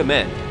We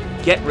Recommend.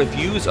 Get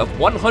reviews of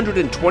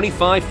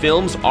 125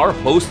 films our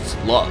hosts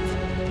love.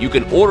 You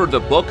can order the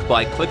book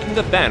by clicking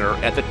the banner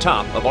at the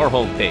top of our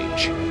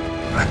homepage.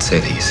 I'd say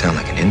that you sound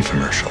like an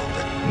infomercial,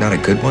 but not a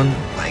good one,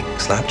 like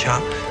Slap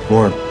Chop,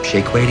 more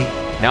shake weighty.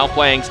 Now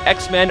Playing's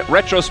X-Men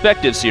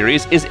Retrospective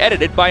Series is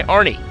edited by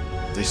Arnie.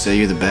 They say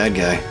you're the bad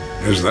guy.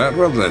 Is that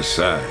what they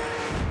say?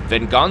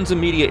 Venganza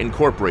Media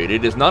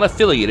Incorporated is not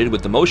affiliated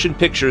with the motion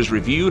pictures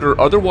reviewed or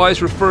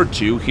otherwise referred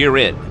to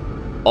herein.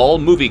 All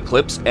movie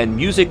clips and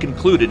music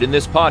included in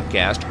this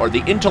podcast are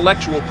the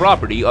intellectual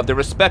property of their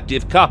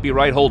respective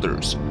copyright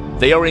holders.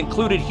 They are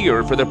included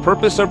here for the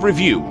purpose of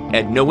review,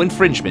 and no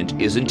infringement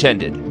is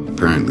intended.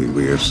 Apparently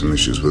we have some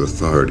issues with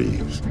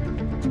authorities.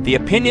 The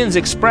opinions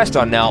expressed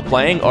on Now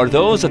Playing are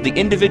those of the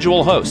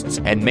individual hosts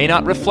and may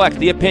not reflect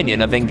the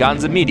opinion of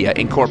Venganza Media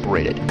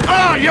Incorporated.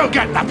 Oh, you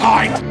get the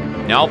point!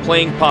 Now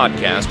Playing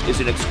Podcast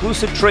is an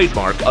exclusive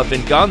trademark of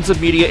Venganza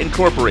Media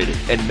Incorporated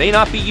and may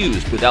not be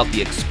used without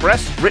the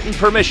express written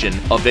permission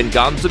of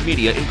Venganza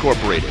Media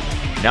Incorporated.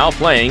 Now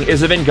Playing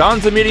is a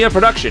Venganza Media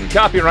production,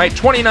 copyright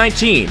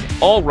 2019,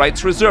 all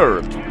rights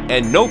reserved,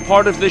 and no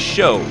part of this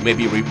show may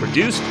be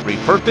reproduced,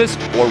 repurposed,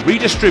 or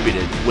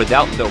redistributed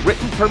without the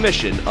written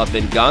permission of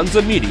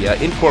Venganza Media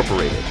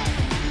Incorporated.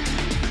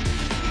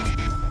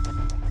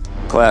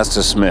 Class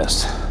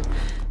dismissed.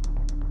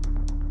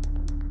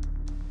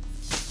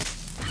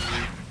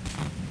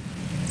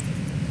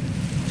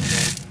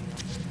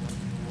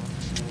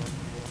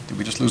 Did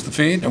we just lose the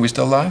feed? Are we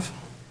still live?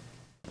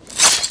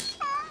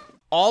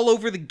 All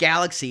over the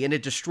galaxy, and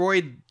it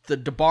destroyed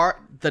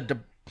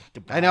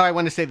I know I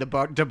want to say the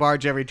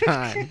DeBarge every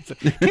time. To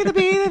the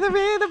beat of the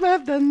rhythm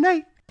of the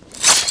night.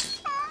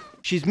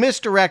 She's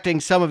misdirecting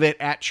some of it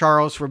at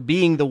Charles for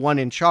being the one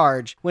in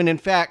charge, when in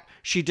fact,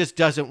 she just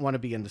doesn't want to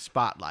be in the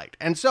spotlight.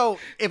 And so,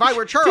 if I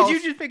were Charles... Did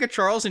you just make a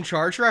Charles in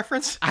Charge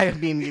reference? I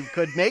mean, you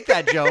could make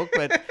that joke,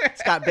 but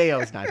Scott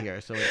Baio's not here,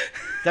 so it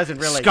doesn't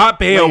really... Scott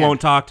Baio won't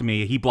talk to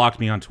me. He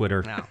blocked me on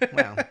Twitter. No,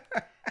 well,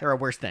 there are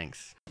worse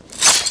things.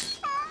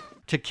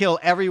 To kill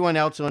everyone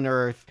else on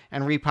Earth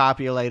and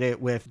repopulate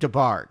it with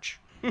DeBarge.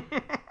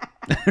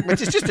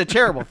 Which is just a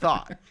terrible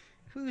thought.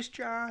 Who's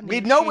Johnny?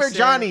 We'd know where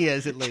Johnny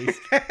is, at least.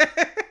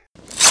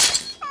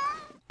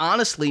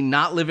 Honestly,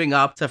 not living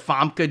up to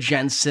Famke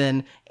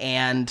Jensen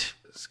and...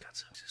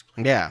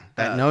 Yeah,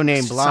 that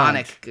no-name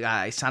blonde. Sonic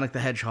guy, Sonic the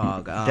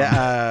Hedgehog.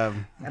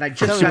 And I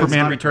just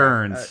Superman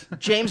Returns.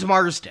 James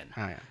Marsden.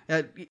 Oh,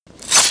 yeah.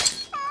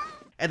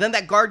 And then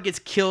that guard gets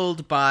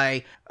killed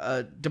by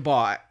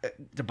Dabari.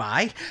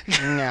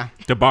 Yeah.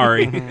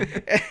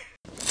 Dabari.